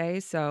birthday,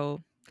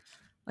 so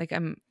like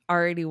I'm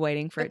already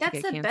waiting for but it to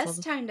that's get the best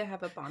canceled. time to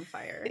have a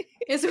bonfire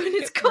is when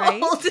it's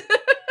Right? cold.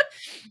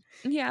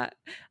 Yeah.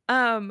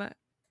 Um,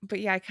 but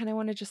yeah, I kind of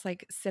want to just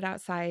like sit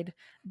outside.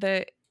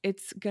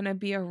 It's gonna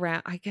be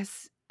around, I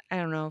guess I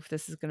don't know if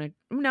this is gonna,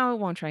 no, it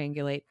won't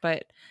triangulate,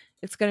 but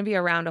it's gonna be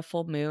around a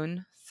full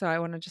moon. So I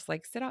want to just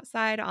like sit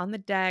outside on the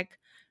deck,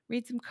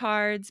 read some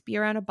cards, be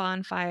around a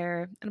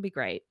bonfire. It'll be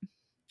great.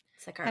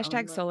 It's like our own Hashtag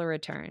little, solar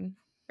return.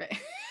 right?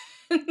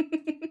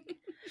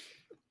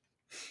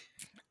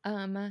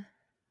 Um,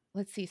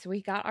 let's see. So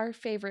we got our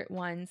favorite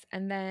ones,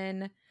 and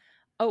then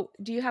oh,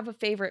 do you have a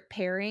favorite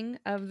pairing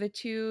of the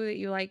two that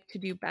you like to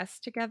do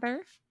best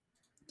together?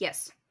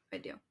 Yes, I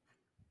do.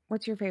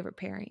 What's your favorite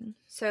pairing?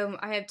 So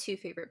I have two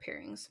favorite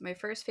pairings. My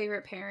first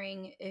favorite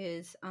pairing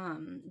is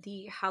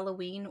the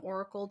Halloween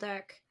Oracle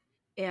deck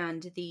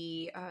and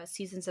the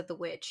Seasons of the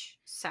Witch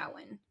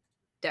Samhain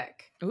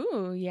deck.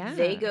 Ooh,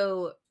 They yeah.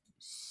 go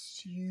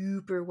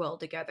super well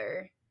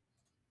together.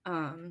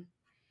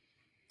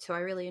 So I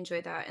really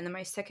enjoyed that. And then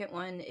my second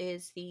one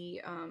is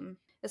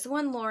it's the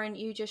one, Lauren,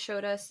 you just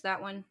showed us,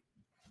 that one.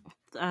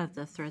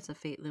 The Threads of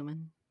Fate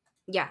Lumen.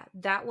 Yeah,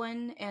 that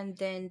one, and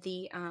then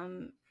the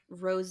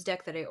Rose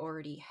deck that I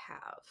already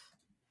have.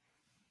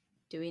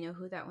 Do we know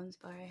who that one's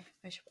by?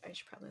 I should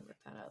probably look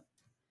that up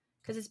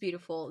because it's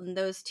beautiful, and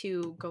those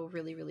two go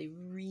really, really,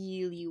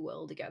 really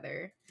well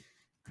together.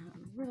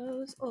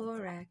 Rose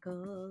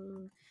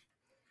Oracle,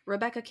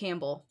 Rebecca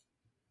Campbell.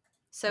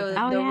 So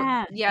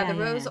the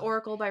Rose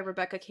Oracle by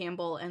Rebecca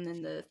Campbell, and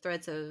then the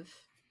Threads of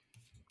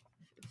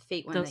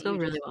Fate one. Those go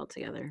really well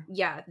together.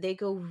 Yeah, they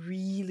go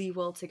really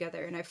well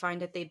together, and I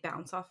find that they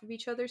bounce off of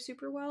each other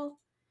super well.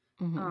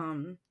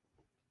 Mm-hmm.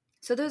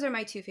 So those are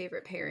my two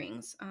favorite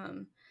pairings.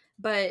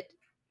 But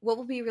what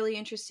will be really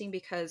interesting,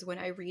 because when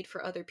I read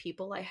for other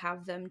people, I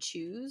have them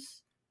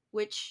choose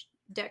which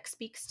deck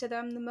speaks to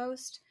them the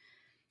most.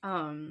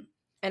 And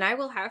I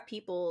will have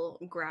people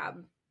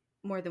grab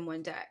more than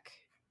one deck,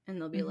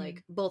 and they'll be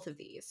like, both of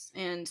these.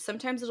 And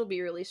sometimes it'll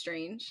be really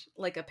strange,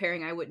 like a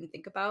pairing I wouldn't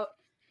think about.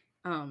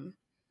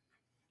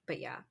 But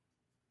yeah,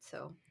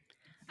 so.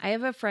 I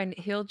have a friend,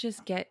 he'll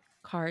just get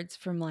cards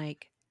from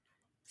like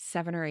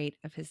 7 or 8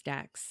 of his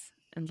decks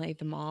and lay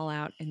them all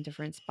out in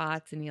different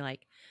spots, and he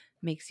like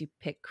makes you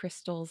pick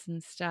crystals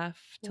and stuff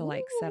to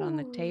like set on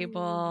the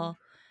table.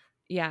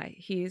 Yeah,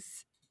 That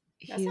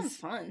sounds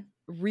fun.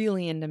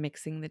 Really into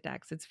mixing the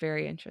decks. It's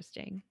very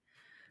interesting.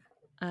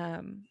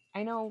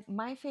 I know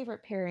my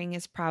favorite pairing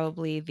is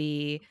probably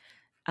the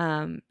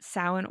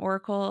Samhain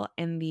Oracle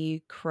and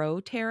the Crow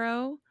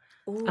Tarot.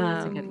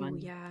 That's a good one.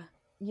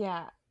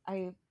 Yeah,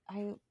 I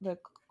the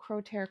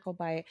Crow Tarot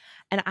by,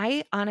 and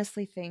I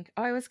honestly think,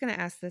 I was going to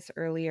ask this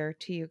earlier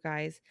to you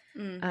guys.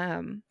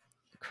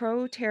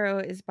 Crow Tarot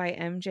is by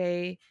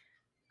MJ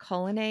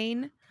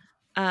Cullinane.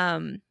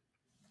 And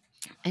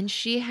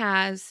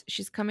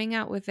she's coming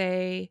out with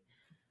a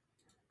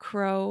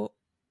Crow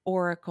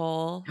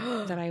Oracle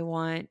that I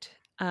want.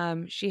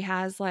 She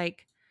has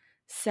like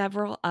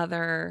several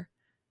other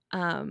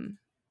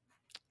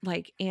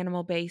like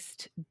animal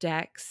based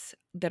decks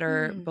that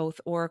are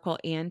both Oracle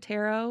and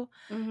Tarot.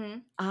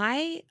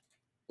 I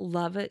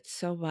love it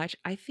so much.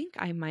 I think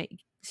I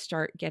might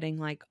start getting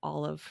like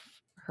all of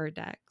her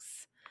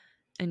decks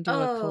and do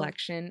a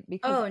collection,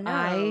 because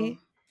no.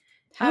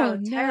 How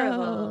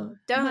terrible.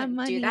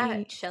 Don't do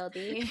that,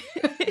 Shelby.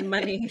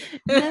 Money.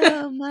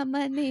 No, my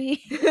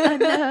money.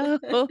 Oh,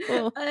 no.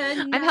 No.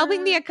 I'm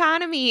helping the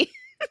economy.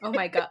 Oh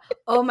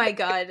my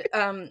god.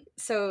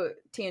 So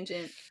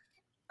tangent.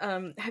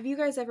 Have you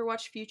guys ever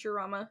watched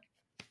Futurama?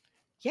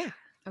 Yeah.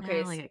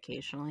 Okay. Like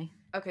occasionally.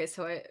 Okay,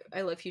 so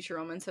I love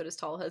Futurama, and so does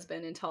Tall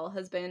Husband. And Tall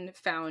Husband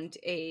found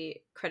a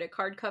credit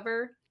card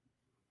cover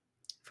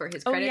for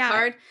his credit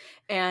card,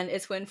 and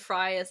it's when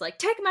Fry is like,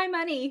 "Take my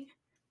money."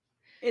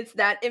 It's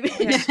that image.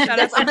 Yeah, shut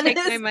up and take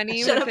my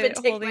money. Shut up and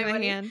take my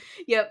money. Hand.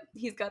 Yep,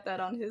 he's got that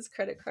on his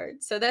credit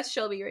card. So that's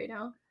Shelby right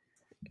now.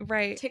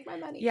 Right. Take my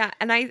money. Yeah,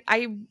 and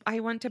I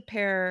want to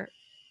pair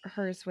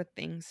hers with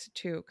things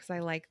too, because I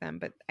like them.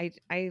 But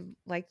I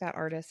like that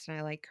artist, and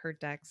I like her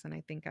decks, and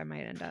I think I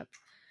might end up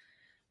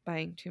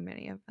buying too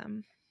many of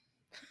them.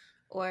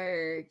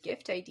 Or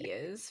gift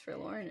ideas for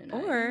Lauren and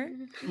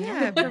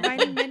I.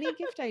 Providing many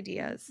gift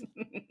ideas.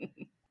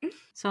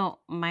 So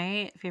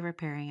my favorite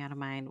pairing out of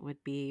mine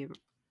would be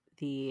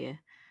the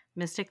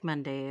Mystic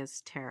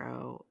Mondays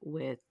Tarot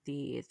with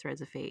the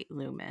Threads of Fate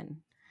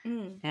Lumen.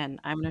 And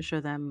I'm going to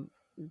show them.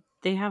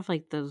 They have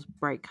like those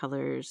bright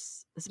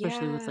colors,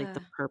 especially with like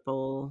the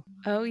purple.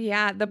 Oh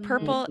yeah, the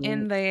purple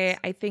in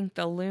I think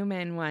the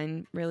Lumen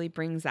one really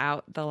brings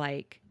out the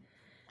like.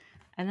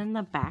 And then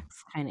the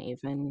backs kind of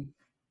even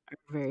are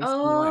very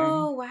similar.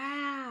 Oh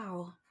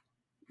wow!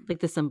 Like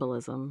the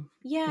symbolism.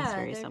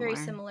 Yeah, they're very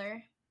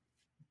similar.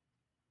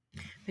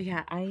 But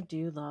yeah, I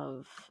do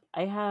love.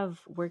 I have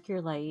Work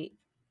Your Light,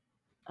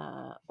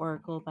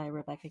 Oracle by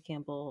Rebecca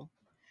Campbell,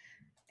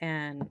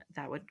 and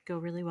that would go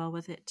really well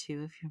with it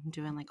too if you're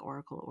doing like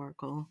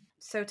Oracle.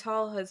 So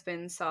Tall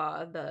Husband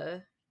saw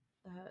the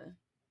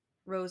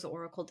Rose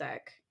Oracle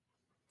deck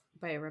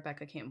by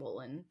Rebecca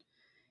Campbell, and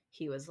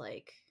he was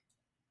like,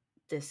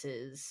 this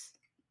is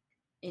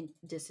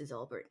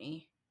all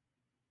Brittany.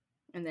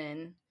 And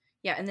then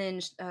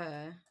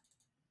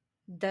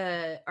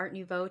the Art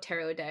Nouveau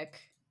tarot deck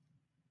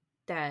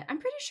that I'm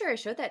pretty sure I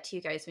showed that to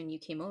you guys when you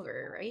came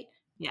over, right?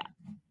 Yeah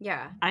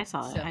I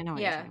saw it. I know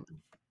what you're talking about.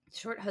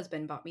 Short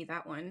Husband bought me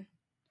that one,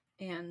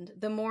 and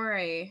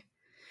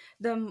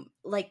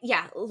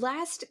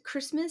last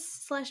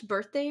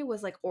Christmas/birthday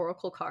was like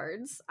Oracle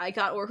cards. I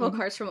got Oracle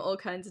cards from all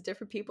kinds of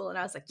different people, and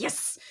I was like,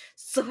 yes,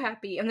 so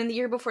happy. And then the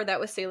year before that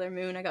was Sailor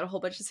Moon. I got a whole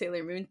bunch of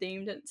Sailor Moon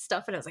themed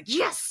stuff, and I was like,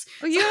 yes.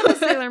 Well, you have a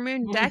Sailor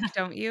Moon deck,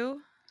 don't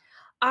you?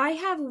 I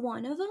have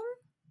one of them.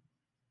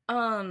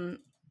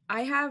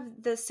 I have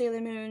the Sailor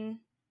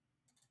Moon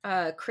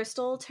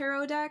crystal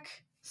tarot deck,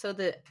 so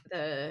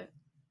the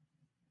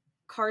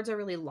cards are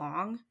really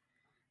long.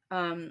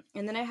 And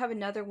then I have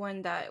another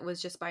one that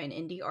was just by an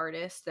indie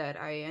artist that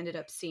I ended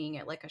up seeing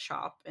at like a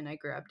shop, and I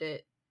grabbed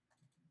it.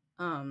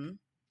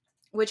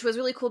 Which was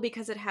really cool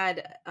because it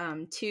had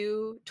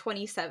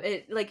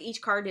 227. Like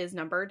each card is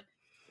numbered.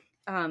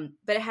 But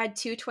it had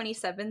 2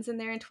 27s in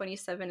there, and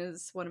 27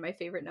 is one of my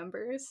favorite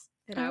numbers.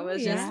 And I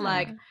was just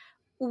like,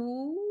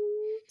 ooh.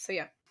 So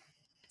yeah.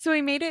 So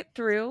we made it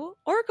through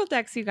Oracle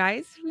decks, you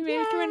guys. We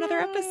made it through another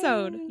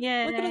episode.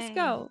 Yay. Look at us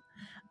go.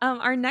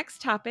 Our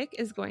next topic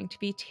is going to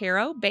be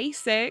tarot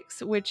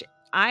basics, which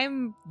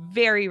I'm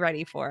very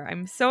ready for.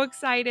 I'm so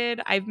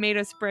excited. I've made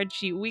a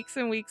spreadsheet weeks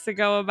and weeks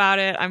ago about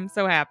it. I'm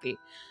so happy.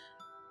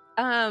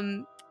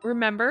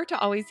 Remember to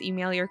always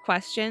email your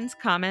questions,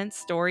 comments,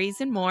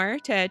 stories, and more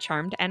to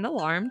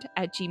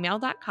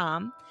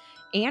charmedandalarmed@gmail.com,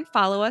 and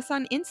follow us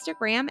on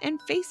Instagram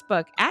and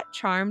Facebook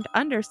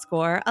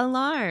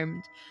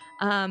 @charmed_alarmed.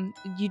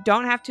 You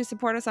don't have to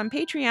support us on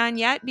Patreon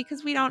yet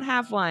because we don't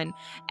have one.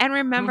 And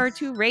remember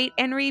to rate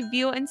and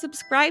review and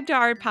subscribe to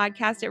our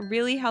podcast. It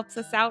really helps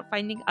us out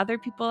finding other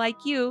people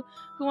like you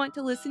who want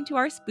to listen to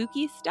our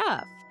spooky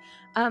stuff.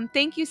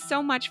 Thank you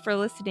so much for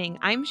listening.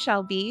 I'm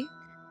Shelby.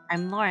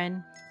 I'm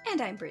Lauren.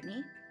 And I'm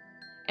Brittany.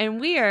 And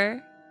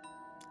we're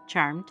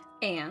Charmed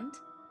and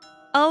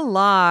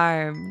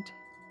Alarmed.